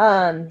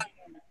 But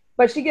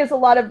she gives a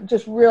lot of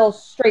just real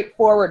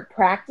straightforward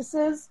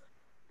practices,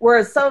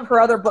 whereas some of her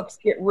other books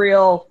get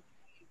real,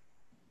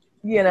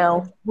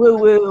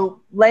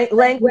 woo-woo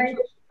language.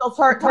 She'll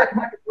start talking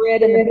about the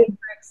grid and the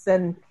matrix,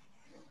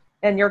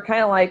 and you're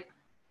kind of like,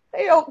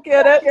 they don't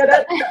get it.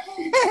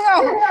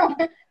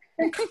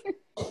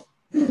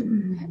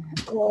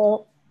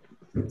 Well,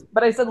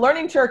 but I said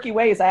Learning Cherokee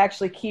Ways I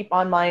actually keep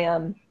on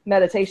my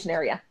meditation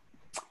area.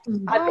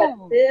 I've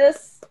got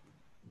this,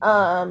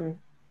 the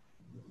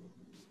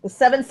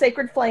 7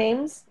 Sacred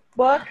Flames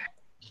book,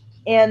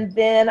 and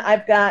then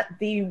I've got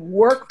the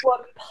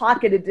workbook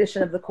pocket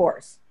edition of the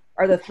Course,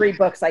 are the 3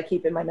 books I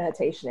keep in my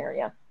meditation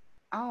area.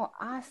 Oh,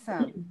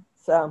 awesome.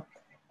 So,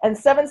 and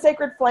 7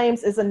 Sacred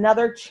Flames is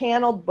another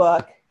channeled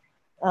book,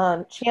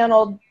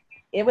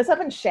 it was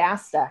up in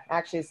Shasta,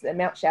 actually.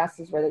 Mount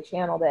Shasta is where they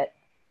channeled it.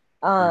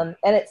 And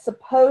it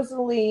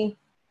supposedly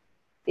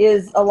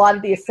is a lot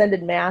of the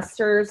ascended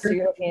masters. So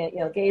you're looking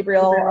at,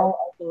 Gabriel,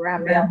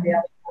 Raphael.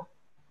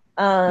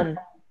 And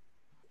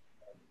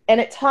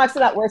it talks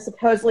about where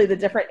supposedly the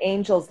different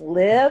angels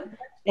live.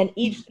 And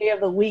each day of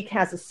the week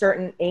has a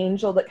certain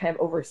angel that kind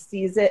of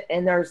oversees it.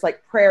 And there's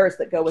like prayers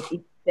that go with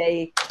each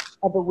day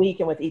of the week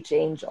and with each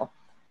angel.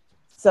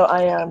 So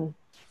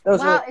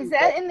is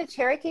that in the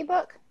Cherokee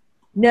book?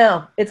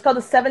 No, it's called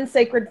the 7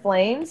 Sacred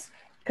Flames.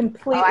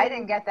 Completely. Oh, I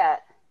didn't get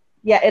that.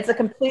 Yeah, it's a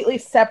completely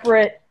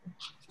separate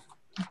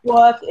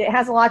book. It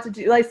has a lot to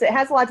do, like I said, it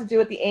has a lot to do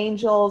with the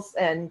angels,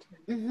 and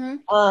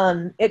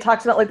it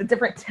talks about like the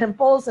different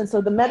temples, and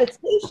so the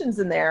meditations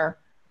in there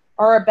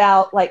are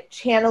about like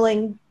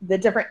channeling the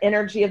different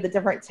energy of the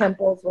different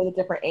temples where the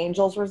different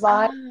angels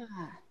reside.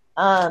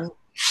 Yeah,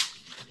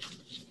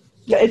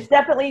 it's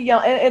definitely,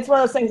 it's one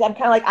of those things.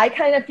 I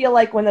kind of feel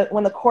like when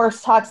the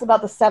Course talks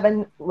about the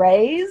 7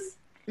 rays,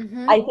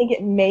 I think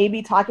it may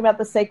be talking about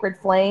the sacred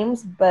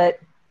flames, but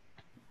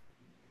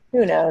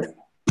who knows?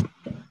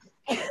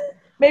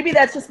 Maybe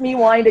that's just me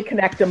wanting to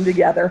connect them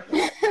together.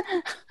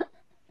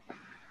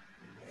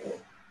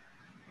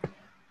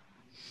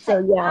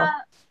 So yeah.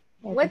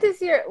 What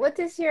does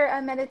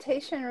your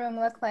meditation room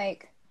look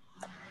like?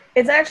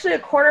 It's actually a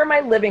corner of my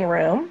living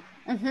room.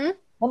 Let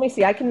me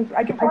see. I can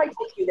probably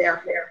take you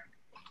there.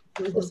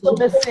 We're still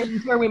missing.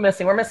 Who are we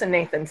missing? We're missing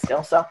Nathan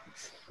still. So.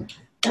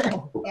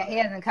 Yeah, he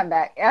hasn't come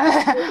back.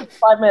 5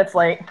 minutes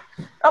late.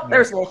 Oh,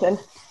 there's Nathan.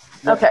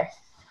 Okay.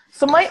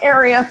 So my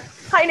area.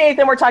 Hi,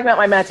 Nathan. We're talking about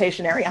my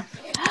meditation area.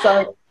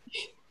 So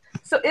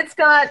it's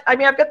got. I've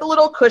got the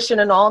little cushion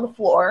and all on the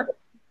floor.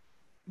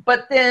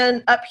 But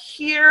then up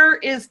here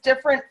is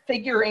different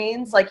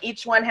figurines. Like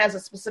each one has a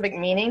specific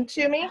meaning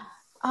to me.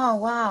 Oh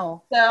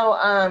wow.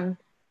 So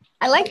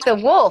I like the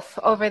wolf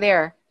over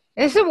there.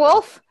 Is it a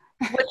wolf?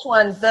 Which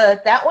one?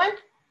 That one?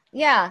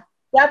 Yeah.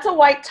 That's a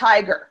white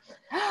tiger.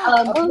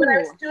 When I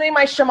was doing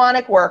my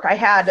shamanic work, I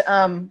had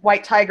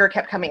white tiger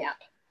kept coming up.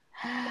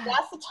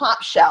 That's the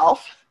top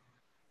shelf.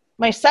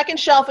 My second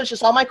shelf is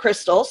just all my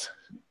crystals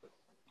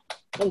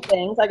and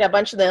things. I got a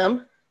bunch of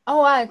them.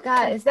 Oh my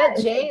God. Is that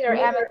jade or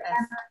amethyst?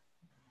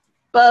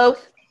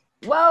 Both.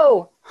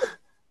 Whoa.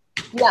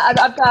 Yeah,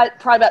 I've got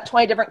probably about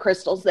 20 different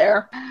crystals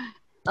there.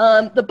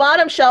 The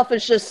bottom shelf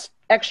is just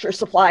extra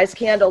supplies,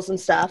 candles and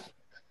stuff.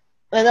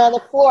 And on the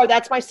floor,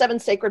 that's my 7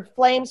 Sacred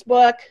Flames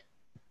book.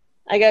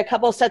 I got a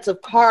couple of sets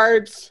of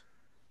cards.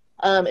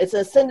 It's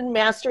Ascended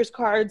Masters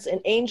cards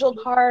and Angel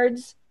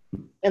cards.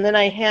 And then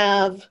I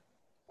have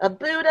a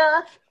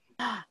Buddha.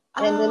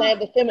 And then I have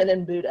the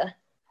Feminine Buddha.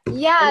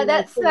 Yeah,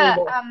 that's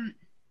the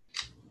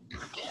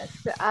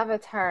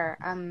avatar.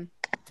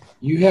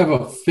 You have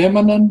a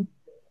feminine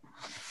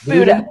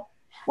Buddha,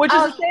 which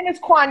is the same as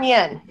Kuan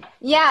Yin.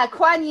 Yeah,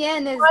 Kuan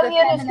Yin is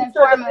the feminine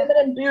form of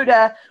feminine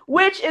Buddha,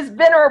 which is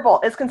venerable.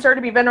 It's considered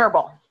to be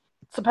venerable.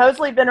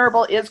 Supposedly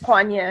venerable is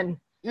Kuan Yin.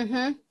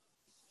 Mm-hmm.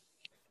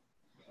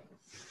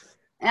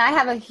 And I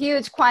have a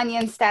huge Kuan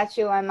Yin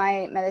statue on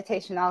my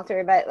meditation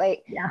altar, but in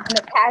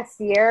the past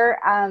year,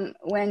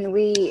 when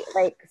we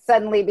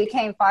suddenly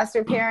became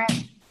foster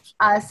parents,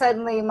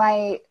 suddenly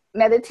my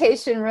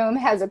meditation room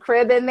has a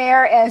crib in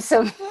there and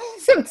some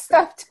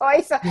stuffed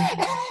toys. So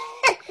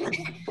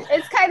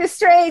it's kind of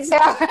strange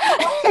now.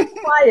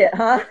 Quiet,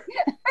 huh?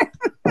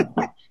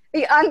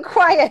 The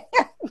unquiet.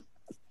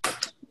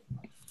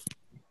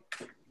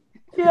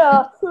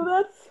 Yeah, so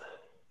that's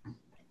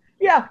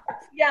I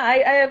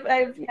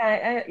think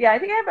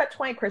I have about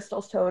 20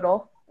 crystals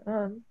total.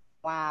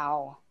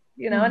 Wow.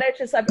 And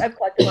I've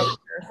collected them.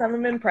 Some of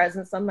them in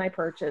presents, some I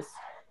purchased.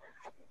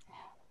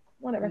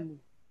 Whatever.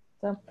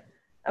 So,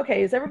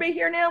 okay, is everybody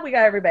here now? We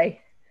got everybody.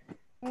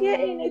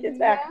 Yay, Nathan's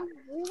back.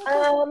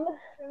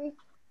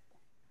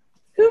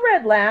 Who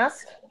read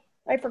last?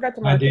 I forgot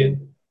to mark. I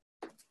did.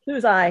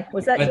 Whose eye?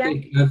 Was that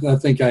Jen? I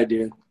think I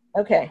did.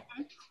 Okay.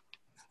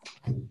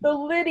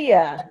 So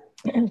Lydia.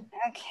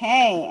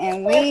 Okay,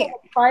 and we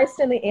Christ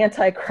and the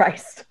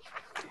Antichrist.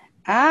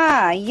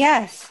 Ah,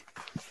 yes.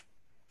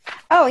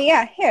 Oh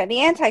yeah, here,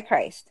 the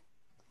Antichrist.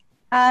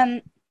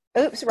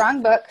 Oops,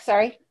 wrong book,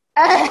 sorry.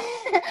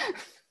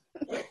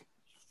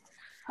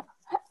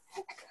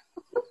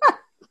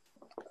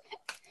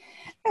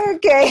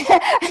 Okay.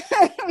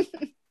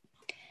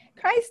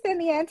 Christ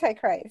and the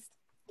Antichrist.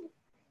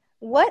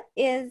 What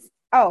is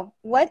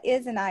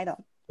an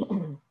idol?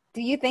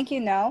 Do you think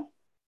you know?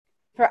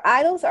 For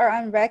idols are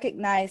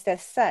unrecognized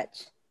as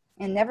such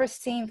and never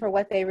seen for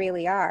what they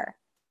really are.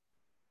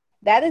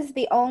 That is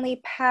the only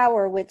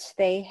power which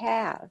they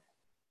have.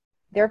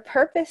 Their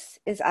purpose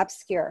is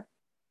obscure,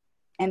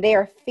 and they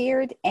are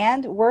feared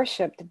and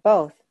worshipped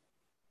both,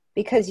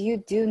 because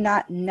you do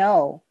not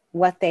know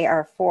what they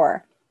are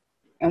for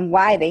and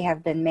why they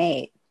have been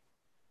made.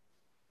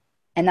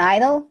 An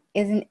idol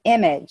is an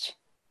image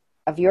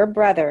of your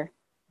brother,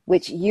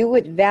 which you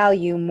would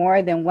value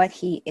more than what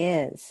he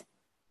is.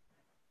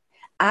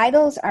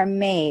 Idols are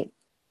made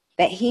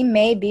that he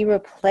may be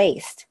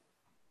replaced,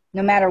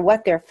 no matter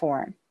what their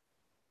form.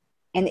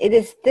 And it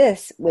is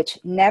this which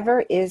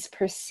never is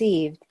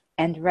perceived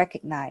and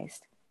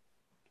recognized.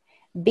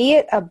 Be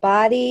it a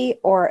body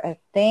or a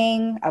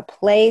thing, a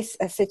place,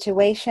 a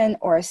situation,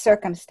 or a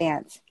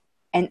circumstance,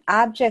 an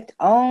object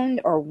owned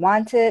or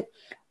wanted,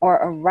 or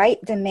a right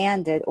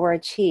demanded or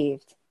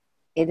achieved,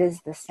 it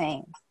is the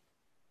same.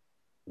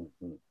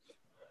 Mm-hmm.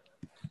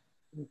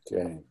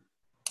 Okay.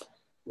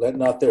 Let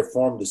not their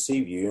form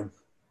deceive you.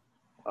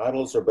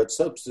 Idols are but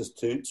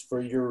substitutes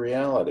for your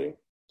reality.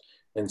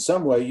 In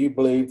some way you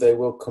believe they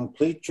will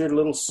complete your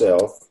little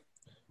self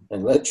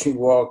and let you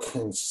walk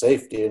in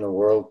safety in a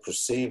world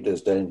perceived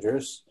as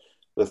dangerous,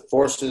 with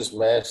forces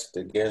masked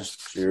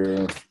against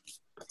your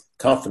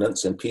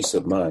confidence and peace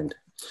of mind.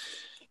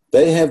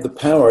 They have the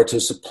power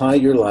to supply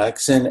your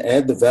lacks and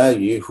add the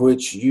value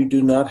which you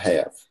do not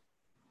have.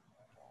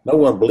 No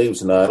one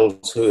believes in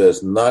idols who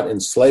has not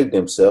enslaved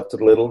himself to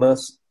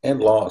littleness and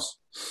loss,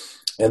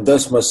 and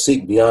thus must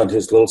seek beyond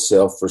his little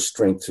self for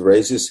strength to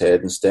raise his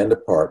head and stand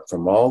apart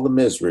from all the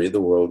misery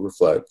the world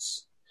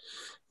reflects.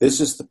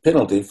 This is the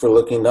penalty for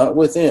looking not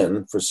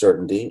within for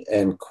certainty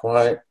and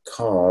quiet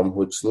calm,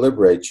 which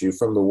liberates you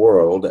from the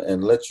world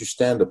and lets you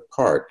stand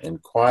apart in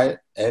quiet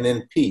and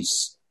in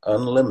peace,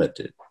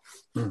 unlimited.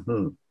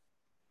 Mm-hmm.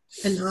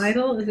 An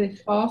idol is a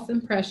false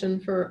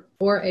impression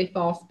or a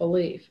false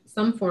belief,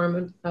 some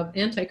form of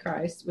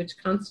Antichrist, which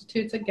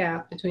constitutes a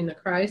gap between the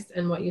Christ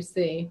and what you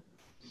see.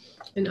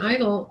 An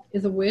idol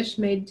is a wish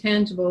made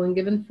tangible and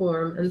given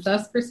form, and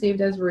thus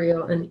perceived as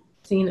real and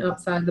seen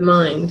outside the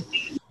mind.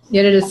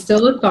 Yet it is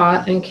still a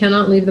thought and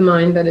cannot leave the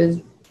mind that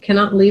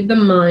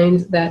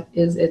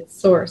is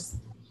its source,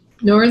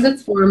 nor is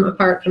its form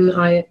apart from the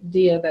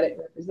idea that it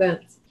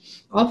represents.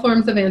 All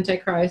forms of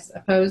Antichrist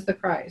oppose the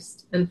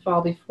Christ and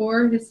fall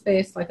before his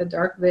face like a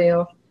dark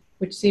veil,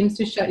 which seems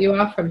to shut you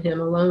off from him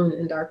alone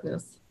in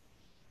darkness.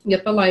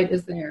 Yet the light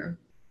is there.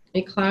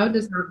 A cloud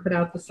does not put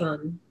out the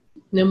sun.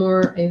 No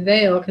more a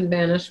veil can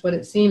banish what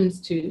it seems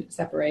to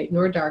separate,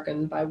 nor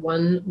darken by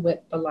one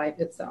whit the light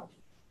itself.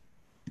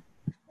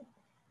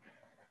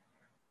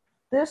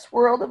 This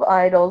world of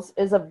idols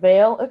is a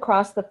veil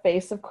across the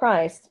face of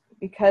Christ,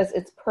 because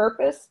its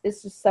purpose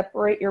is to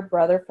separate your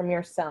brother from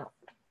yourself.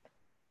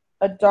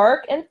 A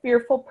dark and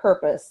fearful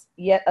purpose,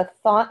 yet a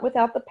thought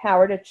without the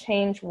power to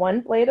change one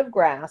blade of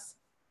grass,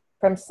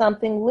 from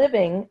something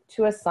living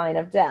to a sign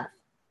of death.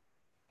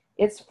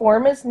 Its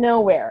form is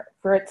nowhere,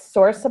 for its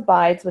source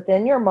abides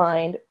within your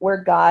mind, where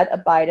God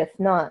abideth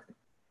not.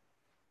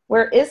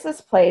 Where is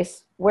this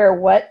place where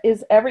what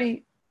is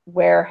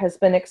everywhere has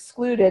been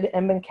excluded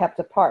and been kept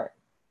apart?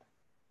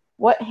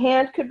 What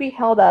hand could be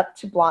held up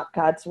to block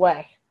God's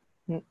way?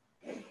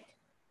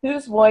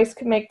 Whose voice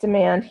could make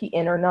demand he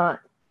enter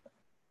not?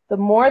 The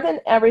more than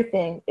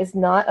everything is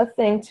not a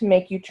thing to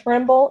make you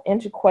tremble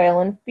and to quail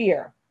in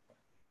fear.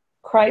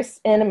 Christ's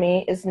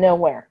enemy is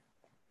nowhere.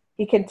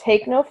 He can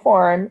take no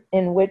form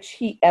in which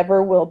he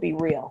ever will be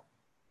real.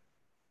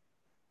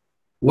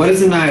 What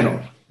is an idol?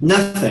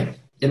 Nothing.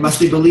 It must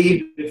be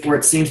believed before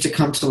it seems to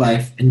come to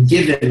life, and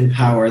given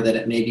power that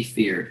it may be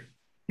feared.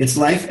 Its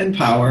life and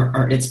power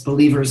are its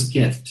believer's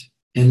gift,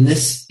 and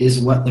this is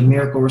what the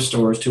miracle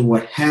restores to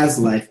what has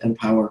life and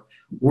power,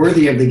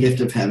 worthy of the gift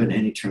of heaven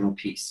and eternal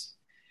peace.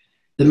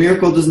 The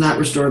miracle does not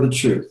restore the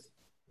truth.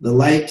 The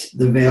light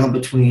the veil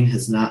between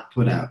has not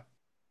put out.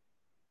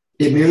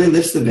 It merely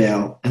lifts the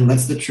veil and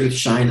lets the truth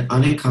shine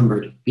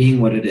unencumbered,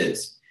 being what it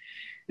is.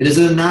 It does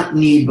not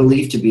need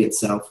belief to be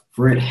itself,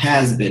 for it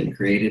has been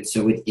created,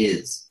 so it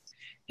is.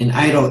 An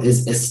idol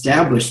is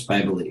established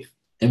by belief,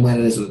 and when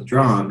it is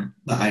withdrawn,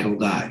 the idol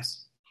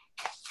dies.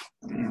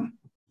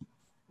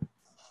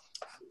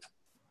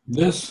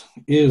 This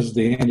is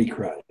the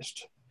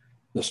Antichrist.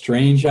 The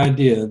strange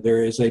idea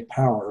there is a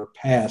power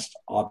past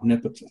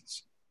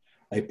omnipotence,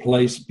 a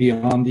place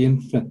beyond the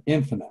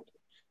infinite,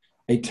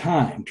 a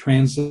time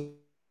transcended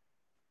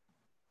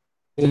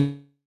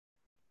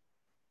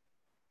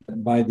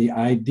by the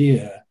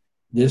idea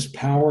this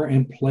power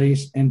and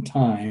place and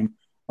time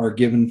are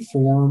given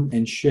form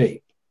and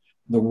shape,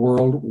 the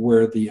world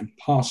where the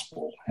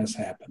impossible has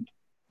happened.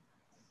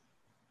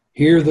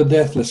 Here the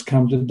deathless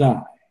come to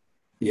die,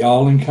 the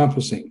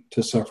all-encompassing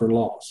to suffer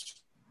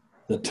loss,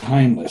 the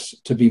timeless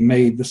to be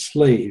made the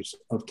slaves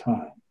of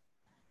time.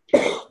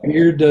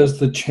 Here does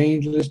the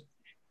changeless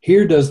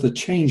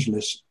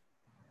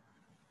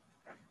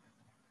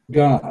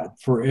God,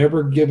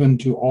 forever given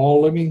to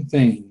all living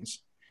things,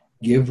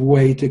 give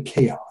way to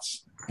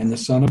chaos, and the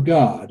Son of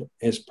God,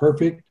 as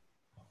perfect,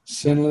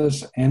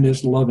 sinless, and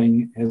as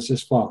loving as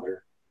his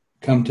Father,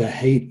 come to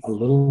hate a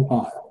little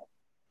while,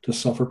 to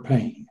suffer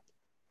pain,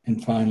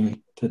 and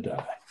finally to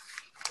die.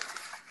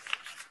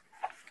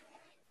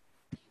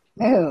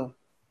 Ooh.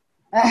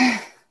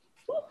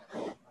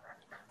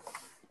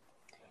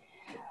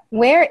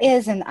 Where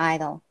is an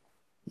idol?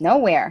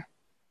 Nowhere.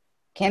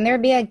 Can there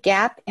be a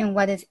gap in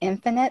what is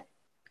infinite?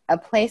 A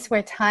place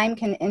where time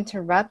can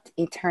interrupt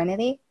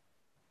eternity?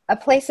 A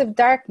place of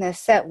darkness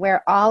set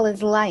where all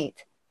is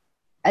light?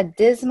 A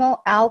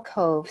dismal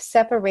alcove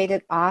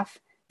separated off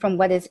from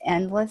what is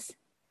endless?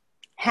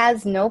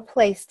 Has no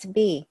place to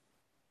be.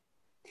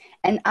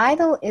 An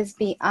idol is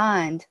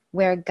beyond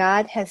where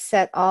God has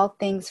set all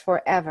things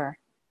forever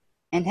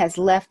and has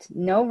left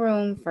no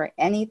room for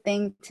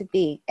anything to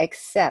be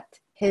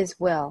except his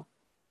will.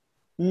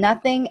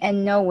 Nothing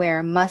and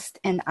nowhere must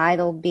an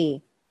idol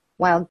be,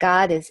 while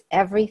God is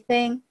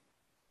everything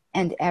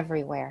and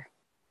everywhere.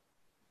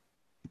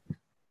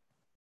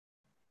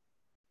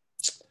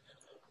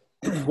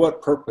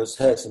 What purpose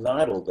has an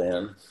idol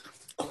then?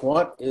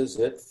 What is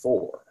it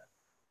for?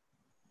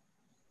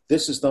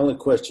 This is the only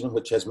question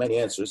which has many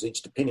answers,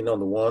 each depending on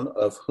the one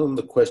of whom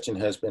the question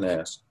has been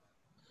asked.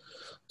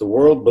 The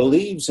world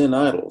believes in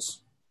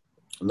idols.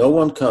 No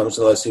one comes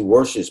unless he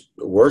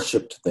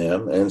worshipped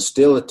them and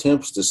still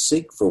attempts to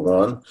seek for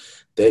one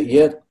that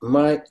yet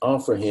might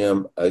offer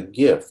him a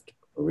gift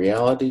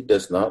reality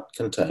does not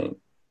contain.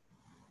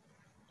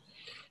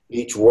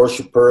 Each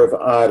worshiper of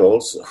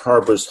idols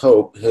harbors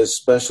hope his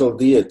special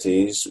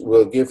deities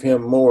will give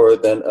him more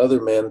than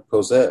other men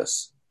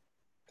possess.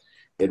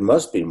 It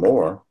must be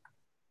more.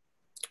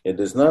 It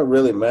does not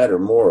really matter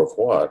more of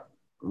what.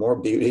 More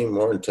beauty,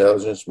 more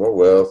intelligence, more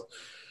wealth,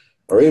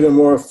 or even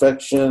more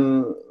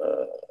affection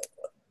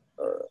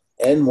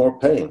and more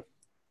pain.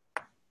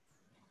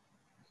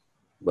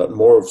 But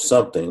more of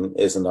something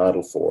is an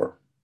idol for.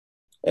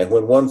 And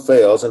when one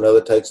fails,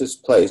 another takes its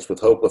place with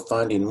hope of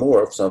finding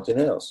more of something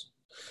else.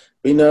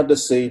 Be not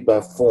deceived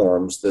by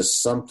forms this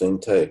something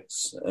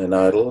takes. An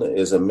idol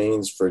is a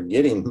means for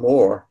getting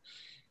more,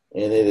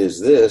 and it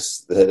is this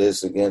that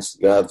is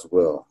against God's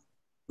will.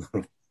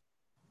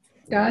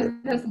 God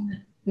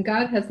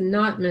has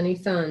not many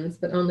sons,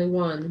 but only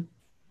one.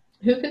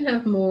 Who can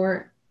have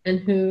more and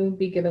who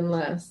be given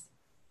less?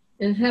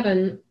 In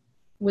heaven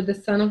would the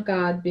Son of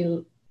God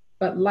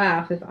but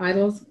laugh if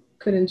idols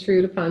could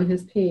intrude upon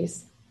his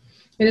peace.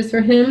 It is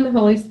for him the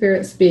Holy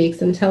Spirit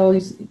speaks and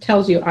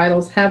tells you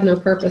idols have no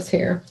purpose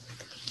here.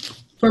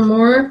 For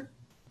more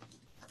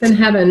than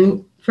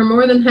heaven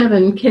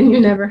can you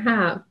never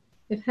have.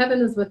 If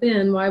heaven is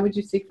within, why would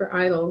you seek for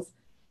idols,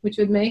 which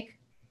would make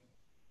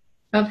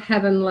of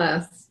heaven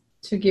less,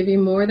 to give you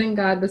more than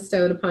God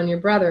bestowed upon your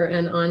brother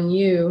and on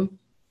you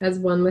as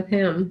one with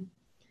him?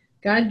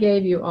 God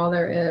gave you all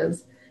there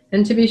is,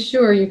 and to be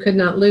sure you could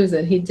not lose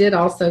it. He did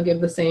also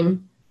give the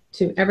same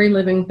to every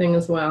living thing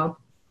as well.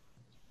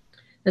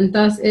 and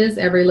thus is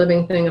every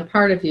living thing a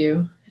part of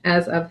you,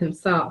 as of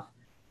himself.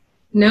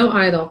 No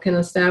idol can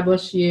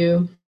establish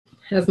you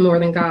as more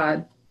than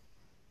God,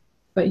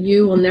 but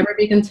you will never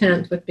be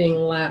content with being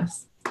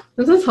less.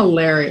 This is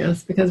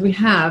hilarious because we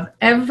have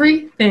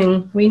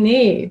everything we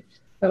need,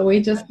 but we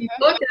just keep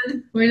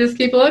looking. We just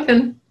keep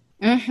looking.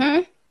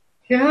 Mm-hmm.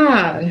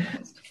 God,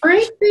 it's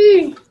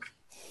crazy.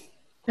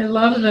 I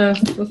love this.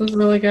 This is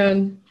really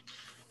good.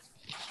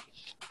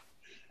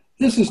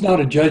 This is not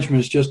a judgment,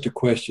 it's just a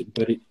question,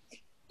 but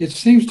it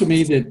seems to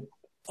me that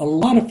a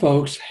lot of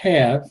folks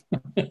have,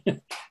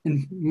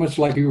 and much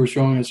like you were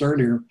showing us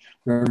earlier,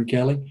 Reverend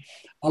Kelly,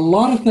 a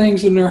lot of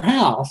things in their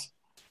house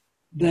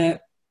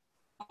that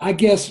I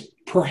guess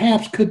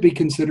perhaps could be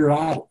considered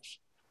idols.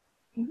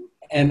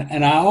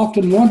 And I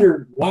often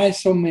wonder why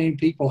so many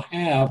people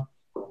have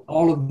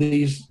all of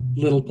these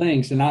little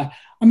things. And I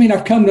mean,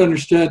 I've come to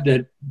understand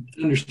that,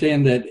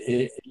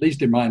 at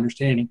least in my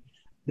understanding,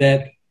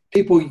 that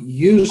people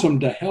use them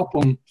to help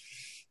them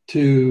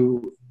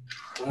to,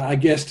 I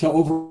guess,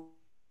 to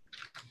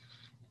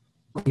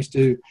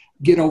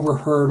get over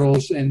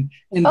hurdles, and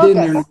then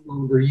they're no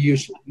longer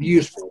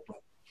useful.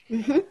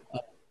 Mm-hmm.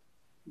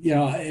 You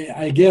know,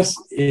 I guess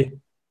it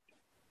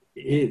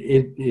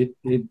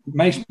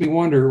makes me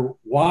wonder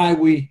why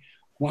we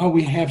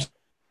have.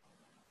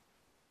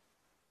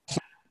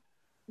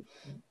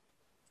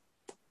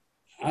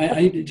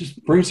 It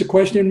just brings a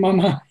question in my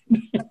mind.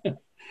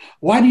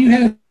 Why do you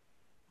have?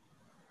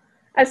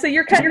 So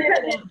you're cutting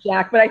it,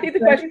 Jack, but I think the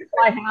question is, do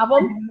I have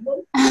them?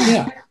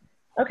 Yeah.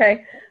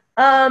 Okay.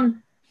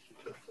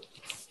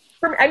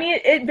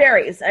 It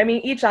varies. I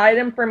mean, each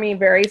item for me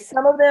varies.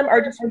 Some of them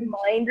are just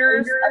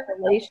reminders of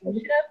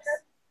relationships.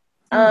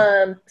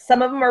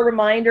 Some of them are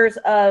reminders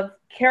of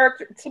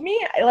character. To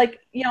me, like,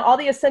 all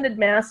the ascended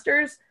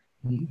masters,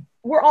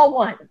 we're all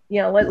one.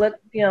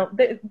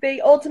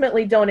 They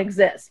ultimately don't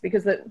exist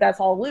because that's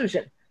all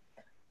illusion.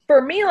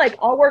 For me, like,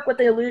 I'll work with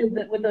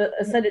the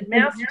ascended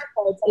master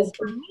cards. Is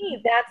for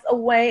me, that's a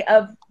way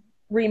of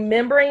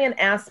remembering an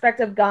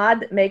aspect of God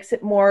that makes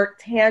it more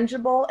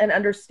tangible and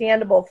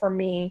understandable for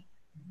me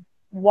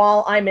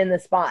while I'm in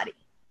this body.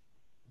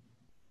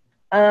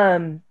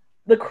 The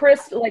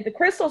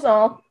crystals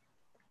all,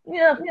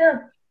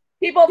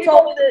 people have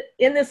told me that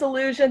in this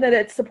illusion that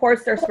it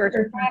supports their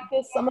spiritual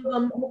practice. Some of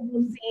them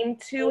seem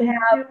to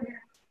have,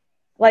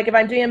 like, if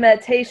I'm doing a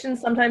meditation,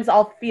 sometimes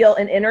I'll feel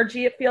an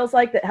energy, it feels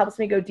like, that helps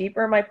me go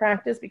deeper in my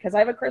practice because I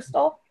have a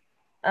crystal.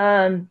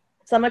 Some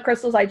of the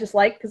crystals I just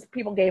like because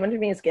people gave them to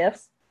me as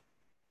gifts.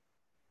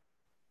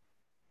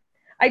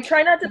 I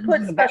try not to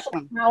put special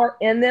power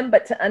in them,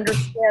 but to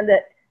understand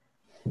that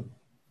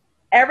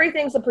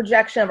everything's a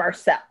projection of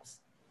ourselves.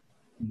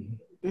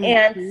 Mm-hmm.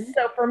 And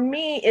so for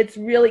me, it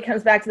really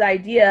comes back to the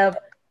idea of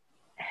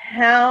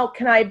how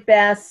can I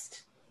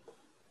best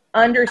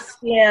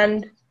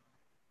understand,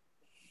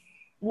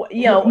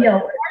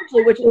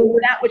 largely, which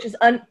is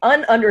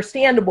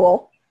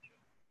ununderstandable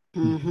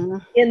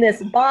in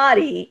this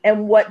body,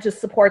 and what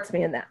just supports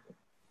me in that.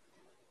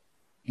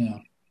 Yeah.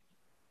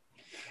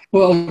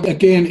 Well,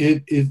 again,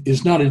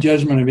 it's not a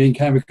judgment of any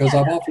kind, because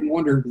I've often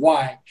wondered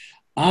why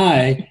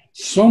I,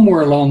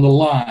 somewhere along the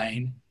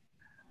line,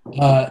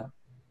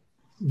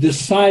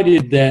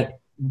 decided that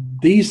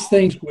these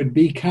things would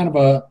be kind of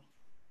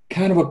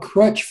a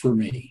crutch for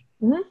me.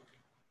 Mm-hmm.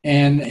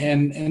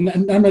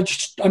 And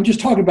I'm just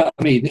talking about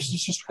me. This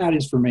is just how it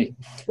is for me.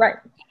 Right.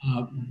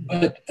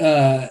 But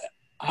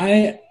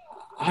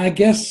I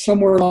guess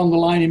somewhere along the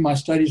line in my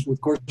studies with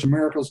Course in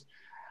Miracles,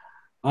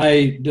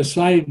 I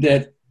decided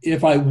that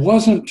if I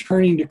wasn't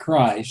turning to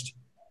Christ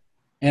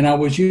and I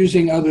was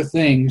using other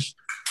things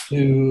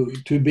to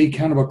be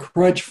kind of a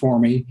crutch for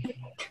me,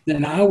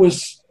 then I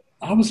was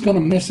going to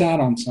miss out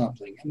on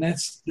something. And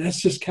that's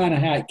just kind of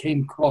how it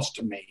came across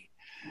to me.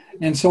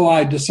 And so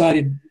I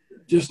decided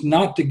just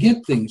not to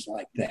get things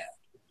like that.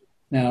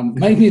 Now,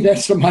 maybe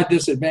that's to my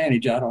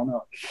disadvantage. I don't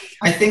know.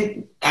 I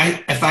think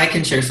if I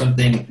can share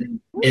something,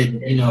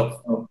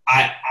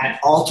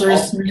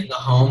 altars in the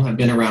home have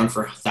been around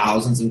for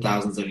thousands and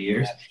thousands of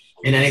years.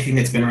 And anything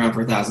that's been around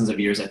for thousands of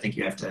years, I think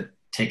you have to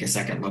take a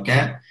second look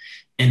at.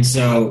 And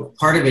so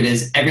part of it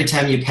is every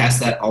time you pass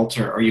that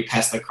altar, or you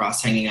pass the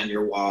cross hanging on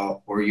your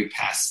wall, or you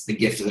pass the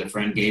gift that a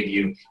friend gave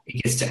you,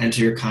 it gets to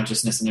enter your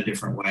consciousness in a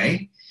different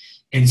way.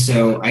 And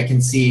so I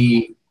can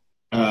see,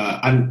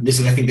 I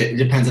think that it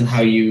depends on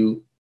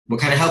what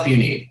kind of help you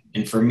need.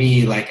 And for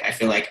me, like, I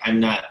feel like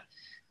I'm not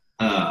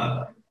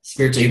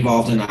spiritually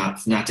evolved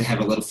enough not to have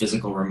a little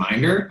physical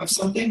reminder of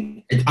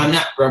something. I'm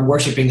not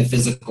worshiping the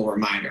physical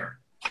reminder.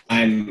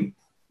 I'm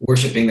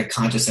worshiping the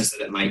consciousness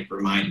that it might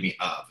remind me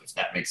of, if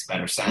that makes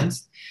better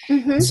sense.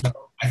 Mm-hmm. So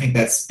I think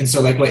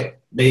like what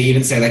they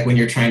even say, like, when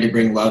you're trying to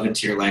bring love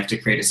into your life, to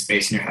create a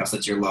space in your house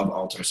that's your love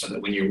altar, so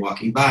that when you're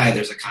walking by,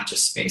 there's a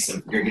conscious space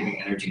of you're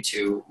giving energy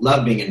to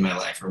love being in my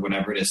life, or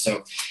whatever it is.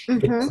 So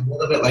It's a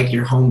little bit like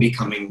your home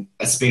becoming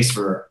a space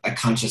for a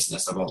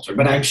consciousness of altar.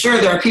 But I'm sure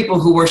there are people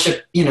who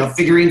worship,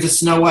 figurines of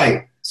Snow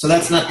White. So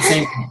that's not the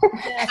same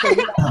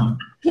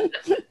thing.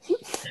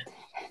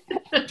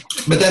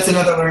 But that's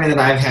another learning that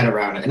I've had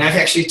around it. And I've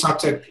actually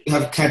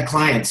have had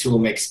clients who will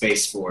make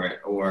space for it,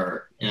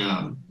 or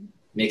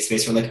make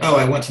space for like, oh,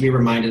 I want to be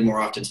reminded more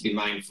often to be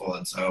mindful.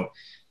 And so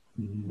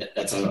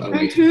that's a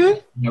way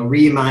to,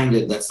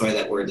 reminded. That's why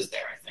that word is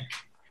there, I think.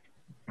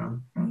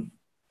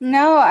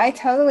 No, I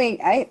totally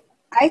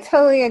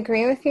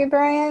agree with you,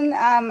 Brian.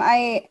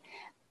 My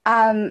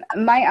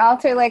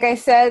altar, like I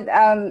said,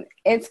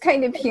 it's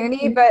kind of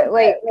puny, but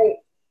like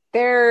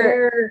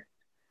there's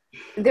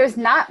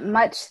not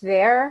much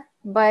there.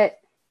 But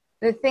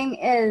the thing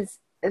is,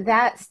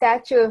 that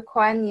statue of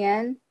Kuan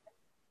Yin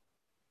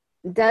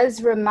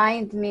does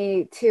remind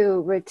me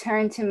to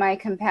return to my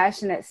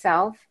compassionate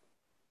self.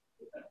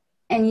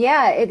 And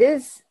yeah, it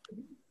is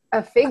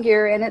a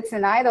figure and it's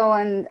an idol,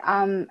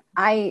 and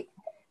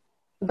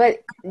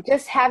but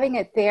just having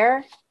it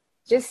there,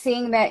 just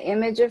seeing that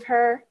image of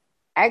her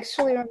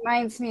actually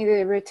reminds me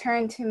to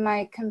return to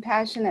my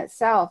compassionate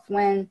self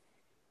when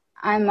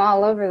I'm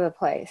all over the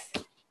place.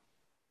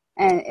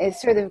 And it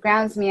sort of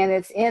grounds me, and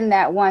it's in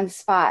that one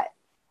spot.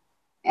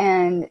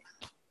 And,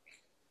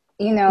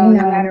 no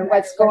matter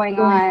what's going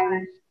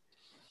on,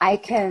 I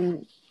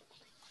can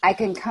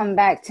come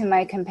back to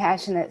my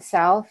compassionate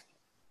self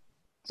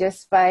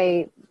just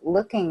by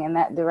looking in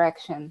that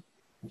direction.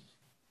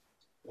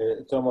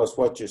 It's almost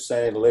what you're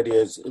saying, Lydia,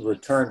 is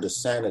return to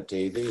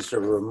sanity. These are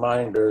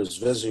reminders,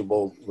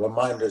 visible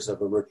reminders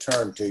of a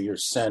return to your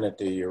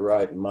sanity, your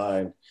right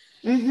mind.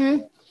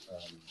 Mm-hmm.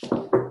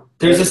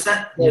 There's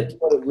a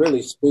what it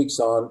really speaks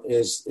on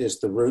is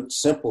the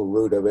simple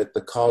root of it, the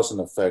cause and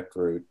effect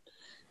root,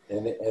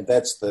 and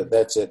that's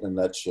it in a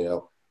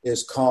nutshell.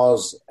 Is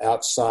cause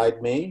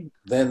outside me,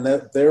 then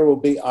there will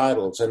be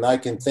idols, and I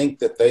can think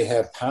that they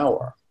have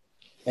power,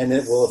 and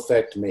it will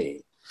affect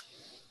me.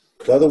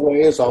 The other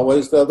way is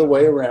always the other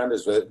way around.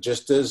 Is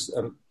just as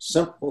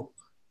simple.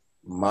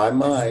 My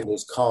mind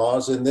is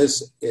cause, and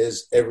this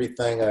is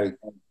everything.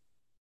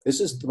 This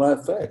is my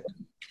effect.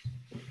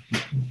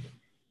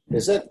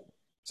 Is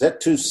that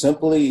too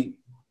simply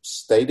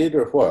stated,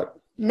 or what?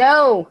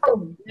 No.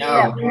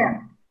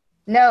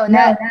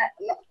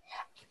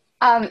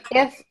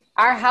 If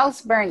our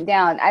house burnt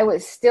down, I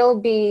would still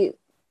be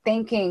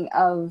thinking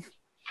of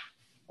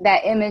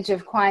that image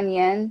of Kuan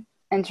Yin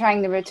and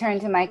trying to return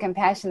to my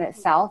compassionate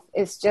self.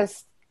 It's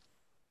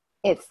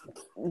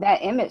that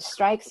image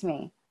strikes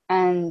me.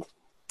 And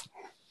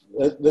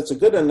that's a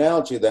good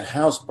analogy, the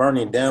house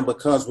burning down,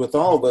 because with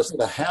all of us,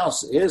 the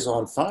house is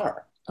on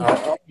fire. Our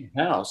own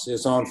house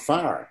is on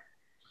fire.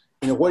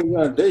 What are you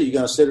going to do? You're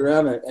going to sit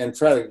around and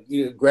try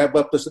to grab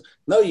up this?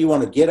 No, you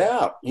want to get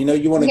out. You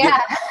want to get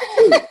back to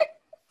truth.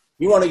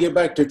 You want to get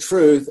back to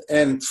truth,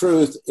 and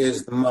truth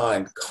is the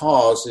mind.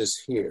 Cause is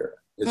here.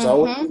 It's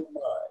always in the mind.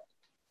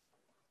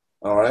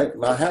 All right?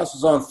 My house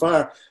is on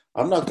fire.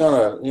 I'm not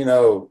going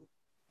to,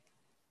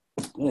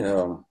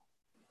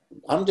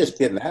 I'm just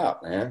getting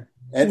out, man.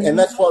 And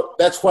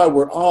that's why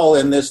we're all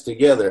in this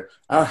together.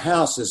 Our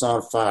house is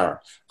on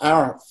fire.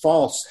 Our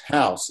false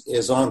house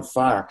is on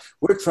fire.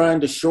 We're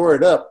trying to shore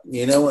it up,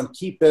 and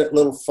keep that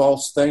little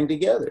false thing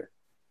together.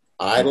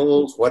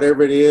 Idols,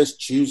 whatever it is,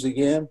 choose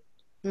again.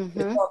 It's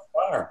on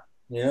fire,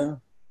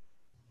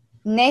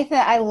 Nathan,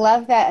 I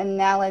love that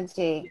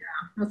analogy.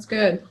 Yeah, that's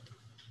good.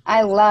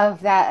 I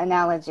love that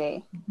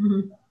analogy.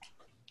 Mm-hmm.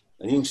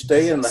 You can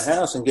stay in the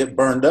house and get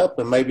burned up,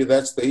 and maybe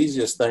that's the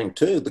easiest thing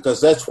too, because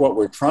that's what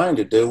we're trying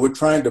to do. We're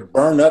trying to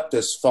burn up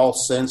this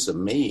false sense of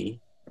me.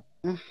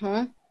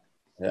 Mm-hmm.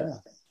 Yeah.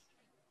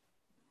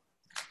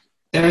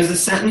 There is a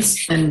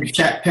sentence in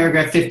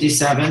paragraph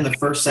 57, the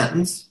first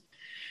sentence.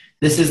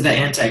 This is the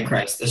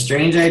Antichrist. The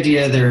strange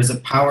idea there is a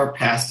power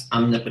past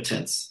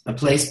omnipotence, a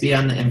place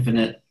beyond the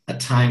infinite, a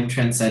time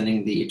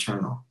transcending the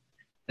eternal.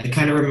 It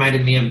kind of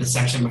reminded me of the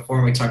section before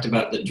when we talked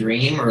about the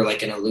dream, or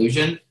like an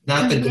illusion,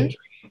 not the good dream.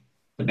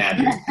 The bad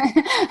dream.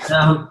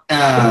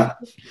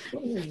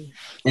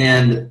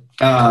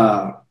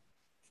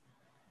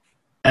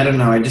 I don't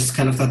know. I just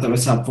kind of thought that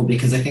was helpful,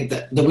 because I think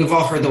that we've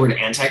all heard the word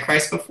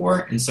Antichrist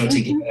before, and so to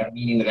give it a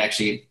meaning that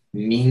actually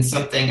means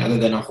something other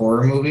than a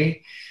horror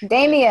movie,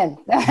 Damien,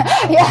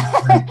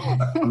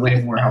 yeah,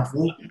 way more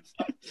helpful.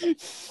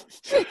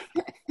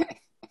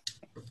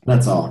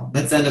 That's all.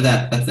 That's the end of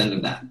that.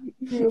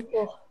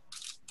 Beautiful.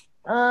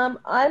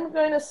 I'm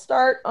going to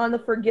start on the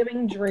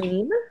forgiving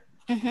dream.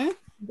 Mm-hmm.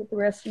 Get the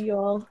rest of you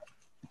all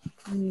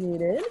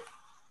muted.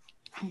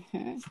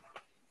 Mm-hmm.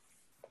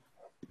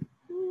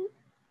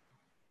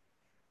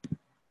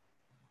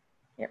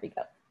 Here we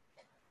go.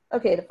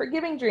 Okay, the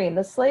forgiving dream.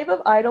 The slave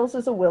of idols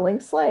is a willing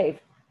slave.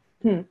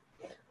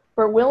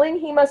 For willing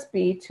he must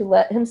be to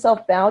let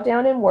himself bow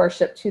down in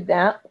worship to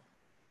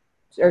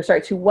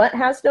what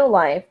has no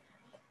life,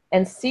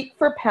 and seek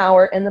for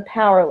power in the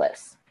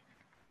powerless.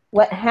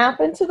 What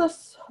happened to the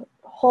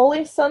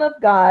Holy Son of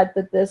God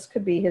that this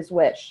could be his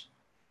wish?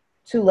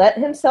 To let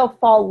himself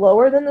fall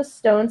lower than the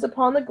stones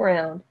upon the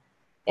ground,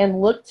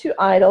 and look to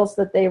idols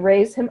that they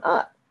raise him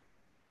up.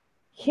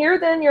 Hear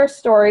then your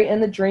story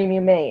in the dream you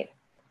made,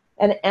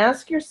 and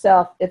ask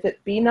yourself if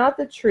it be not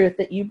the truth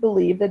that you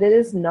believe that it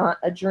is not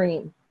a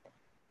dream.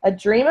 A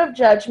dream of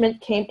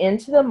judgment came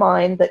into the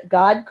mind that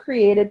God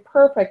created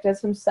perfect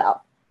as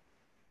himself.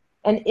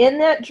 And in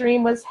that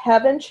dream was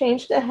heaven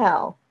changed to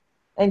hell,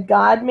 and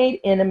God made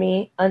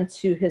enemy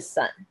unto his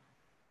son.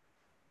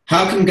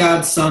 How can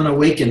God's son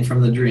awaken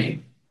from the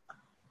dream?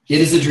 It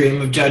is a dream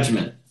of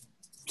judgment,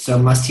 so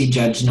must he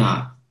judge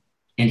not,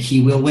 and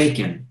he will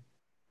waken.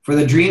 For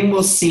the dream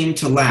will seem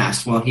to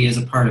last while he is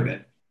a part of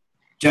it.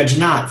 Judge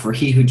not, for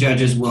he who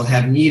judges will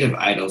have need of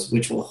idols,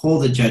 which will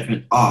hold the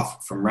judgment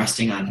off from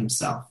resting on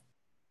himself.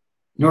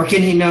 Nor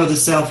can he know the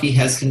self he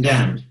has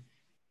condemned.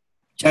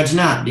 Judge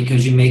not,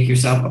 because you make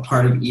yourself a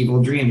part of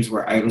evil dreams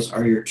where idols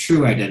are your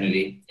true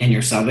identity and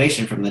your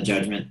salvation from the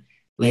judgment,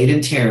 laid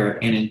in terror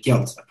and in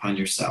guilt upon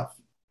yourself.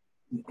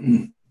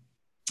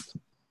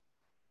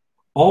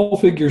 All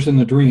figures in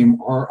the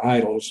dream are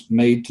idols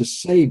made to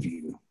save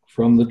you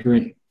from the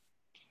dream.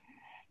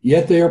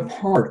 Yet they are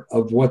part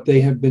of what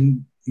they have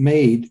been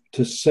made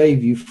to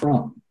save you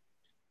from.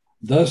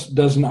 Thus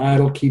does an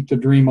idol keep the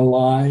dream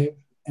alive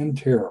and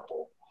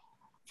terrible.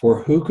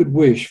 For who could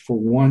wish for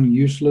one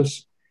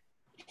useless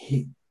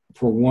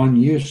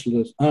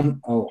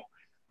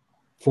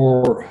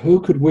for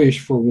who could wish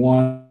for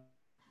one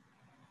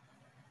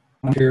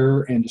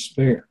terror and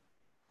despair?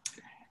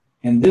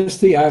 And this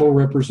the idol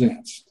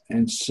represents,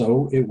 and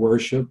so its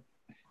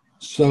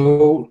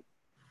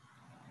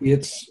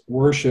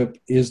worship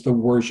is the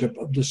worship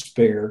of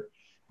despair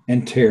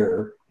and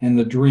terror and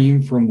the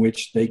dream from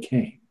which they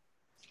come.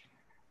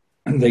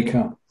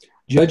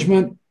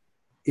 Judgment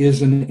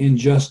is an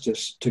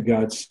injustice to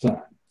God's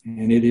Son,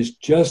 and it is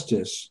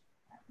justice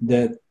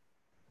that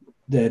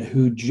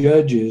who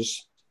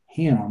judges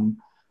him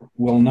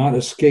will not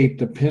escape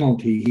the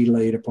penalty he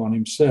laid upon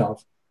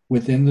himself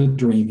within the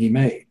dream he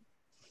made.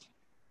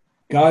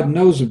 God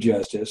knows of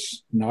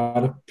justice,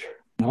 not a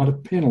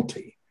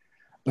penalty,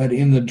 but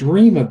in the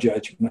dream of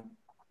judgment,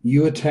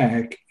 you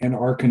attack and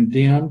are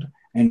condemned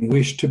and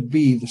wish to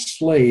be the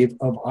slave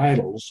of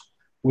idols,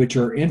 which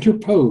are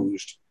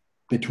interposed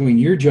between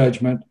your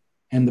judgment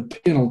and the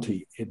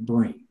penalty it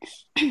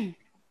brings.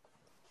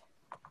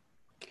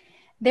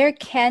 There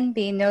can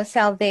be no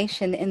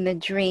salvation in the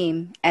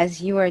dream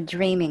as you are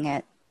dreaming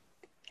it,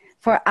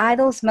 for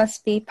idols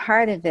must be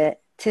part of it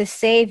to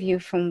save you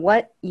from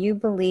what you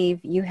believe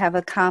you have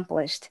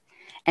accomplished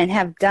and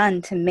have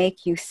done to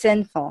make you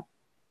sinful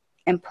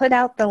and put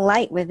out the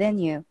light within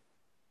you.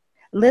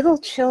 Little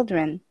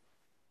children,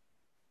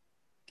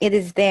 it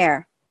is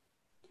there.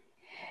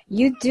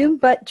 You do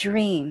but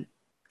dream,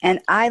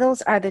 and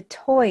idols are the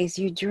toys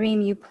you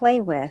dream you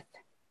play with.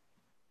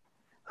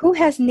 Who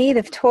has need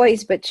of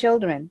toys but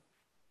children?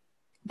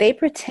 They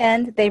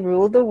pretend they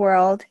rule the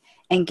world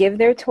and give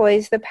their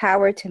toys the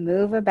power to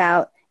move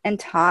about and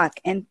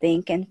talk and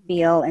think and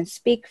feel and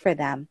speak for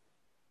them.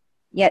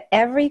 Yet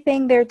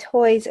everything their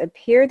toys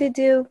appear to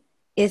do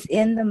is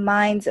in the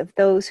minds of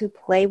those who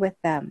play with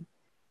them.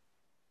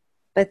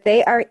 But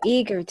they are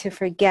eager to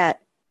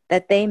forget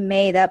that they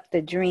made up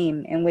the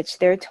dream in which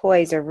their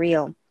toys are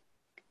real,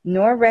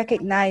 nor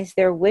recognize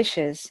their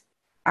wishes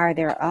are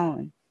their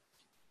own.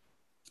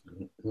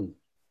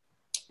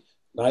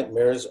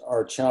 Nightmares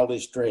are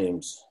childish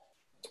dreams.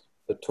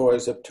 The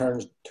toys have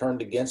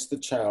turned against the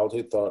child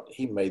who thought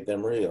he made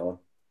them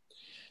real.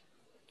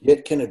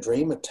 Yet can a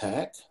dream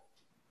attack?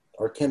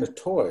 Or can a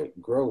toy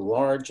grow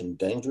large and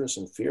dangerous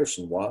and fierce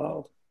and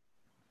wild?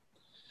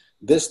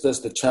 This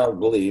does the child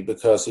believe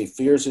because he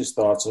fears his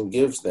thoughts and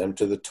gives them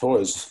to the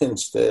toys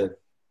instead.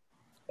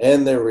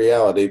 And their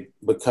reality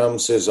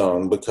becomes his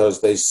own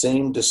because they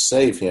seem to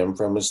save him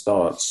from his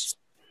thoughts.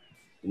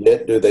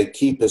 Yet do they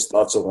keep his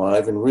thoughts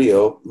alive and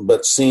real,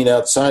 but seen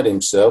outside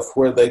himself,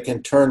 where they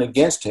can turn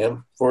against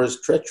him for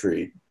his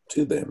treachery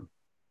to them.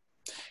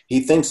 He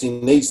thinks he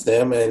needs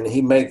them, and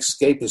he makes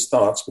escape his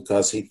thoughts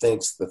because he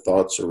thinks the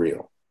thoughts are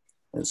real.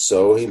 And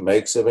so he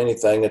makes of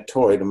anything a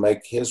toy to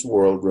make his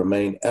world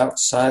remain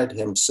outside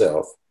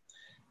himself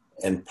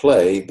and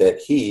play that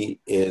he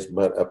is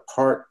but a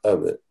part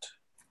of it.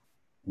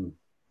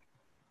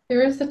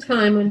 There is a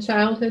time when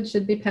childhood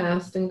should be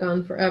past and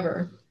gone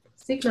forever.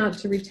 Seek not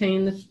to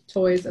retain the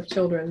toys of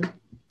children.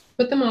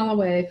 Put them all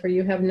away, for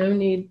you have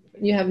need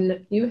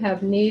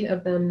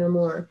of them no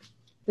more.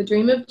 The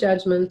dream of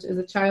judgment is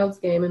a child's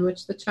game in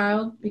which the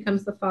child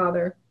becomes the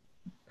father,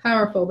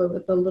 powerful but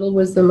with the little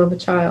wisdom of a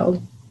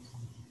child.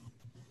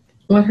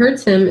 What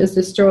hurts him is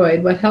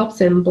destroyed, what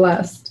helps him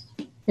blessed.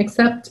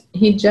 Except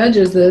he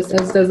judges this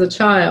as does a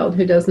child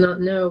who does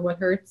not know what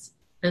hurts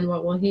and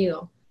what will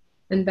heal.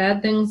 And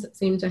bad things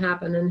seem to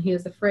happen, and he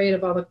is afraid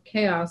of all the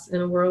chaos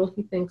in a world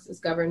he thinks is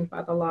governed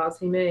by the laws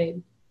he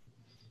made.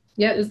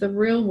 Yet is the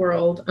real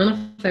world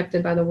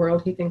unaffected by the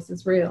world he thinks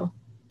is real,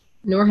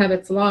 nor have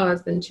its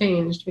laws been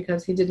changed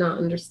because he did not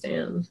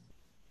understand.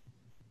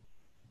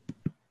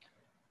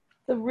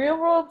 The real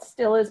world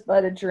still is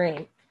but a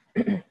dream,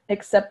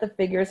 except the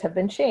figures have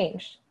been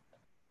changed.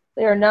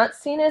 They are not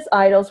seen as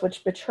idols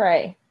which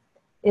betray.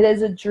 It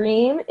is a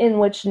dream in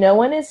which no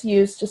one is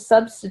used to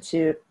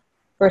substitute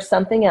for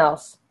something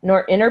else,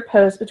 nor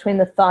interpose between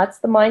the thoughts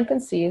the mind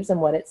conceives and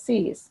what it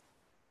sees.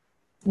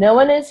 No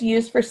one is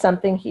used for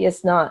something he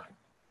is not,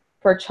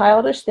 for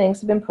childish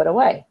things have been put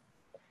away.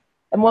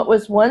 And what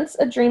was once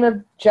a dream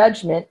of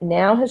judgment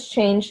now has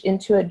changed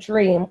into a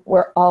dream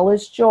where all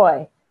is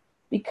joy,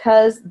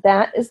 because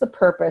that is the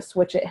purpose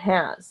which it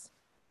has.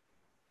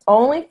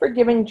 Only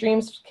forgiving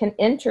dreams can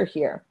enter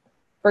here,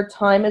 for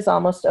time is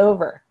almost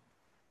over.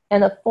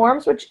 And the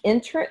forms which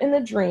enter in the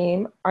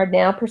dream are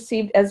now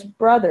perceived as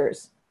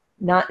brothers,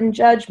 not in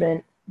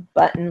judgment,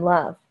 but in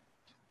love.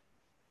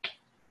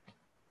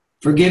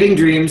 Forgiving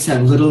dreams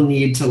have little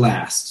need to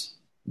last.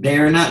 They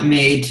are not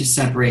made to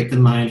separate the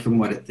mind from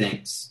what it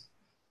thinks.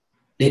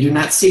 They do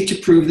not seek to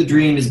prove the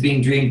dream is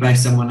being dreamed by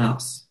someone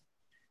else.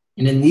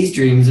 And in these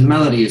dreams, a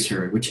melody is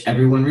heard, which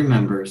everyone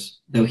remembers,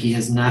 though he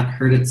has not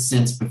heard it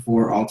since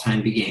before all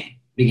time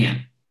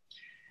began.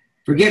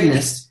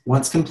 Forgiveness,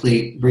 once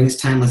complete, brings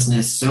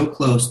timelessness so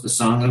close the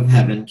song of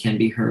heaven can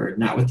be heard,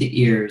 not with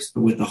the ears,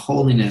 but with the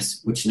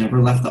holiness which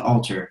never left the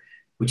altar,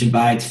 which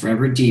abides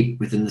forever deep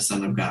within the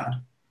Son of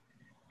God.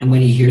 And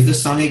when he hears the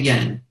song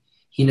again,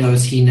 he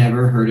knows he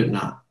never heard it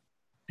not.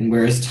 And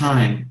where is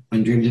time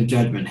when dreams of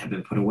judgment have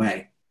been put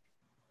away?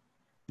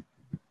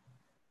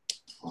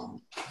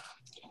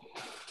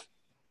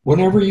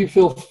 Whenever you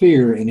feel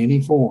fear in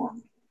any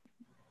form,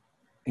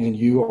 and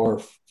you are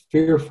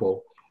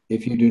fearful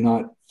if you do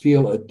not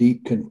feel a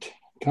deep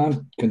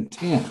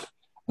content,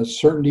 a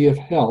certainty of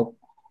help,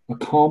 a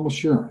calm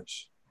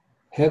assurance,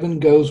 heaven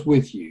goes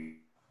with you,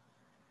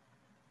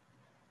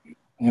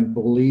 and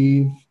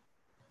believe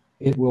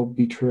it will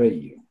betray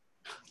you.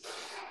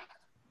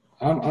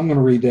 I'm going to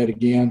read that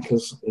again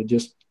because it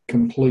just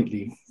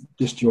completely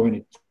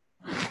disjointed.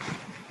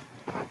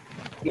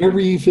 Whenever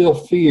you feel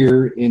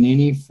fear in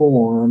any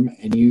form,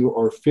 and you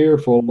are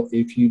fearful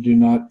if you do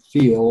not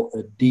feel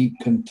a deep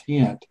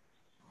content,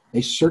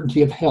 a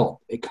certainty of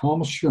help, a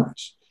calm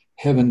assurance,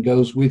 heaven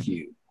goes with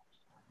you.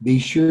 Be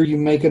sure you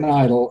make an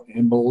idol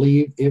and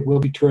believe it will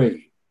betray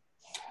you.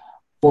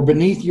 For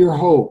beneath your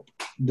hope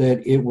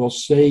that it will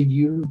save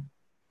you,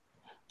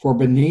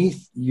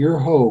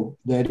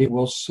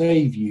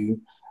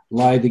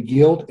 lie the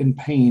guilt and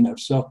pain of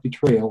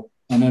self-betrayal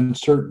and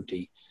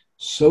uncertainty,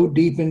 so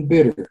deep and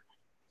bitter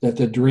that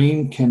the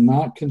dream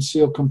cannot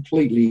conceal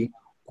completely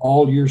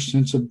all your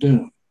sense of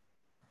doom.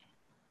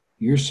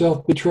 Your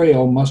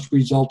self-betrayal must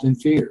result in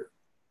fear,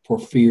 for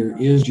fear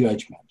is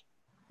judgment,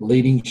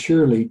 leading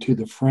surely to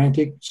the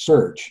frantic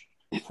search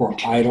for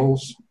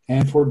idols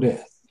and for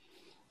death.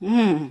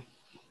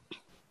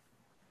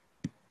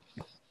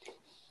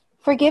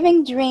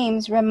 Forgiving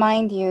dreams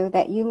remind you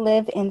that you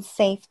live in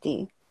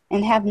safety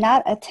and have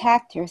not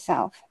attacked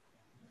yourself.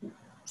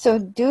 So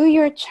do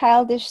your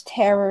childish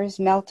terrors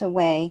melt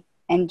away,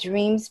 and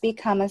dreams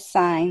become a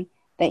sign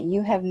that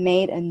you have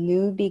made a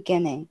new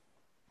beginning,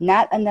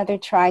 not another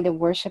try to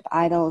worship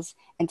idols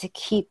and to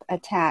keep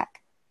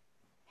attack.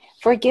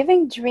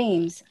 Forgiving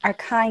dreams are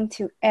kind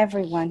to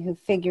everyone who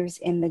figures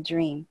in the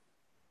dream,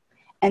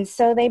 and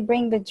so they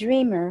bring the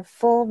dreamer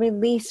full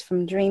release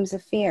from dreams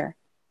of fear.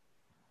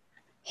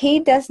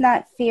 He does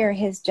not fear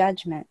his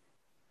judgment,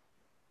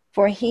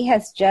 for he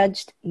has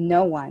judged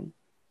no one,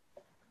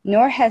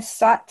 nor has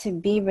sought to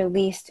be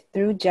released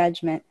through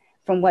judgment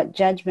from what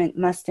judgment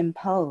must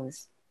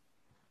impose.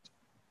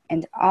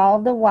 And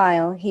all the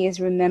while he is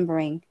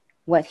remembering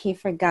what he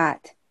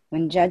forgot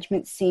when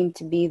judgment seemed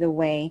to be the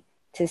way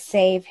to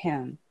save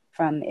him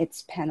from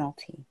its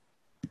penalty.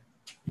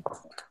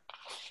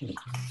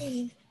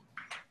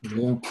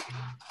 Yeah.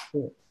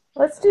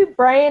 Let's do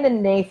Brian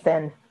and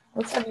Nathan.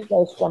 Let's have you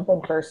guys jump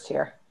in first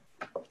here.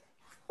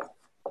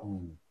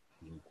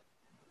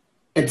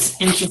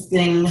 It's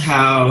interesting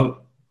how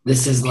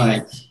this is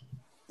like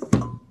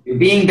you're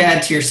being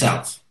bad to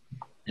yourself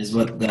is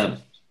what the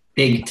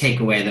big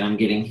takeaway that I'm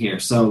getting here.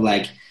 So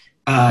like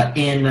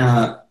in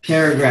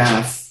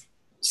paragraph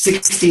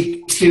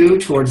 62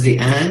 towards the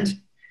end,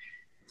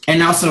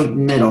 and also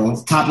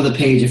middle, top of the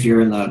page if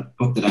you're in the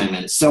book that I'm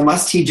in. So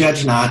must he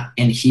judge not,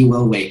 and he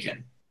will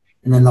waken.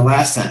 And then the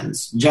last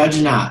sentence,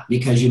 judge not,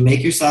 because you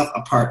make yourself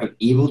a part of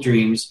evil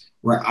dreams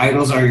where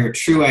idols are your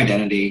true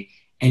identity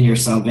and your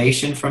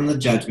salvation from the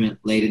judgment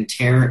laid in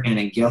terror and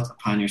in guilt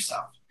upon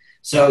yourself.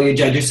 So you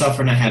judge yourself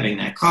for not having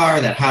that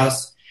car, that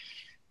house,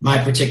 my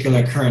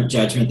particular current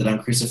judgment that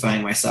I'm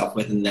crucifying myself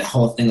with, and the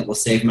whole thing that will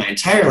save my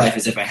entire life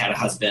is if I had a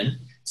husband.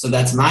 So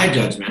that's my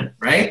judgment,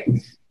 right?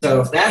 So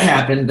if that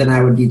happened, then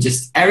I would be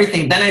just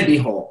everything, then I'd be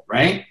whole,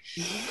 right?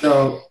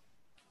 So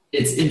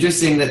it's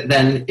interesting that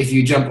then if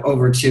you jump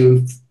over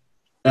to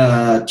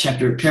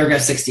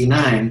paragraph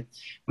 69,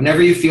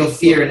 whenever you feel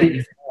fear in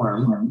any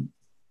form,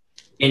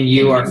 and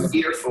you are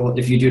fearful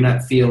if you do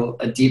not feel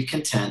a deep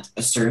content,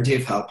 a certainty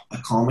of help, a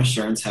calm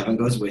assurance, heaven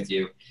goes with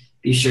you,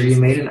 be sure you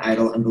made an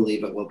idol and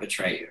believe it will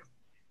betray you.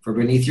 For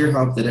beneath your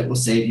hope that it will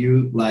save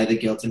you lie the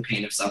guilt and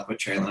pain of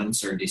self-betrayal and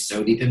uncertainty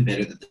so deep and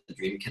bitter that the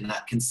dream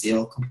cannot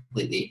conceal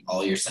completely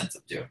all your sense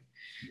of doom.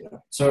 Yeah.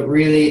 So it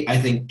really, I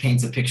think,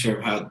 paints a picture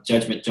of how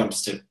judgment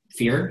jumps to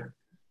fear,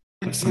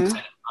 of some kind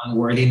of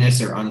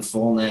unworthiness or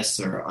unfullness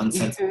or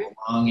unsense of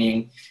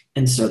belonging.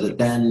 And so that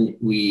then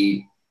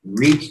we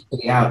reach to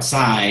the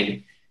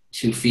outside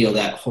to feel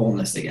that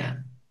wholeness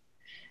again.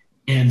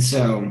 And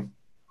so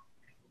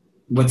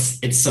it's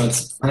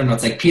I don't know,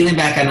 it's like peeling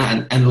back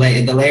on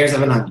the layers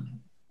of an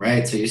onion,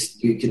 right? So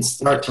you can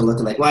start to look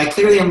at like, well,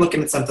 clearly I'm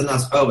looking at something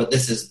else. Oh, but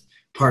this is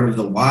part of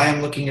the why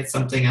I'm looking at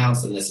something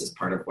else, and this is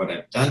part of what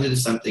I've done to do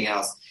something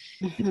else.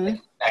 Like,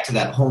 back to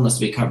that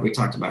wholeness we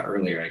talked about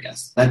earlier, I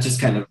guess. That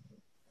just kind of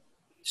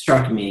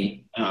struck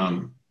me.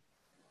 And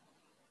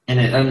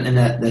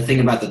the thing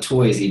about the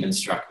toys even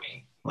struck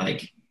me.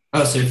 Like,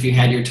 oh, so if you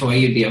had your toy,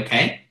 you'd be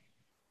okay?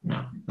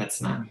 No,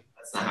 that's not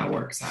how it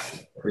works.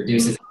 It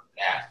reduces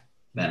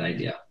that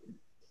idea.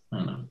 I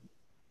don't know.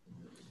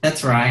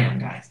 That's where I am,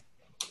 guys.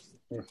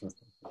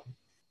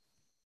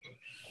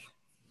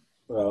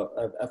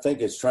 Well, I think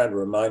it's trying to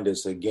remind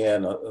us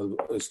again.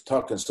 It's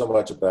talking so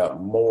much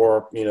about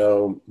more,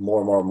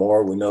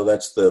 more. We know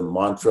that's the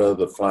mantra,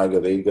 the flag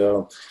of the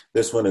ego.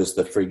 This one is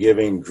the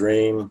forgiving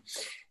dream.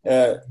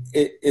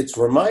 It's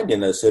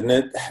reminding us, isn't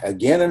it,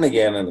 again and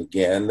again and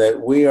again,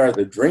 that we are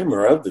the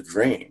dreamer of the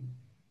dream.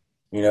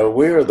 We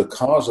are the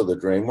cause of the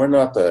dream. We're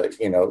not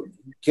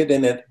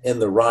getting it in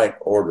the right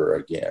order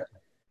again.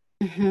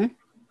 Mm-hmm.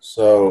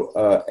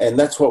 So, and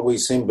that's what we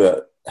seem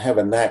to have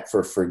a knack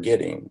for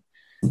forgetting.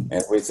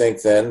 And we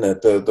think then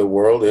that the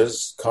world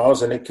is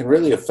cause and it can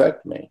really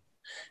affect me.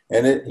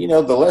 And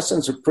the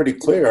lessons are pretty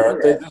clear,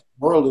 aren't they? This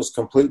world is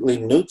completely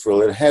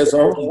neutral. It has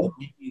only the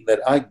meaning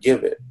that I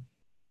give it.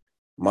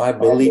 My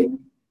belief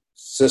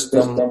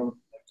system,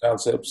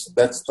 concepts,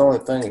 that's the only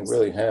thing it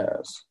really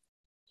has.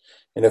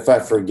 And if I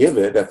forgive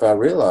it, if I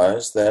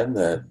realize then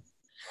that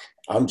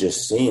I'm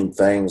just seeing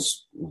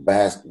things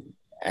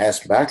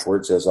ass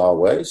backwards as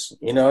always,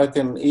 I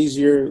can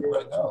easier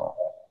let go.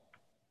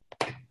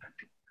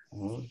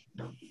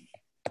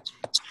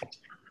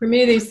 For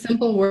me, these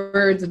simple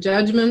words,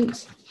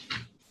 judgment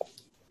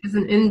is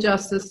an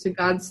injustice to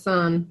God's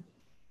Son.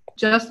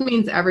 Just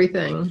means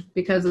everything,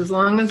 because as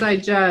long as I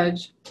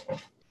judge,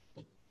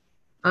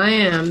 I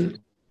am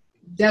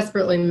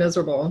desperately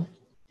miserable.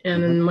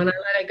 And when I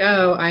let it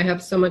go, I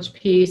have so much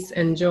peace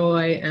and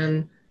joy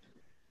and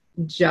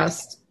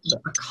just a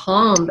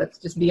calm that's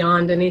just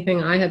beyond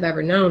anything I have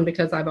ever known,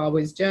 because I've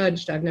always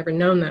judged. I've never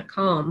known that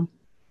calm.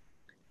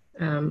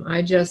 And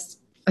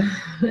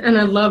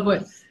I love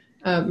what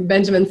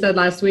Benjamin said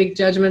last week,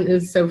 judgment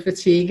is so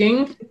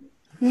fatiguing.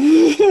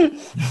 It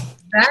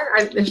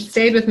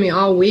stayed with me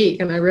all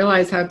week, and I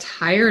realized how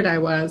tired I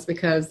was,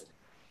 because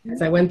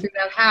as I went through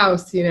that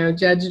house,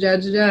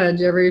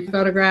 judge, every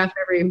photograph,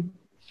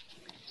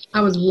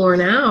 I was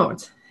worn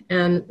out.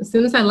 And as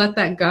soon as I let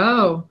that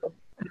go,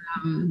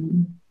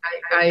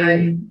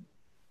 I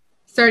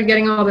started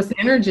getting all this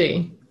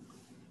energy.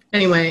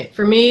 Anyway,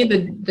 for me,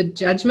 the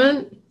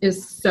judgment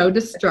is so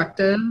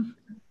destructive.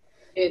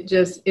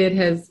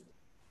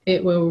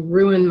 It will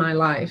ruin my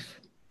life.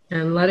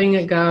 And letting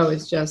it go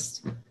is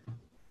just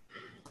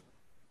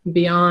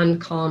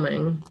beyond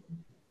calming.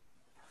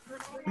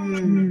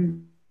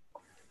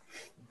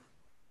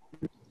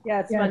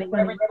 Yeah, it's funny.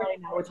 Every day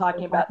now we're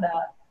talking about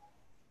that.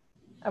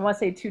 I want to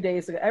say 2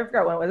 days ago. I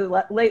forgot when it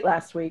was, late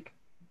last week.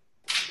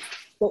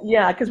 But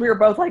yeah, because we were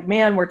both like,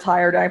 man, we're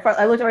tired. I looked at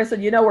him and I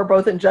said, we're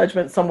both in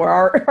judgment somewhere,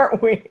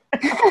 aren't we?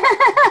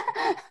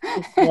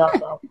 And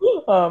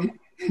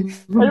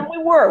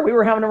we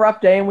were having a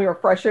rough day, and we were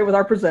frustrated with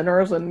our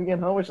presenters, and it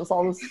was just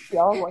all this, I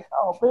was like,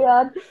 oh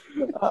man,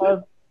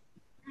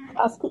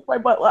 I kicked my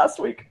butt last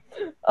week.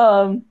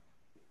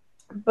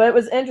 But it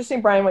was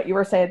interesting, Brian, what you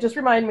were saying. It just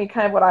reminded me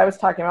kind of what I was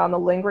talking about on the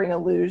lingering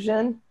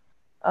illusion.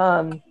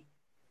 That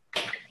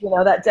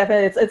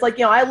definitely, it's like,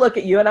 I look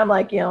at you and I'm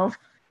like,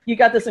 you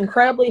got this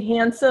incredibly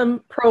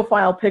handsome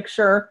profile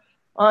picture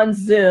on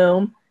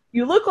Zoom.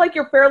 You look like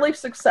you're fairly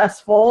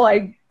successful.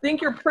 I think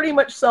you're pretty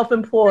much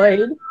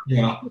self-employed.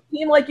 Yeah. You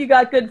seem like you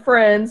got good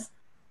friends.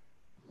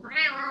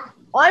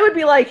 I would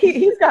be like,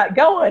 he's got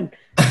going.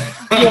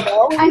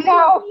 I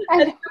know.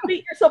 And you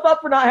beat yourself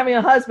up for not having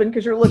a husband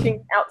because you're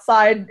looking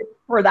outside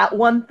for that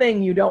one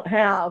thing you don't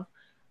have.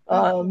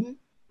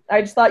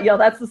 I just thought,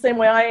 that's the same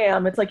way I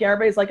am. It's like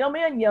everybody's like, oh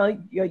man, you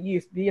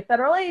used to be a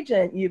federal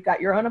agent. You've got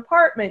your own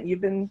apartment.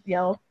 You've been,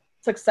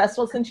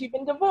 successful since you've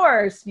been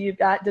divorced. You've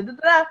got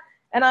da-da-da.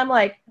 And I'm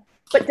like,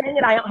 but dang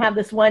it, I don't have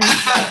this one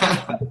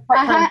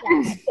part-time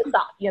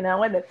stop,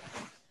 and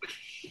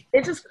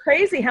it's just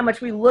crazy how much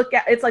we look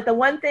at. It's like the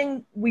one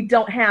thing we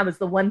don't have is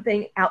the one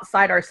thing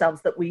outside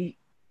ourselves that we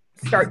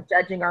start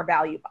judging our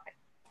value by.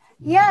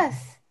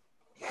 Yes,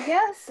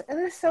 it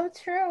is so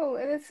true.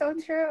 It is so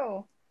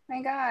true.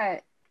 My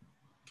God.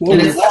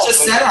 And it's such a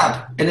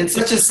setup. And it's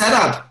the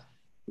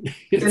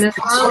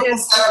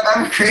most setup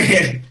ever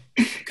created.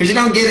 Because you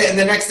don't get it, and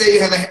the next day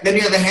you have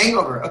a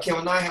hangover. Okay,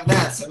 well now I have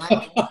that. So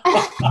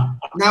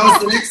now it's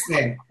the next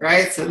thing,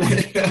 right? So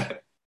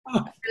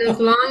and as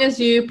long as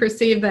you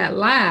perceive that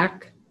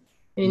lack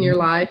in your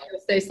life, you'll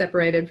stay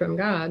separated from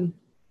God.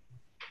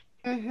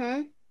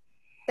 Mm-hmm.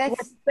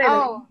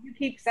 You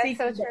keep seeking,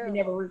 so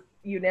but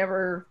you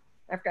never.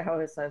 I forgot how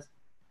it says.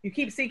 You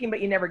keep seeking,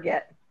 but you never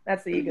get.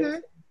 That's the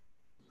ego.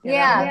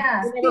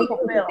 Yeah.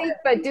 Seek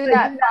but do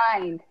not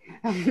find.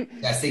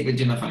 Yeah, seek but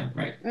do not find.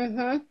 Right.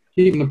 Mm-hmm.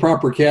 Keeping the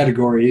proper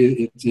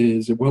category,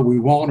 is it what we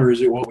want or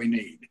is it what we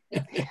need?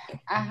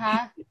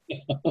 Uh-huh.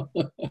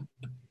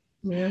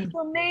 Yeah.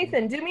 Well,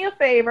 Nathan, do me a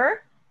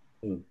favor.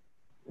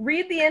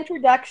 Read the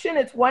introduction.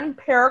 It's one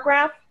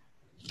paragraph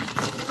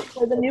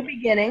for the new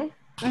beginning.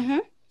 Mm-hmm.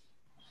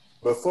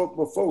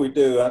 Before we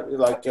do,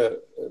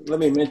 let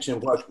me mention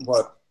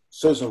what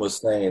Susan was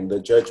saying, the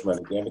judgment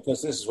again,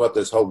 because this is what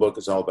this whole book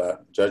is all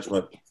about: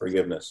 judgment,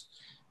 forgiveness.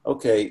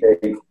 Okay,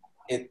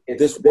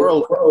 this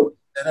world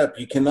set up,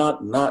 you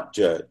cannot not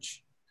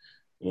judge.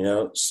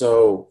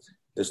 So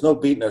there's no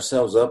beating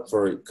ourselves up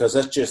for it, because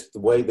that's just the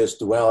way this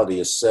duality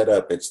is set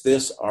up. It's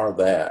this or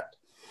that.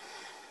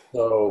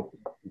 So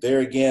there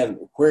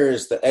again, where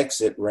is the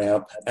exit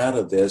ramp out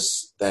of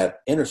this,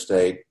 that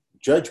interstate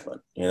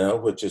judgment,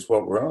 which is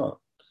what we're on.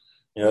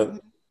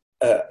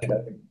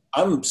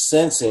 I'm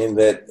sensing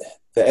that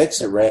the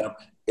exit ramp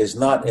is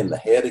not in the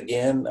head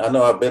again. I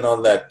know I've been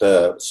on that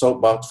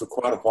soapbox for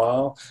quite a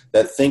while.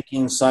 That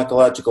thinking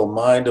psychological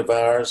mind of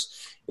ours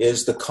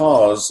is the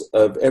cause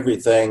of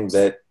everything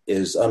that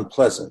is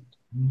unpleasant.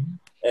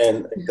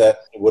 And that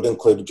would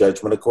include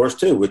judgment, of course,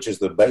 too, which is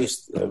the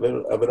base of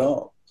it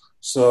all.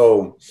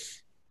 So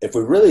if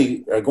we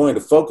really are going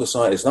to focus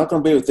on it, it's not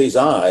going to be with these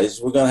eyes.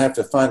 We're going to have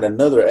to find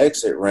another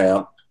exit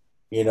ramp,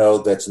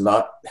 that's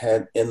not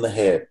had in the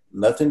head,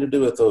 nothing to do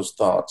with those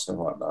thoughts and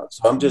whatnot.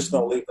 So I'm just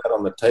going to leave that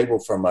on the table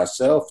for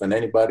myself and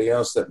anybody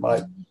else that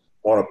might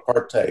want to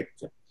partake.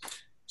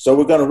 So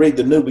we're going to read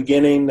the new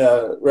beginning,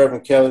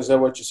 Reverend Kelly. Is that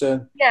what you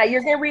said? Yeah,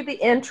 you're going to read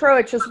the intro.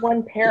 It's just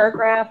one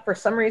paragraph. For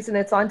some reason,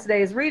 it's on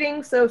today's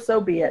reading, so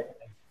be it.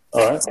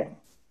 All right.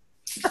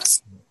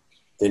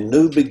 The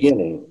new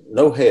beginning,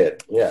 no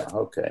head. Yeah,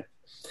 okay.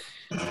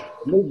 The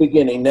new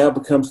beginning now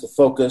becomes the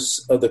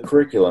focus of the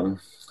curriculum.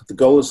 The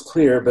goal is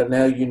clear, but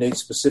now you need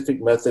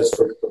specific methods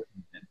for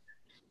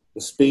the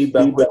speed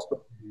by which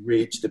you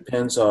reach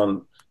depends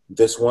on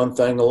this one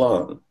thing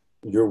alone: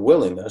 your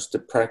willingness to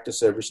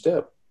practice every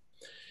step.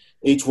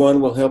 Each one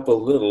will help a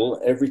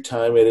little every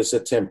time it is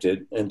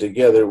attempted, and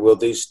together will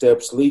these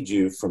steps lead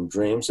you from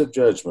dreams of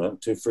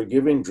judgment to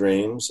forgiving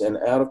dreams and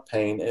out of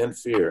pain and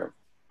fear.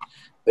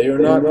 They are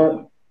not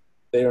new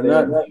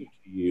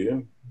to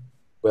you,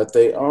 but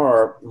they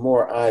are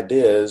more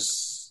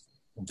ideas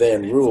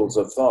than rules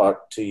of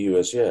thought to you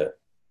as yet.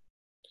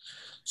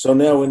 So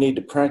now we need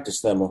to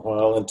practice them a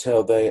while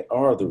until they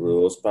are the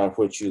rules by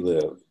which you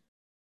live.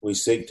 We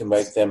seek to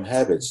make them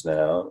habits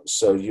now,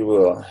 so you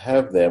will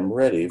have them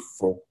ready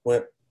for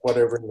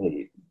whatever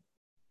need.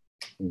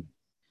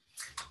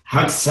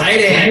 How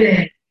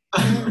exciting!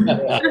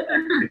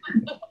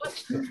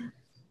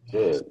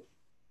 Good.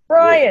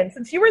 Brian,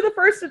 since you were the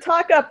first to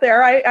talk up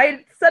there,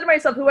 I said to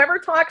myself, whoever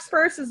talks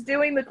first is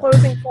doing the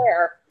closing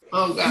prayer.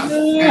 Oh, God.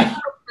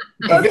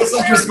 I feel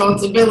such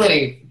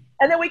responsibility.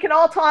 And then we can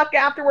all talk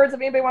afterwards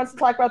if anybody wants to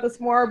talk about this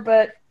more,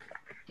 but...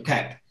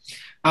 Okay.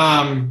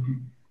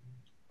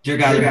 Dear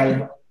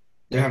God,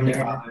 dear Heavenly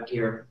Father,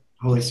 dear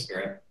Holy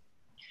Spirit,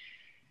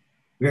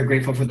 we are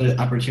grateful for the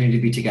opportunity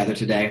to be together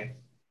today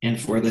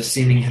and for the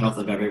seeming health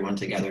of everyone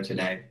together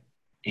today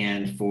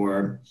and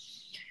for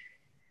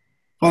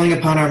falling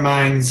upon our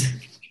minds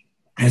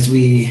as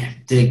we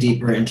dig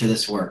deeper into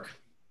this work.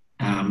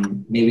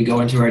 May we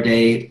go into our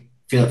day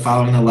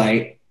following the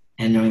light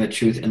and knowing the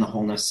truth and the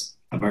wholeness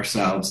of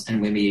ourselves,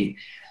 and when we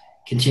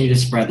continue to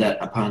spread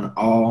that upon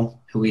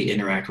all who we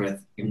interact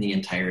with in the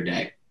entire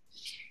day.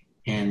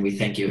 And we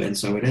thank you, and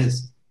so it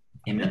is.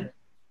 Amen.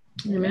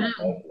 Amen.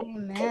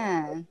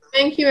 Amen.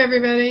 Thank you,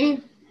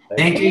 everybody.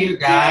 Thank you,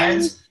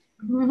 guys.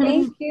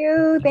 Thank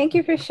you. Thank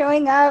you for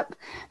showing up.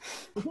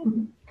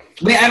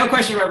 Wait, I have a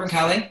question, Reverend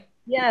Kelly.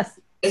 Yes.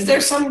 Is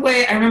there some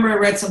way, I remember I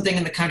read something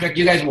in the contract,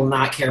 you guys will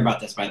not care about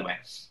this, by the way.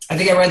 I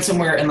think I read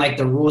somewhere in like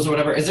the rules or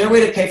whatever. Is there a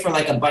way to pay for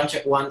like a bunch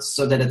at once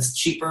so that it's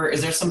cheaper?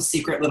 Is there some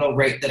secret little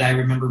rate that I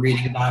remember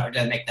reading about, or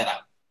did I make that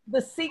up?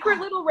 The secret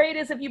little rate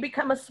is if you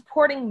become a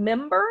supporting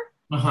member,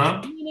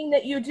 meaning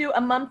that you do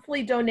a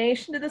monthly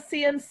donation to the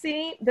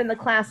CMC, then the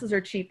classes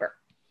are cheaper.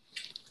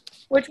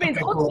 Which means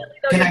ultimately,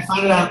 though, can I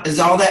find it out? Is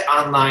all that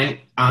online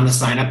on the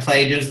sign-up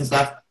pages and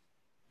stuff?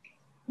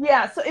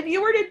 Yeah, so if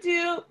you were to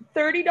do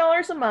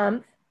 $30 a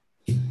month,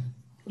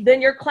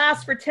 then your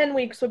class for 10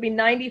 weeks would be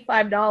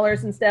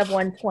 $95 instead of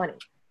 $120.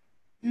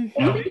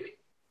 Mm-hmm.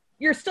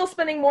 You're still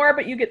spending more,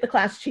 but you get the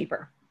class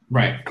cheaper.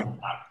 Right.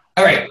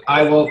 All right,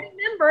 I will.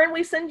 Remember, and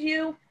we send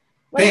you.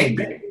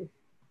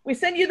 We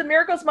send you the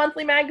Miracles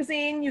Monthly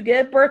magazine. You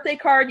get a birthday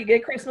card. You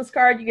get a Christmas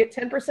card. You get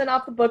 10%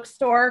 off the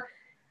bookstore.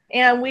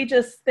 And we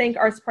just think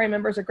our Supreme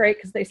members are great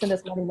because they send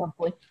us money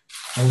monthly.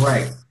 All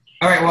right.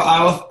 All right.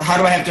 Well, how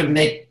do I have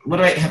to what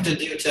do I have to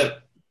do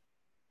to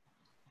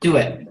do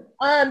it?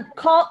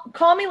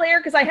 Call me later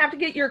because I have to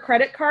get your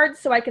credit card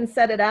so I can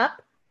set it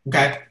up.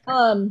 Okay.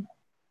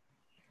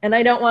 And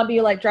I don't want to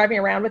be like driving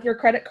around with your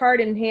credit card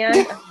in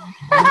hand.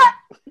 I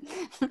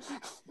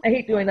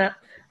hate doing that.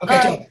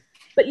 Okay.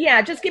 But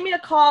yeah, just give me a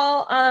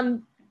call.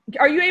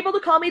 Are you able to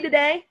call me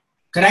today?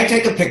 Could I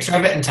take a picture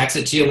of it and text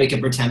it to you and we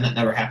could pretend that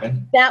never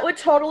happened? That would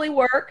totally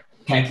work.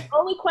 Okay. The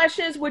only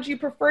question is, would you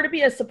prefer to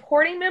be a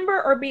supporting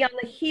member or be on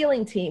the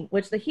healing team?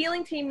 Which the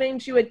healing team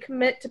means you would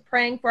commit to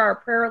praying for our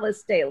prayer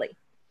list daily.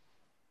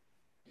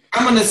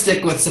 I'm going to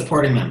stick with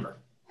supporting member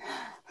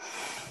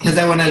because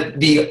I want to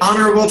be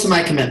honorable to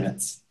my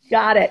commitments.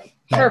 Got it.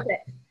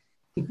 Perfect.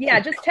 Yeah,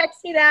 just text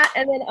me that,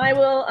 and then I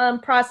will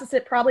process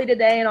it probably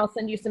today, and I'll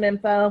send you some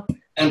info.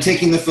 I'm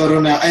taking the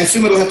photo now. I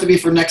assume it'll have to be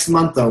for next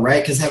month, though,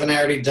 right? Because haven't I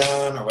already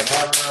done or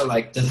whatever?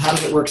 Like, how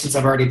does it work since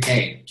I've already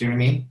paid? Do you know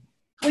what I mean?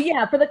 Well,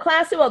 yeah, for the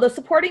class, the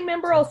supporting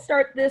member will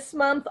start this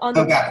month on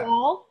the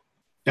 12th.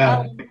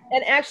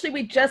 And actually,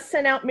 we just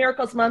sent out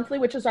Miracles Monthly,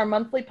 which is our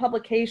monthly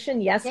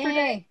publication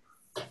yesterday.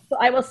 Yay. So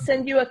I will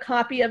send you a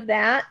copy of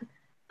that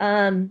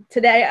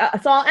today.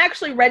 So I'll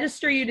actually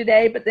register you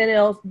today, but then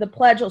the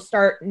pledge will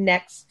start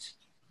next.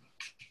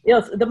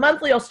 The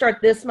monthly will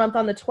start this month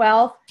on the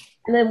 12th.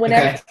 And then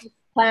whenever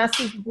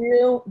classes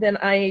due, then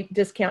I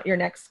discount your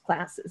next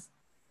classes.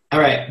 All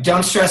right.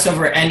 Don't stress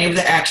over any of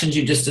the actions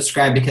you just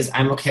described because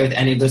I'm okay with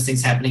any of those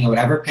things happening at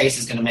whatever pace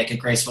is going to make it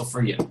graceful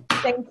for you.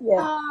 Thank you.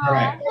 All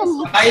right.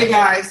 Bye, you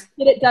guys.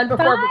 Get it done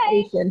before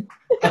vacation.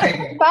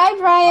 Okay. Bye,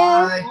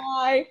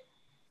 Brian.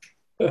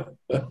 Bye.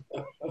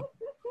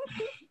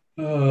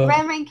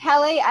 Reverend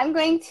Kelly, I'm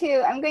going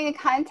to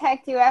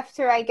contact you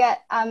after I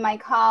get my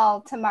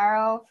call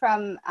tomorrow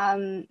from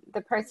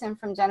the person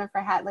from Jennifer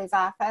Hatley's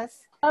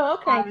office. Oh,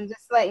 okay.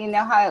 Just to let you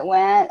know how it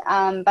went.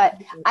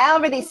 But I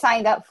already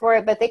signed up for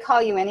it, but they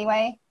call you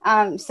anyway.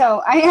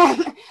 So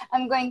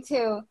I'm going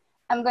to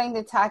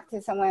talk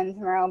to someone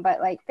tomorrow.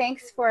 But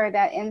thanks for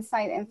that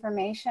insight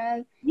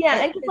information.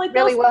 Yeah, it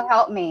really will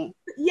help me.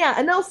 Yeah,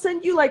 and they'll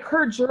send you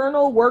her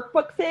journal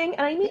workbook thing.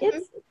 And I mean,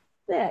 it's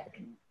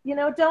thick.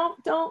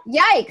 Don't.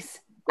 Yikes!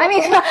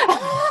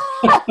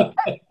 Don't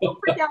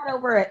freak out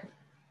over it.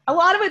 A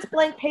lot of it's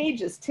blank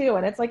pages too,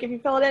 and it's if you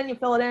fill it in, you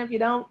fill it in. If you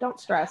don't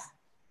stress.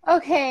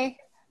 Okay.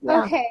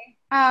 Yeah. Okay.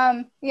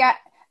 Yeah.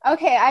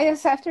 Okay. I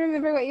just have to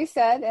remember what you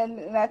said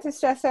and not to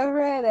stress over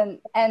it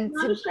and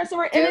not to stress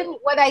over it. Do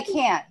what I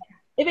can.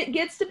 If it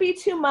gets to be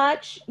too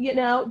much,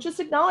 just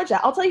acknowledge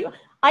that. I'll tell you,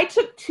 I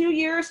took 2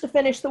 years to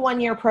finish the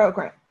 1-year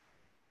program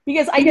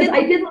because I did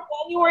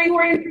January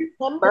through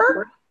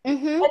December.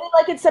 Mm-hmm. And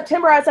then in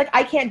September, I was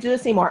I can't do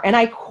this anymore. And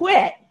I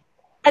quit.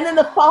 And then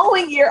the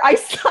following year, I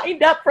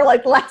signed up for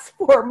the last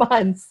 4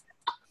 months,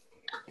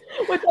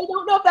 which I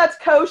don't know if that's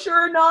kosher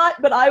or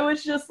not, but I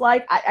was just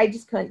I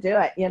just couldn't do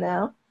it, You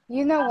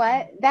know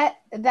what? That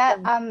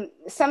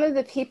some of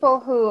the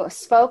people who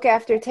spoke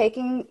after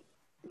taking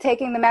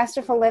the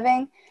Masterful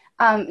Living,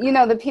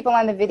 the people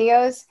on the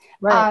videos,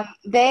 right.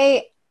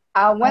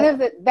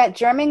 That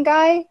German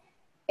guy,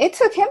 it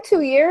took him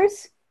 2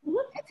 years.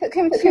 It took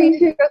him 2 years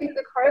to go through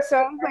the course.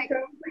 So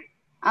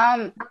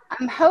I'm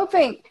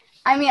hoping.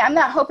 I mean, I'm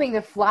not hoping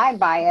to fly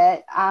by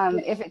it.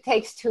 If it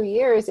takes 2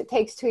 years, it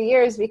takes 2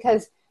 years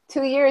because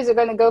 2 years are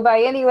going to go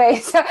by anyway.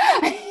 So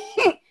I'd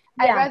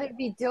rather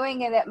be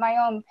doing it at my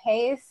own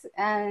pace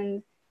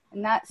and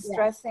not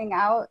stressing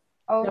out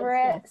over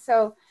it.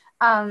 So,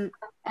 and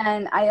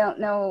I don't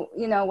know,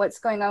 what's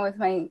going on with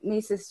my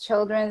niece's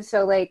children.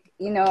 So I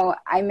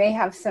may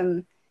have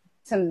some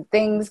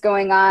things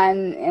going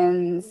on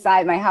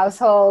inside my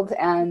household,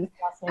 and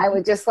I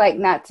would just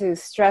not to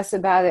stress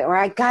about it, or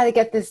I got to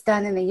get this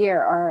done in a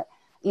year, or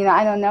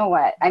I don't know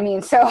what I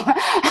mean. So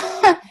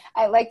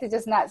I like to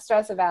just not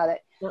stress about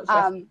it.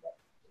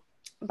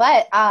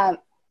 But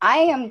I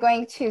am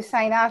going to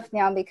sign off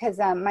now because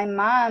my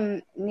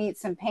mom needs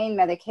some pain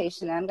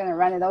medication, and I'm going to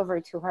run it over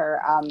to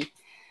her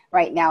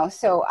right now.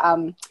 So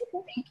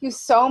thank you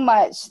so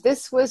much.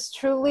 This was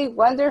truly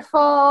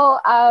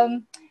wonderful.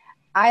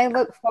 I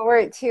look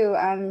forward to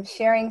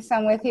sharing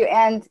some with you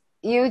and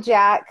you,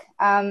 Jack,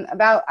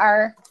 about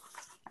our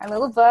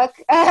little book.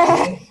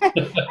 I'm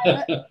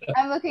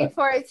looking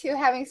forward to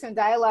having some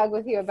dialogue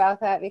with you about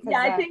that because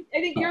I think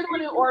you're the one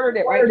who ordered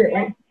it,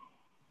 right?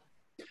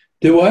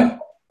 Do what?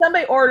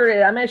 Somebody ordered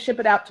it. I'm going to ship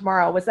it out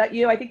tomorrow. Was that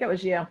you? I think that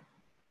was you.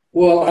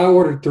 Well, I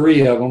ordered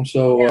 3 of them,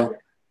 so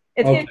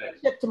it's going to be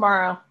shipped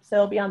tomorrow, so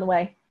it'll be on the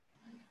way.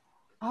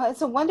 Oh,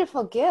 it's a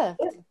wonderful gift.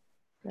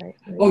 Right.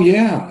 Oh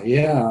yeah.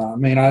 I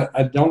mean,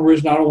 the only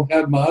reason I don't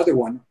have my other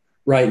one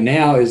right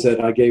now is that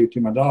I gave it to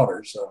my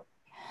daughter. So,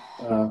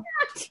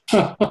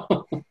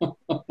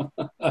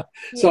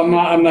 so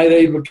I'm not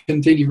able to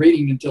continue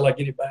reading until I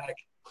get it back.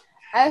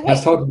 Okay. I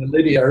was talking to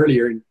Lydia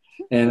earlier,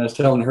 and I was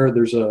telling her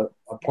there's a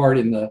part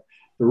in the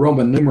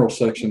Roman numeral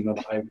section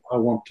that I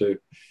want to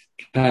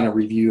kind of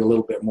review a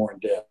little bit more in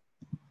depth.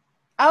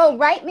 Oh,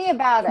 write me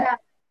about it.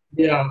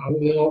 Yeah, I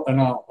will,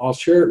 and I'll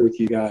share it with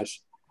you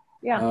guys.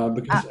 Yeah,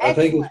 because I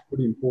think it's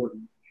pretty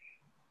important.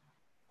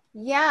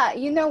 Yeah,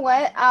 you know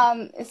what?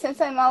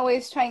 Since I'm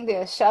always trying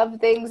to shove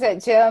things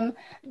at Jim,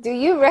 do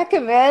you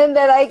recommend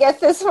that I get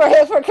this for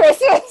him for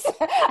Christmas?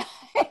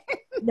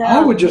 No.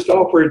 I would just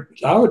offer it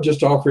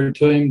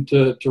to him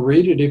to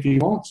read it if he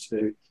wants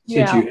to.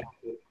 Since you have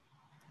it.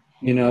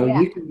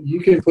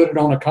 You can put it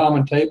on a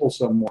common table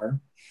somewhere.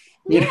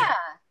 Yeah.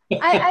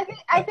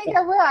 I think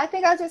I will. I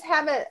think I'll just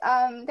have it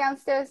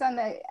downstairs on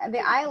the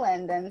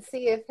island and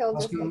see if he'll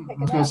just pick it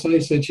up. I was going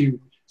to say,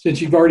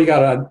 since you've already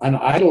got an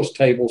idols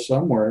table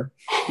somewhere.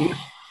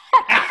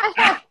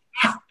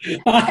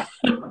 I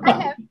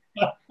have.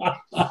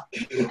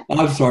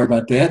 I'm sorry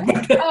about that.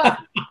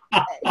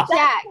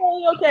 Jack.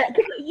 Okay,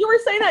 you were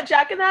saying that,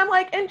 Jack, and I'm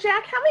like, and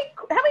Jack, how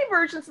many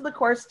versions of the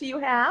course do you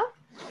have?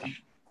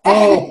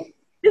 Oh.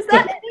 Is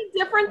that any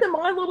different than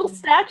my little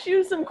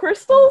statues and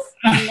crystals?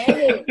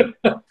 Many.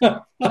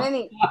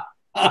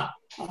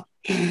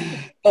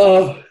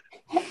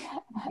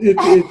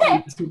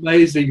 It's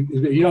amazing.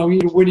 You know,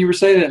 when you were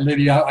saying that,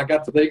 Lydia, I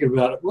got to thinking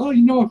about it. Well,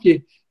 you know, if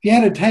you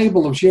had a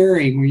table of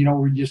sharing, you know,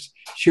 we just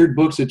shared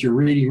books that you're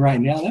reading right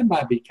now, that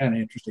might be kind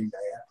of interesting to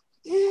have.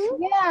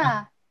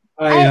 Yeah.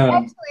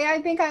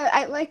 I think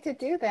I'd like to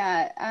do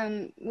that.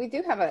 We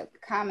do have a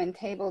common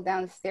table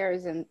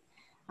downstairs, and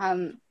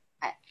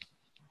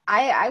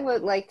I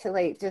would like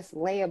to just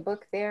lay a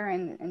book there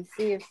and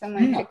see if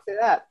someone picks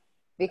it up,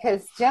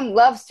 because Jim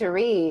loves to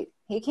read.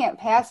 He can't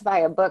pass by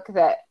a book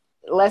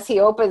unless he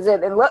opens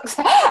it and looks.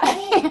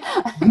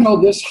 You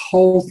know, this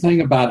whole thing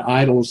about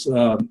idols,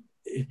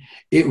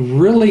 it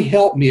really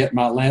helped me at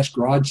my last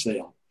garage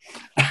sale.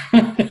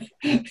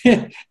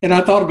 And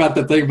I thought about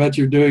the thing about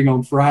you're doing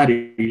on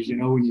Fridays, you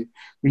know,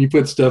 when you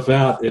put stuff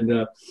out,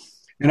 and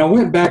I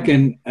went back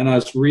and I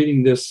was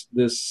reading this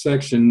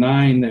section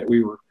 9 that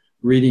we were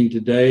reading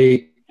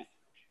today,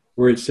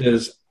 where it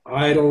says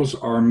idols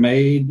are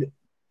made,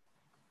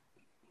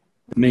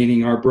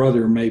 meaning our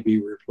brother may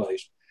be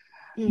replaced,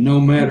 no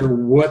matter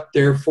what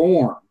their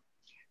form,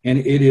 and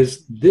it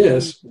is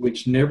this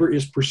which never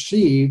is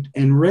perceived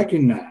and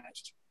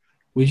recognized.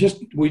 We just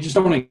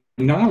don't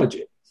acknowledge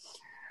it.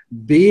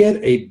 Be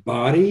it a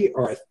body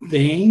or a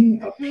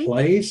thing, a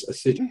place, a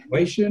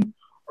situation,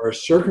 or a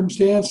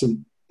circumstance,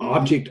 an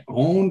object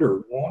owned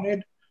or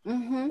wanted,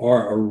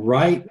 or a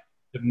right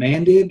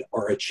demanded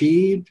or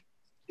achieved,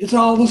 it's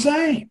all the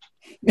same.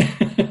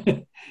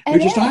 They're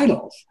just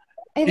idols.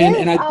 It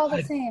is all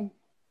the same.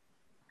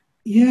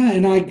 Yeah,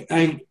 and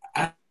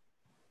I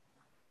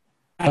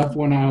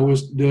when I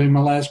was doing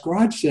my last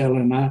garage sale,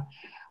 and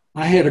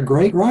I had a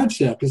great garage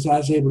sale because I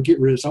was able to get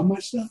rid of so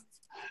much stuff.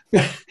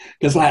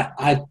 Because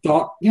I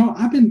thought, you know,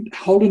 I've been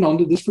holding on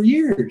to this for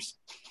years.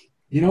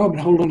 You know, I've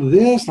been holding on to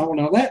this,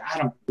 holding on to that. I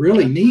don't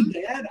really need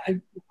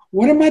that.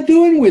 What am I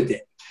doing with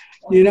it?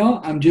 You know,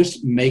 I'm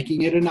just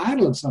making it an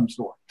idol of some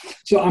sort.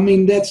 So, I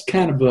mean, that's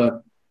kind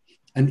of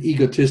an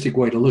egotistic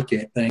way to look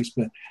at things,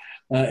 but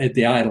at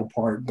the idol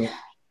part. But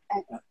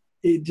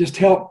it just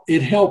helped.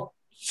 It helped,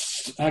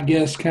 I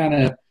guess, kind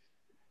of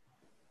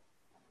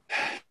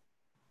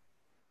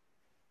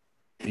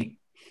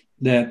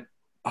that.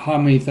 How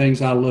many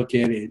things I look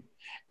at it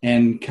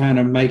and kind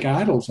of make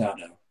idols out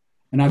of.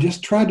 And I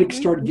just tried to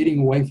start getting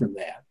away from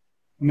that.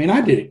 I mean, I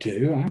did it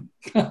too.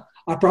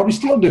 I probably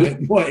still do it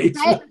in ways.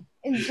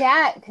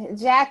 Jack,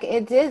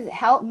 it did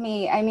help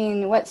me. I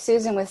mean, what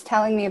Susan was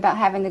telling me about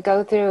having to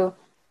go through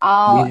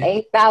all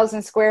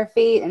 8,000 square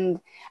feet, and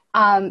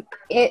I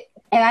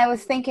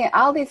was thinking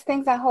all these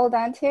things I hold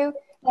on to,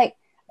 like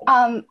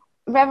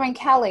Reverend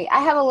Kelly, I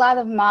have a lot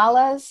of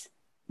malas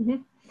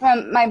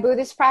from my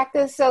Buddhist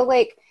practice. So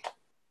like,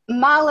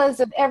 malas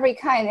of every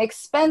kind,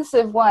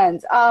 expensive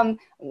ones,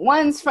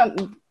 ones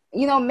from,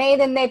 you know,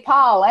 made in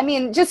Nepal. I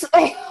mean, just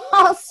like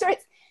all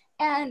sorts.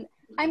 And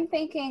I'm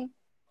thinking,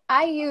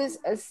 I use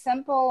a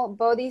simple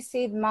Bodhi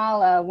seed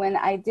mala when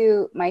I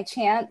do my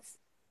chants,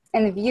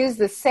 and have used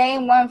the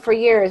same one for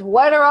years.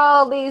 What are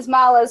all these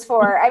malas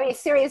for? I mean,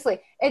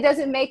 seriously, it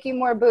doesn't make you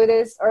more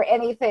Buddhist or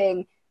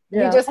anything.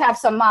 Yeah. You just have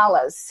some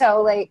malas.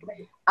 So like,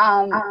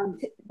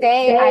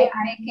 today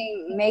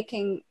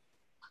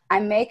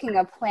I'm making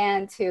a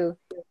plan to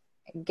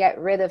get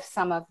rid of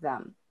some of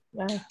them.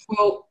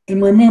 Well,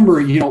 and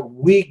remember, you know,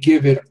 we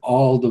give it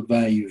all the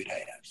value it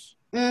has.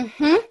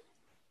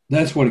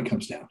 That's what it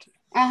comes down to.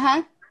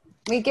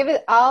 We give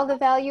it all the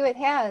value it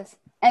has.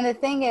 And the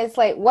thing is,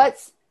 like,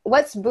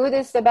 what's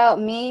Buddhist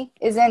about me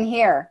is in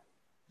here.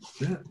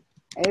 Yeah.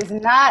 It's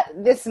not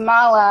this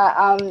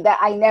mala that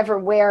I never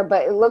wear,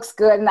 but it looks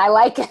good and I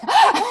like it.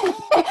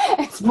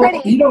 It's pretty.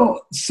 Well, you know,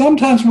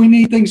 sometimes we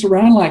need things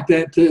around like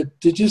that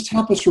to just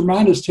help us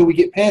remind us till we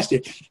get past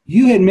it.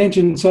 You had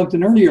mentioned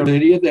something earlier,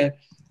 Lydia,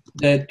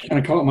 that kind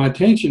of caught my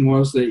attention,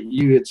 was that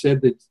you had said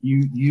that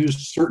you used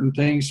certain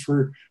things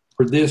for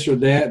this or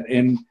that.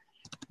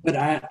 But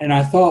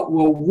I thought,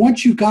 well,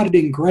 once you got it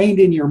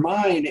ingrained in your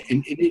mind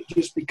and it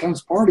just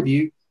becomes part of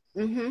you,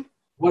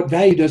 what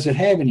value does it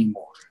have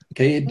anymore?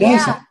 Okay, it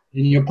doesn't. Yeah.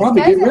 And you'll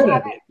probably get rid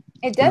of it.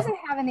 It doesn't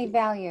have any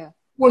value.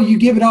 Well, you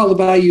give it all the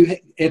value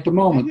at the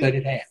moment that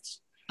it has.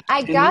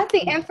 I got the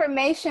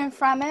information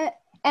from it.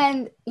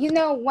 And, you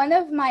know, one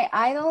of my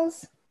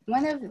idols,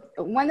 one of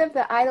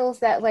the idols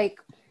that, like,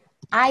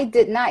 I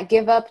did not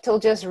give up till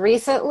just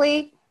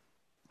recently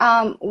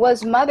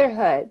was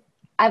motherhood.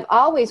 I've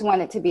always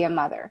wanted to be a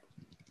mother.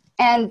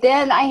 And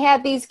then I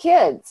had these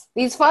kids,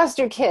 these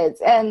foster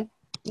kids. And,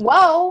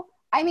 whoa,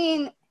 I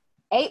mean,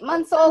 8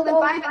 months old and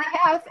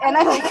 5.5. And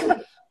I'm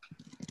like,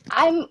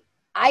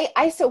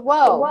 I said,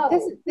 whoa,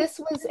 this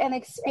was an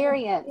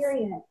experience.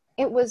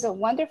 It was a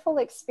wonderful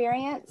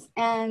experience,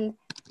 and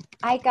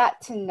I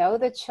got to know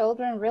the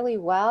children really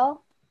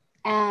well,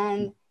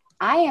 and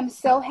I am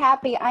so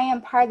happy I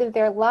am part of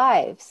their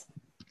lives.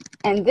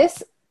 And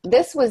this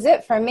was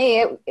it for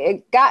me.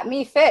 It got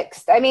me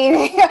fixed. I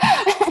mean,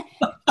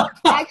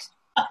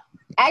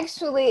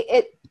 actually,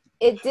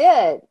 it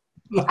did.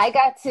 I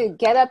got to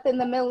get up in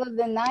the middle of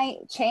the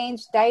night,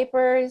 change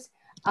diapers,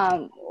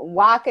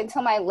 walk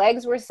until my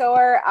legs were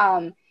sore,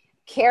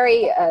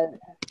 carry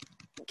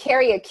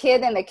a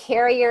kid in the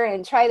carrier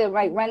and try to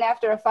run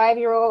after a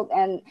 5-year-old,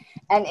 and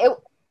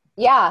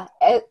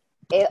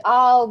it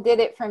all did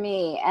it for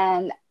me,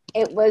 and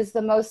it was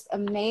the most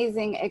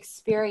amazing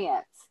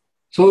experience.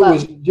 So it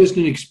was just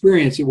an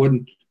experience. It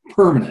wasn't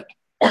permanent.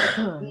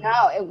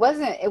 No, it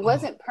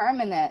wasn't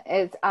permanent.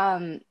 It's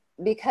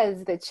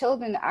because the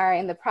children are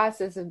in the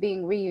process of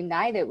being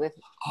reunited with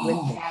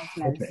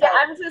Jasmine. Okay. Yeah,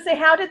 I was going to say,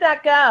 how did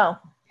that go?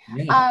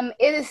 Yeah.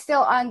 It is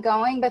still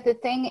ongoing, but the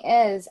thing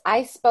is,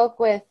 I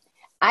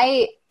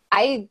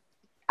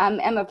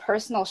am a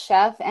personal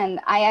chef, and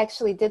I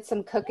actually did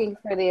some cooking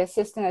for the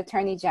Assistant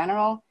Attorney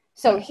General.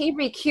 So he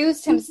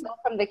recused himself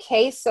from the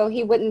case so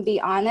he wouldn't be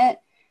on it.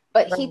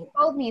 But he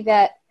told me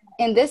that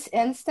in this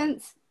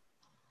instance,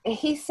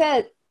 he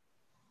said,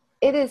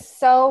 it is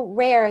so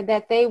rare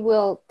that they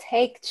will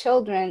take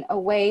children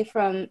away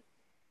from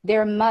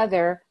their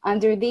mother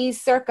under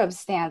these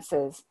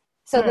circumstances.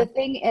 So the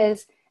thing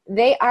is,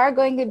 they are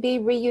going to be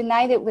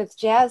reunited with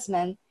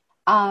Jasmine,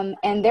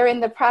 and they're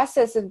in the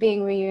process of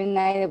being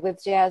reunited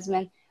with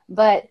Jasmine.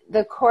 But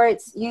the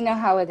courts, you know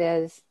how it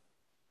is.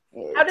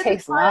 It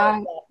takes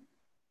long.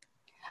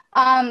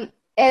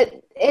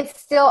 It's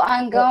still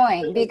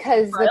ongoing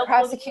because the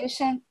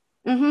prosecution.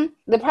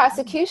 The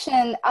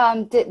prosecution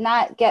did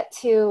not get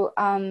to,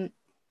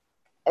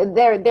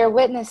 their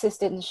witnesses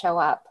didn't show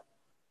up.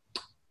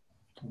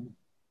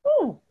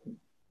 Ooh.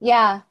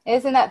 Yeah,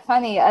 isn't that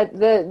funny?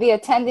 The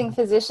attending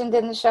physician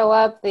didn't show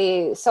up,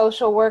 the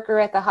social worker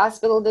at the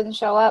hospital didn't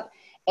show up,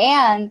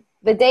 and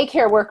the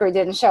daycare worker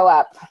didn't show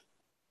up.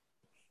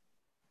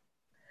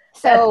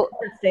 So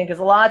that's interesting, because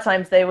a lot of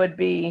times they would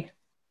be.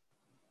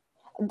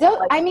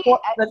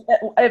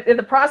 If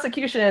the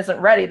prosecution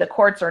isn't ready, the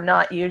courts are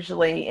not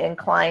usually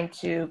inclined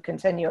to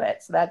continue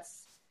it. So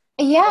that's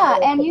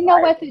and you know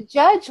what, the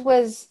judge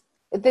was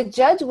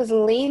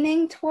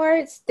leaning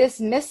towards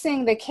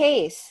dismissing the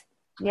case.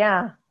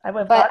 Yeah, I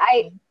would. But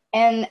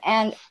and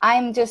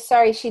I'm just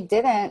sorry she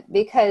didn't,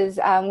 because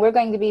we're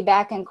going to be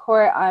back in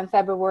court on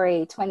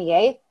February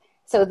 28th.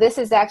 So this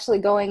is actually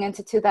going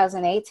into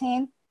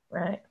 2018.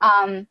 Right.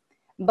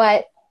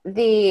 But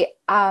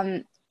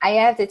I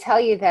have to tell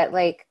you that,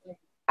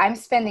 I'm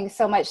spending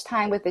so much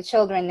time with the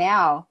children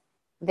now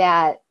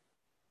that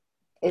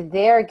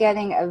they're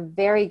getting a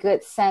very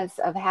good sense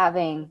of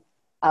having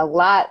a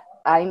lot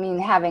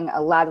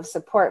of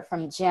support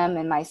from Jim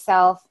and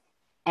myself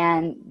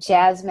and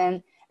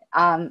Jasmine.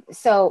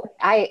 So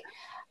I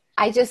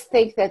just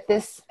think that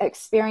this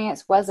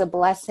experience was a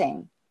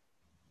blessing,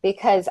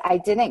 because I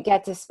didn't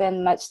get to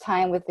spend much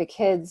time with the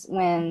kids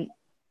when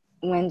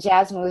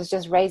Jasmine was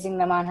just raising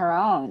them on her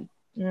own.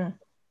 Yeah.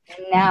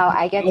 And now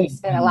I get to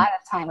spend a lot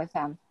of time with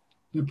them.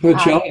 To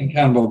put y'all in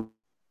kind of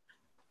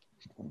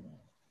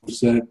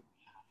that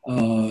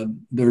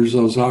there's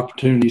those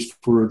opportunities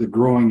for the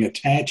growing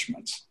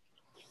attachments.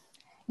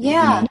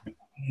 Yeah.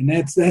 And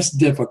that's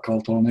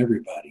difficult on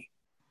everybody.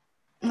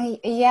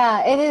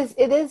 Yeah,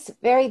 it is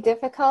very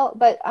difficult,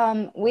 but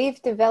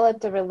we've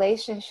developed a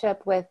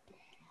relationship with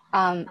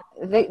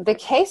the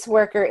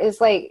caseworker is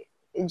like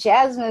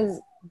Jasmine's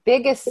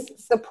biggest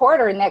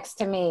supporter next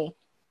to me.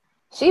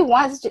 She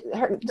wants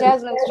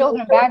Jasmine's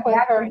children back with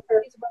her.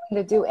 She's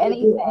willing to do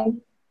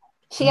anything.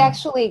 She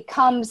actually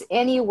comes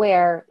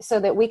anywhere so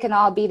that we can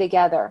all be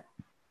together.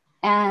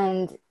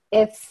 And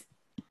it's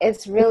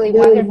really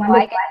wonderful.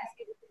 I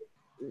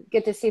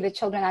get to see the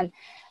children on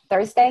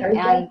Thursday, and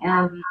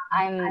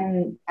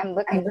I'm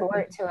looking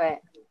forward to it.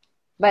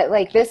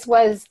 But this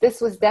was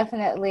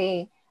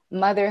definitely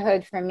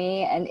motherhood for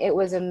me, and it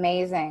was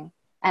amazing.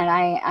 And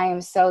I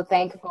am so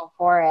thankful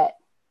for it.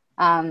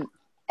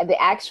 The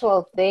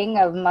actual thing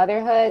of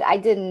motherhood, I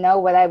didn't know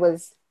what I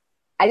was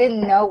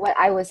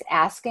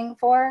asking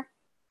for.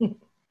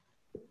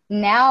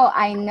 Now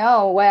I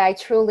know what I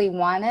truly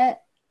wanted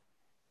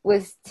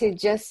was to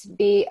just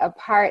be a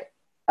part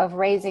of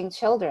raising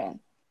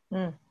children.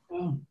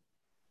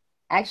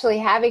 Actually,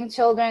 having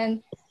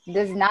children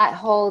doesn't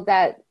hold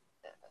that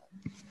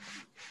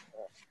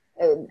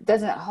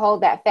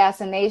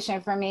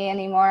fascination for me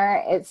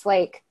anymore. It's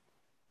like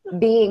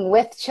being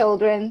with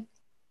children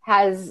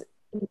is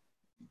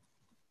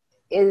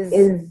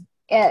it.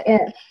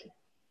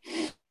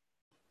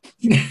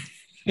 You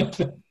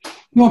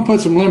want to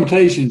put some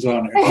limitations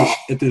on it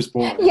at this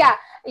point. Yeah.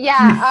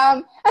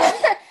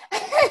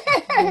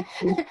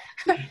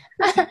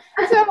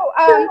 So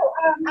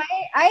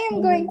I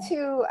am going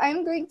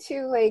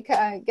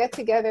to get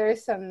together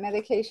some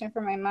medication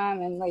for my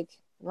mom and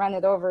run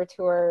it over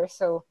to her.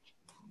 So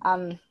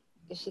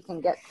she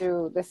can get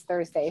through this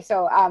Thursday.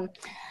 So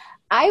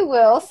I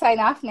will sign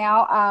off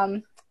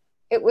now.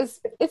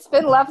 It's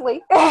been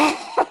lovely.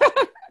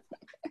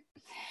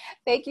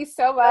 Thank you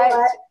so much.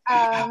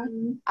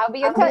 I'll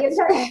be in touch.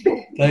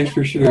 Thanks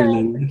for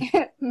sharing,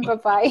 Linda.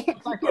 Bye-bye.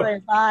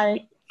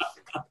 Bye.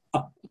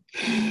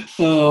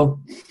 Oh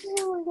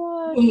my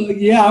God.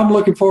 Yeah, I'm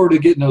looking forward to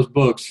getting those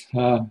books.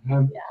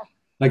 Like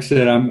I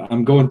said,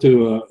 I'm going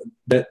through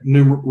that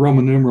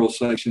Roman numeral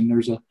section.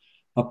 There's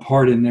a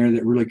part in there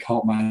that really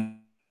caught my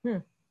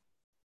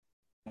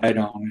eye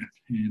on it,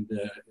 and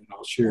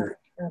I'll share it.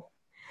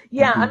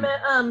 Yeah, I'm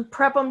gonna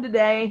prep them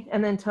today,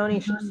 and then Tony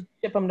should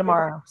ship them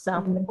tomorrow.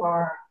 So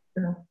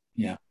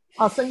yeah,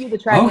 I'll send you the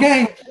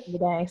tracking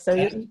today, so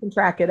you can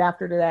track it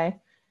after today.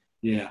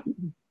 Yeah,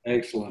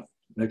 excellent.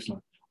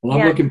 Well,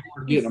 I'm looking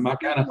forward to getting them. I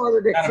kind of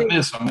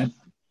miss them.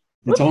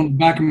 It's on the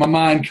back of my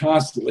mind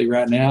constantly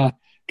right now.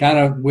 Kind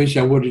of wish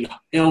I would have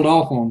held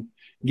off on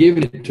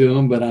giving it to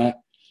them, but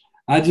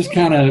I just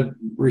kind of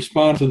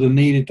respond to the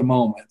need at the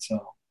moment.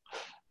 So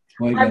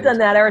I've done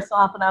that every so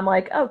often. I'm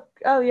like,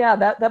 oh yeah,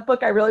 that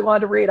book I really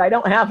wanted to read, I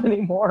don't have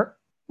anymore.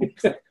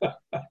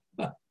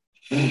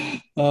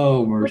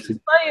 Oh, mercy. Which is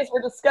funny as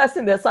we're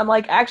discussing this. I'm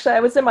like, actually, I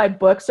was in my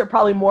books are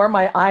probably more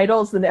my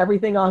idols than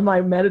everything on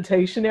my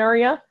meditation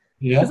area.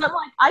 Yeah. Because I'm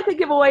like, I could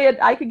give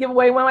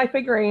away one of my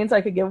figurines.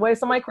 I could give away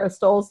some of my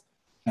crystals.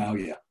 Oh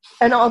yeah.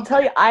 And I'll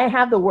tell you, I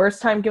have the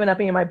worst time giving up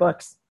any of my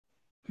books.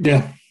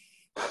 Yeah.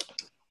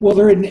 Well,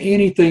 there isn't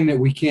anything that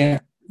we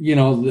can't,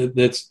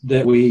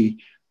 that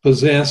we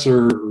possess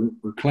or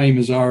claim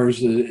as ours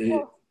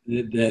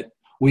that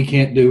we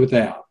can't do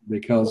without,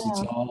 because it's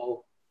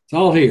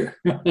all here.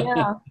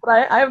 Yeah,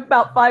 but I have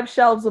about 5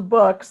 shelves of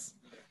books.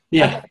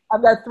 Yeah,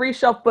 I've got 3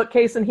 shelf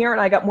bookcase in here,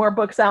 and I got more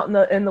books out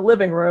in the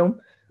living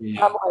room.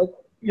 Yeah.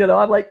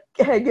 I'm like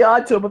hanging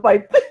on to them if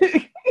I.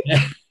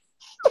 Yeah.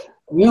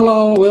 We'll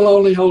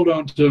only hold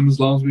on to them as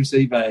long as we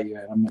see value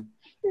in them.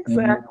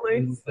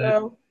 Exactly.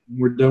 So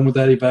we're done with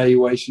that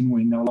evaluation.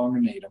 We no longer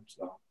need them.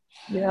 So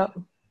yeah.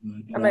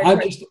 I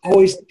just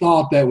always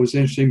thought that was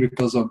interesting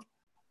because of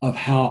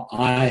how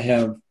I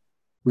have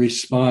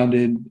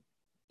responded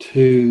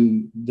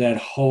to that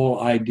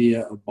whole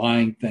idea of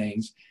buying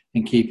things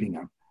and keeping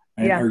them,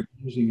 or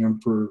using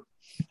them for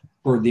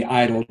the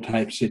idol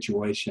type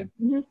situation.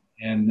 Mm-hmm.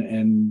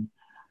 And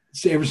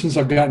ever since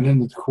I've gotten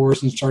into the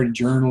course and started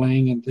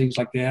journaling and things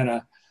like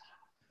that,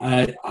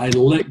 I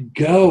let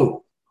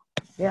go.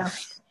 Yeah.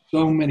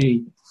 So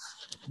many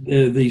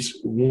these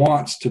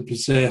wants to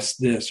possess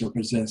this or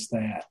possess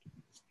that,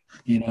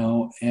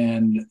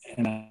 and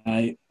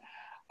I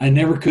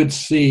never could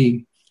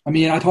see. I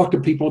mean, I talk to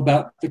people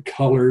about the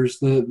colors,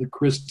 the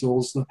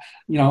crystals,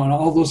 and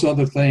all those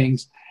other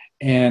things,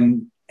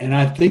 and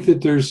I think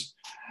that there's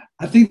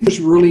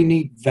really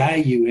neat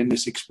value in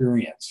this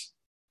experience,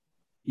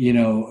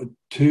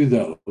 to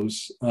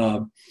those,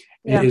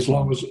 as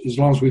long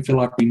as we feel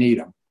like we need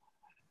them,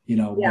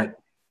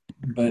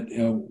 But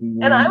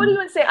and I would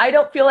even say I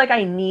don't feel like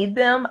I need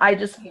them. I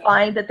just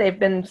find that they've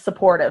been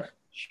supportive.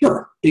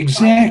 Sure,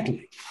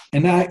 exactly.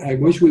 And I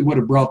wish we would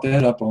have brought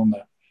that up on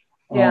the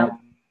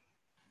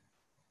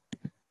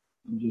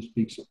just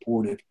be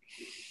supportive.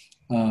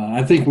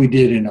 I think we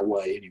did in a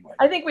way anyway.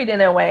 I think we did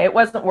in a way. It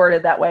wasn't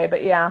worded that way,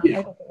 but I think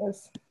it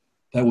was.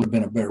 That would have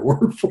been a better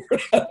word for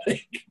it, I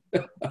think.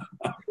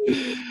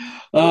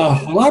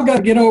 Well, I've got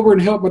to get over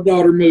and help my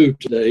daughter move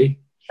today.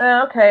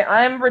 Okay,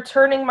 I'm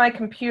returning my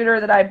computer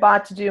that I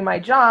bought to do my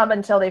job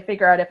until they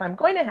figure out if I'm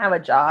going to have a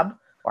job,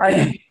 or I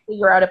can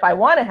figure out if I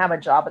want to have a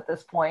job at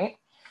this point.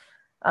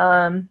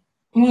 Well,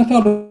 I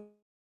thought.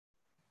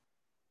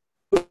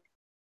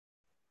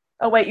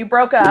 Oh, wait, you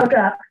broke up.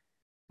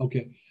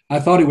 Okay. I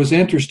thought it was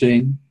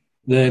interesting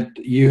that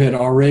you had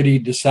already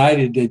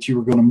decided that you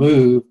were going to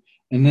move,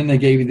 and then they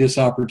gave you this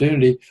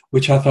opportunity,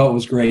 which I thought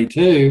was great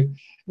too.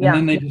 And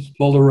then they just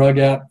pulled the rug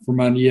out from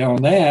under you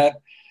on that.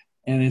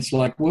 And it's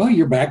like, well,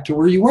 you're back to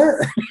where you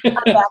were. I'm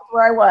back to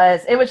where I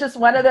was. It was just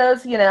one of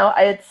those, and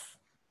I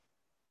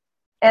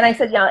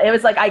said, it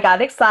was like I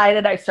got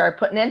excited. I started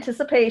putting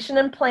anticipation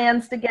and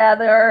plans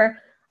together.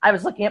 I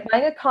was looking at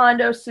buying a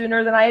condo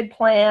sooner than I had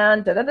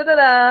planned,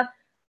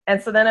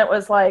 And so then it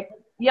was like,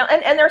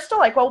 and they're still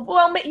like, well,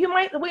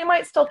 we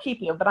might still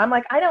keep you. But I'm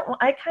like, I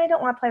kind of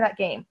don't want to play that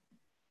game.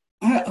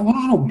 I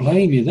don't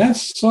blame you.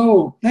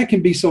 That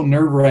can be so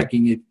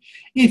nerve-wracking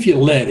if you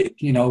let it,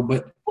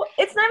 but. Well,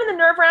 it's not even the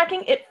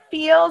nerve-wracking. It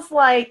feels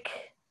like,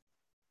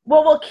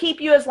 well, we'll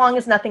keep you as long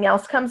as nothing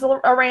else comes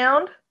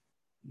around.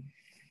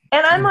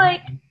 And I'm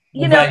like,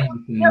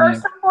 there are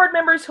some board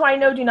members who I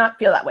know do not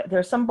feel that way. There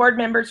are some board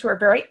members who are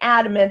very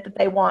adamant that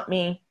they want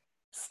me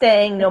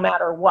staying no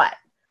matter what.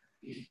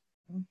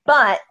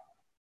 But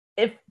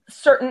if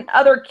certain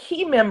other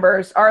key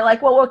members are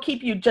like, well, we'll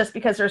keep you just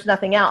because there's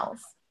nothing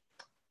else.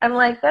 I'm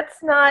like,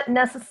 that's not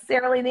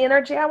necessarily the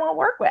energy I want to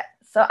work with.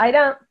 So I'm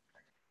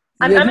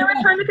going to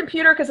return the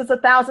computer because it's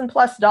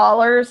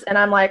 $1,000+, and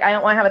I'm like, I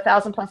don't want to have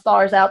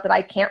 $1,000+ out that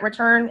I can't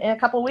return in a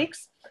couple of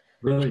weeks.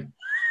 Really?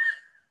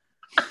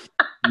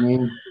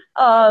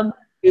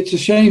 it's a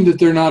shame that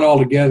they're not all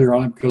together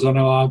on it, because I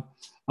know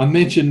I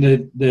mentioned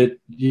that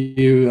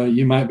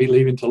you might be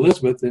leaving to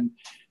Elizabeth, and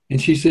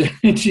she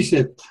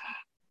said,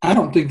 I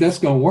don't think that's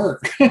going to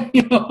work. I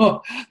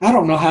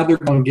don't know how they're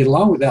going to get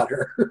along without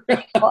her.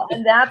 Well,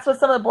 and that's what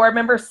some of the board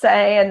members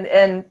say.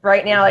 And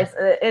right now,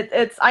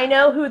 I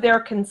know who they're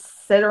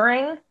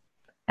considering,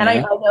 and I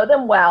know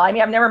them well. I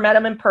mean, I've never met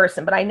them in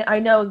person, but I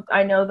know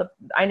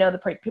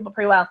the people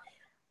pretty well.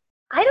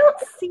 I don't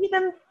see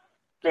them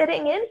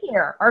fitting in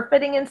here or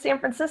fitting in San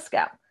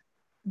Francisco.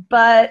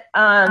 But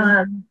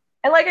and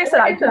like I said,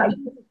 I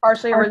think this is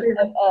partially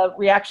a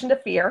reaction to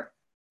fear.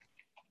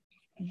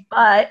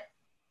 But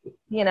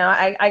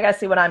I got to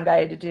see what I'm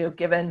guided to do.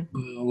 Given,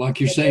 like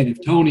you're saying,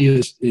 if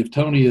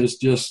Tony is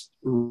just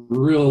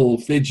real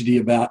fidgety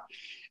about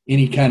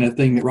any kind of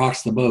thing that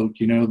rocks the boat,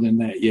 then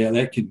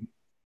that can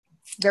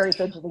very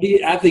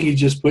fidgety. I think he's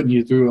just putting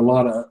you through a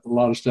lot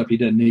of stuff he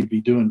doesn't need to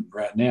be doing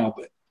right now.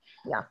 But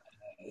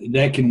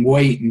that can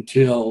wait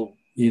until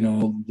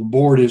the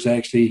board has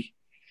actually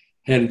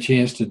had a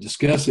chance to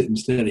discuss it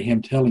instead of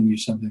him telling you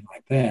something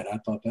like that. I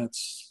thought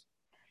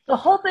the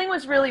whole thing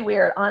was really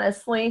weird,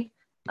 honestly.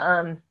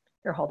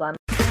 Here, hold on.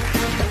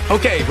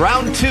 Okay,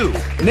 round 2.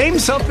 Name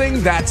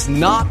something that's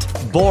not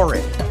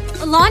boring.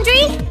 A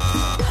laundry?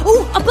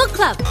 Ooh, a book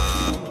club.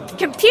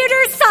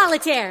 Computer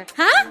solitaire,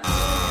 huh?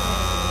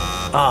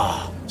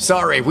 Ah,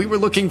 sorry, we were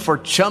looking for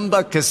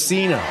Chumba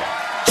Casino.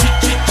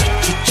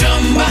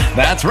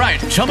 That's right,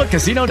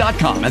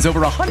 ChumbaCasino.com has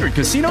over 100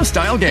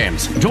 casino-style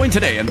games. Join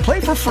today and play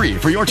for free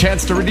for your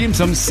chance to redeem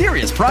some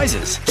serious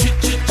prizes.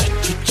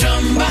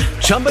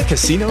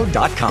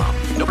 ChumbaCasino.com.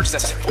 No purchase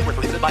necessary. Void where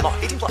prohibited by law.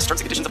 18+ terms and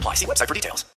conditions apply. See website for details.